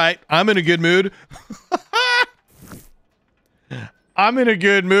 All right, I'm in a good mood. I'm in a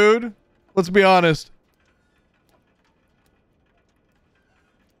good mood. Let's be honest.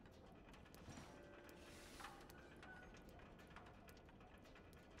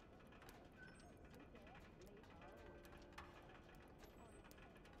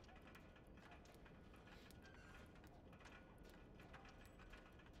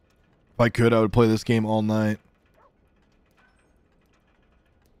 If I could, I would play this game all night.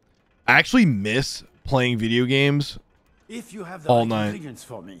 I actually miss playing video games If you have the all right night. ingredients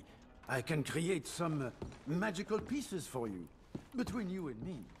for me, I can create some magical pieces for you. Between you and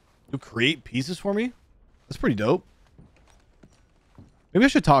me. You create pieces for me? That's pretty dope. Maybe I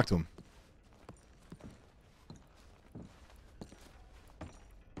should talk to him.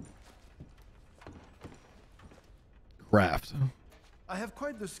 Craft. I have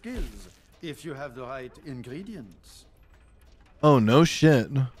quite the skills, if you have the right ingredients. Oh, no shit.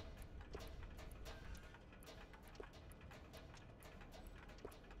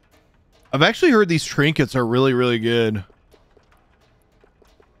 I've actually heard these trinkets are really, really good.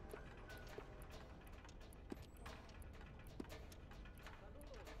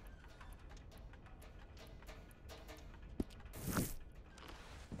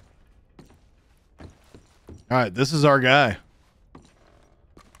 All right, this is our guy.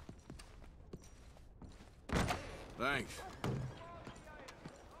 Thanks.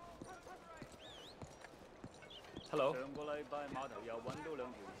 Hello.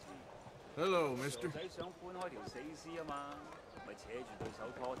 Hello, mister.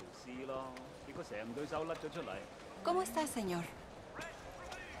 ¿Cómo está, señor?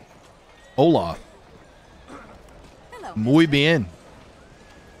 Hola. Hello. Muy bien.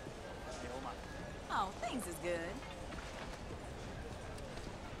 Oh, things is good.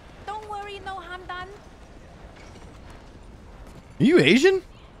 Don't worry, no harm done. Are you Asian?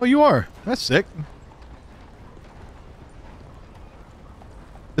 Oh, you are. That's sick.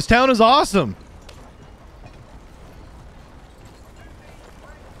 This town is awesome.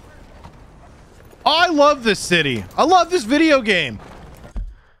 Oh, I love this city. I love this video game.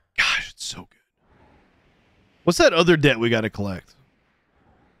 Gosh, it's so good. What's that other debt we got to collect?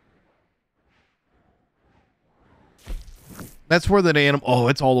 That's where that animal... Oh,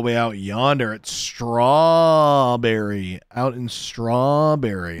 it's all the way out yonder. It's Strawberry. Out in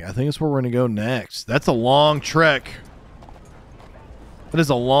Strawberry. I think that's where we're going to go next. That's a long trek. That is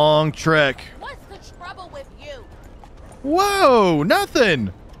a long trek. What's the trouble with you? Whoa,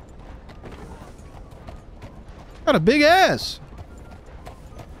 nothing. Got a big ass.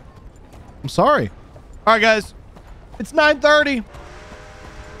 I'm sorry. All right, guys. It's 9:30.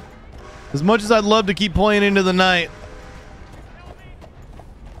 As much as I'd love to keep playing into the night,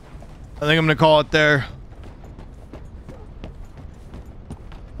 I think I'm going to call it there.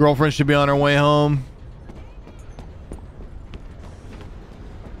 Girlfriend should be on her way home.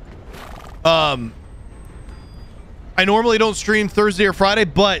 I normally don't stream Thursday or Friday,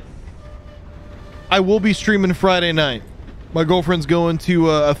 but I will be streaming Friday night. My girlfriend's going to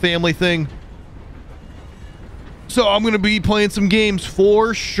a family thing. So I'm going to be playing some games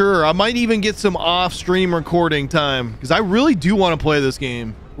for sure. I might even get some off-stream recording time because I really do want to play this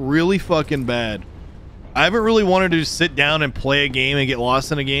game really fucking bad. I haven't really wanted to just sit down and play a game and get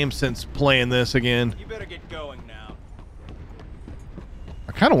lost in a game since playing this again. You better get going now.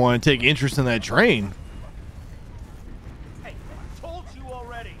 I kind of want to take interest in that train. Hey, I told you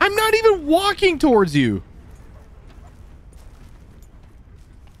already. I'm not even walking towards you.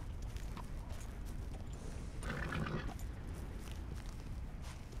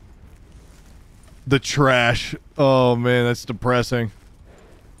 The trash. Oh man, that's depressing.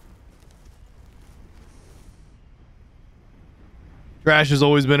 Trash has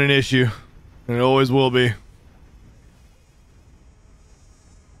always been an issue, and it always will be.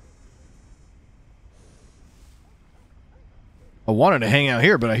 I wanted to hang out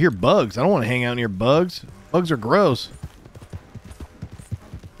here, but I hear bugs. I don't want to hang out near bugs. Bugs are gross.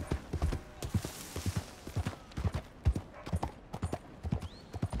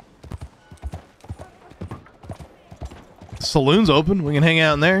 The saloon's open. We can hang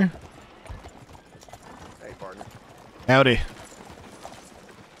out in there. Hey, partner. Howdy.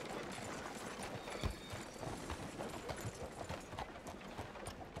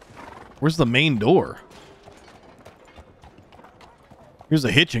 Where's the main door? Here's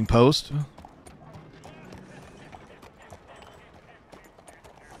the hitching post.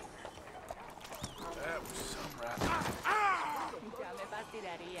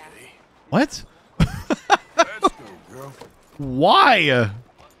 What? Let's go, girl. Why?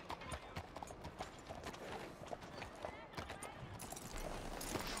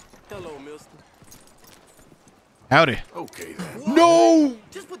 Hello, mister. Howdy. Okay, then. No!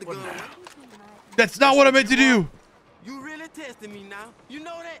 Just put the gun away. That's not what I meant to do. You really testing me now. You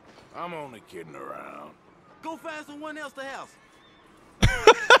know that? I'm only kidding around. Go find someone else to house.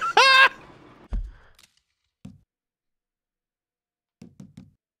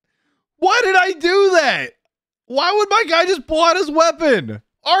 Why did I do that? Why would my guy just pull out his weapon?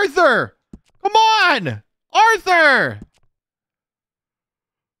 Arthur! Come on! Arthur!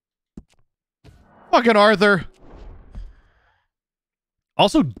 Fucking Arthur.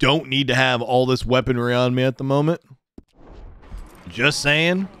 Also, don't need to have all this weaponry on me at the moment. Just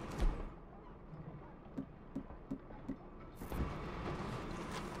saying.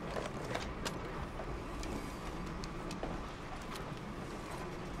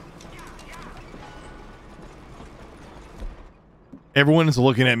 Everyone is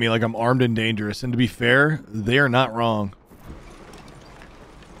looking at me like I'm armed and dangerous, and to be fair, they are not wrong.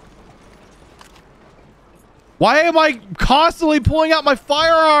 Why am I constantly pulling out my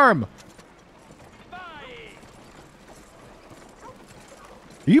firearm?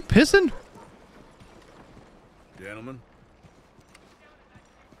 Are you pissing? Gentlemen.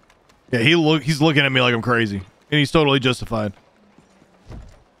 Yeah, he's looking at me like I'm crazy, and he's totally justified.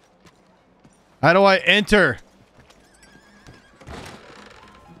 How do I enter?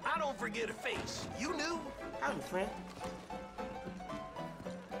 I don't forget a face. You knew. I'm a friend.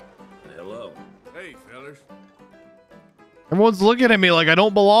 Hello. Hey, fellas. Everyone's looking at me like I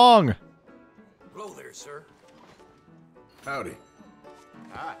don't belong. Hello there, sir. Howdy.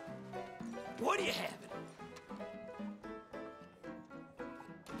 Hi. What do you have?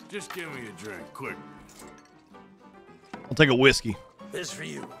 Just give me a drink, quick. I'll take a whiskey. This for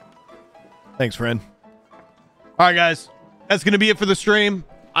you. Thanks, friend. All right, guys. That's going to be it for the stream.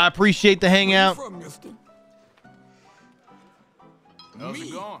 I appreciate the hangout. Where you from, mister? How's Me,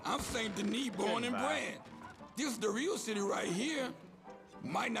 it going? I'm St. Denis, born and bred. This is the real city right here.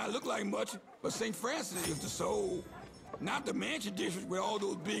 Might not look like much, but St. Francis is the soul. Not the mansion district with all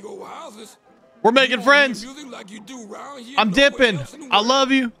those big old houses. We're making friends. Like you do around here, I'm dipping. I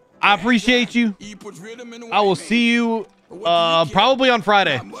love you. I appreciate you. I will see you probably on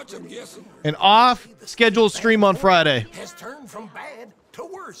Friday. An off-scheduled stream on Friday. Has turned from bad to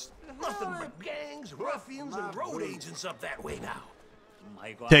worse. Nothing but gangs, ruffians, and road agents up that way now.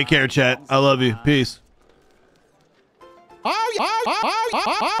 Take care, chat. I love you. Peace.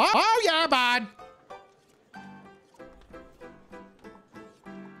 Oh yeah, bud.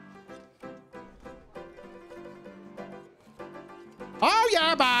 Oh,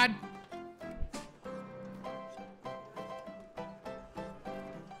 yeah, bud.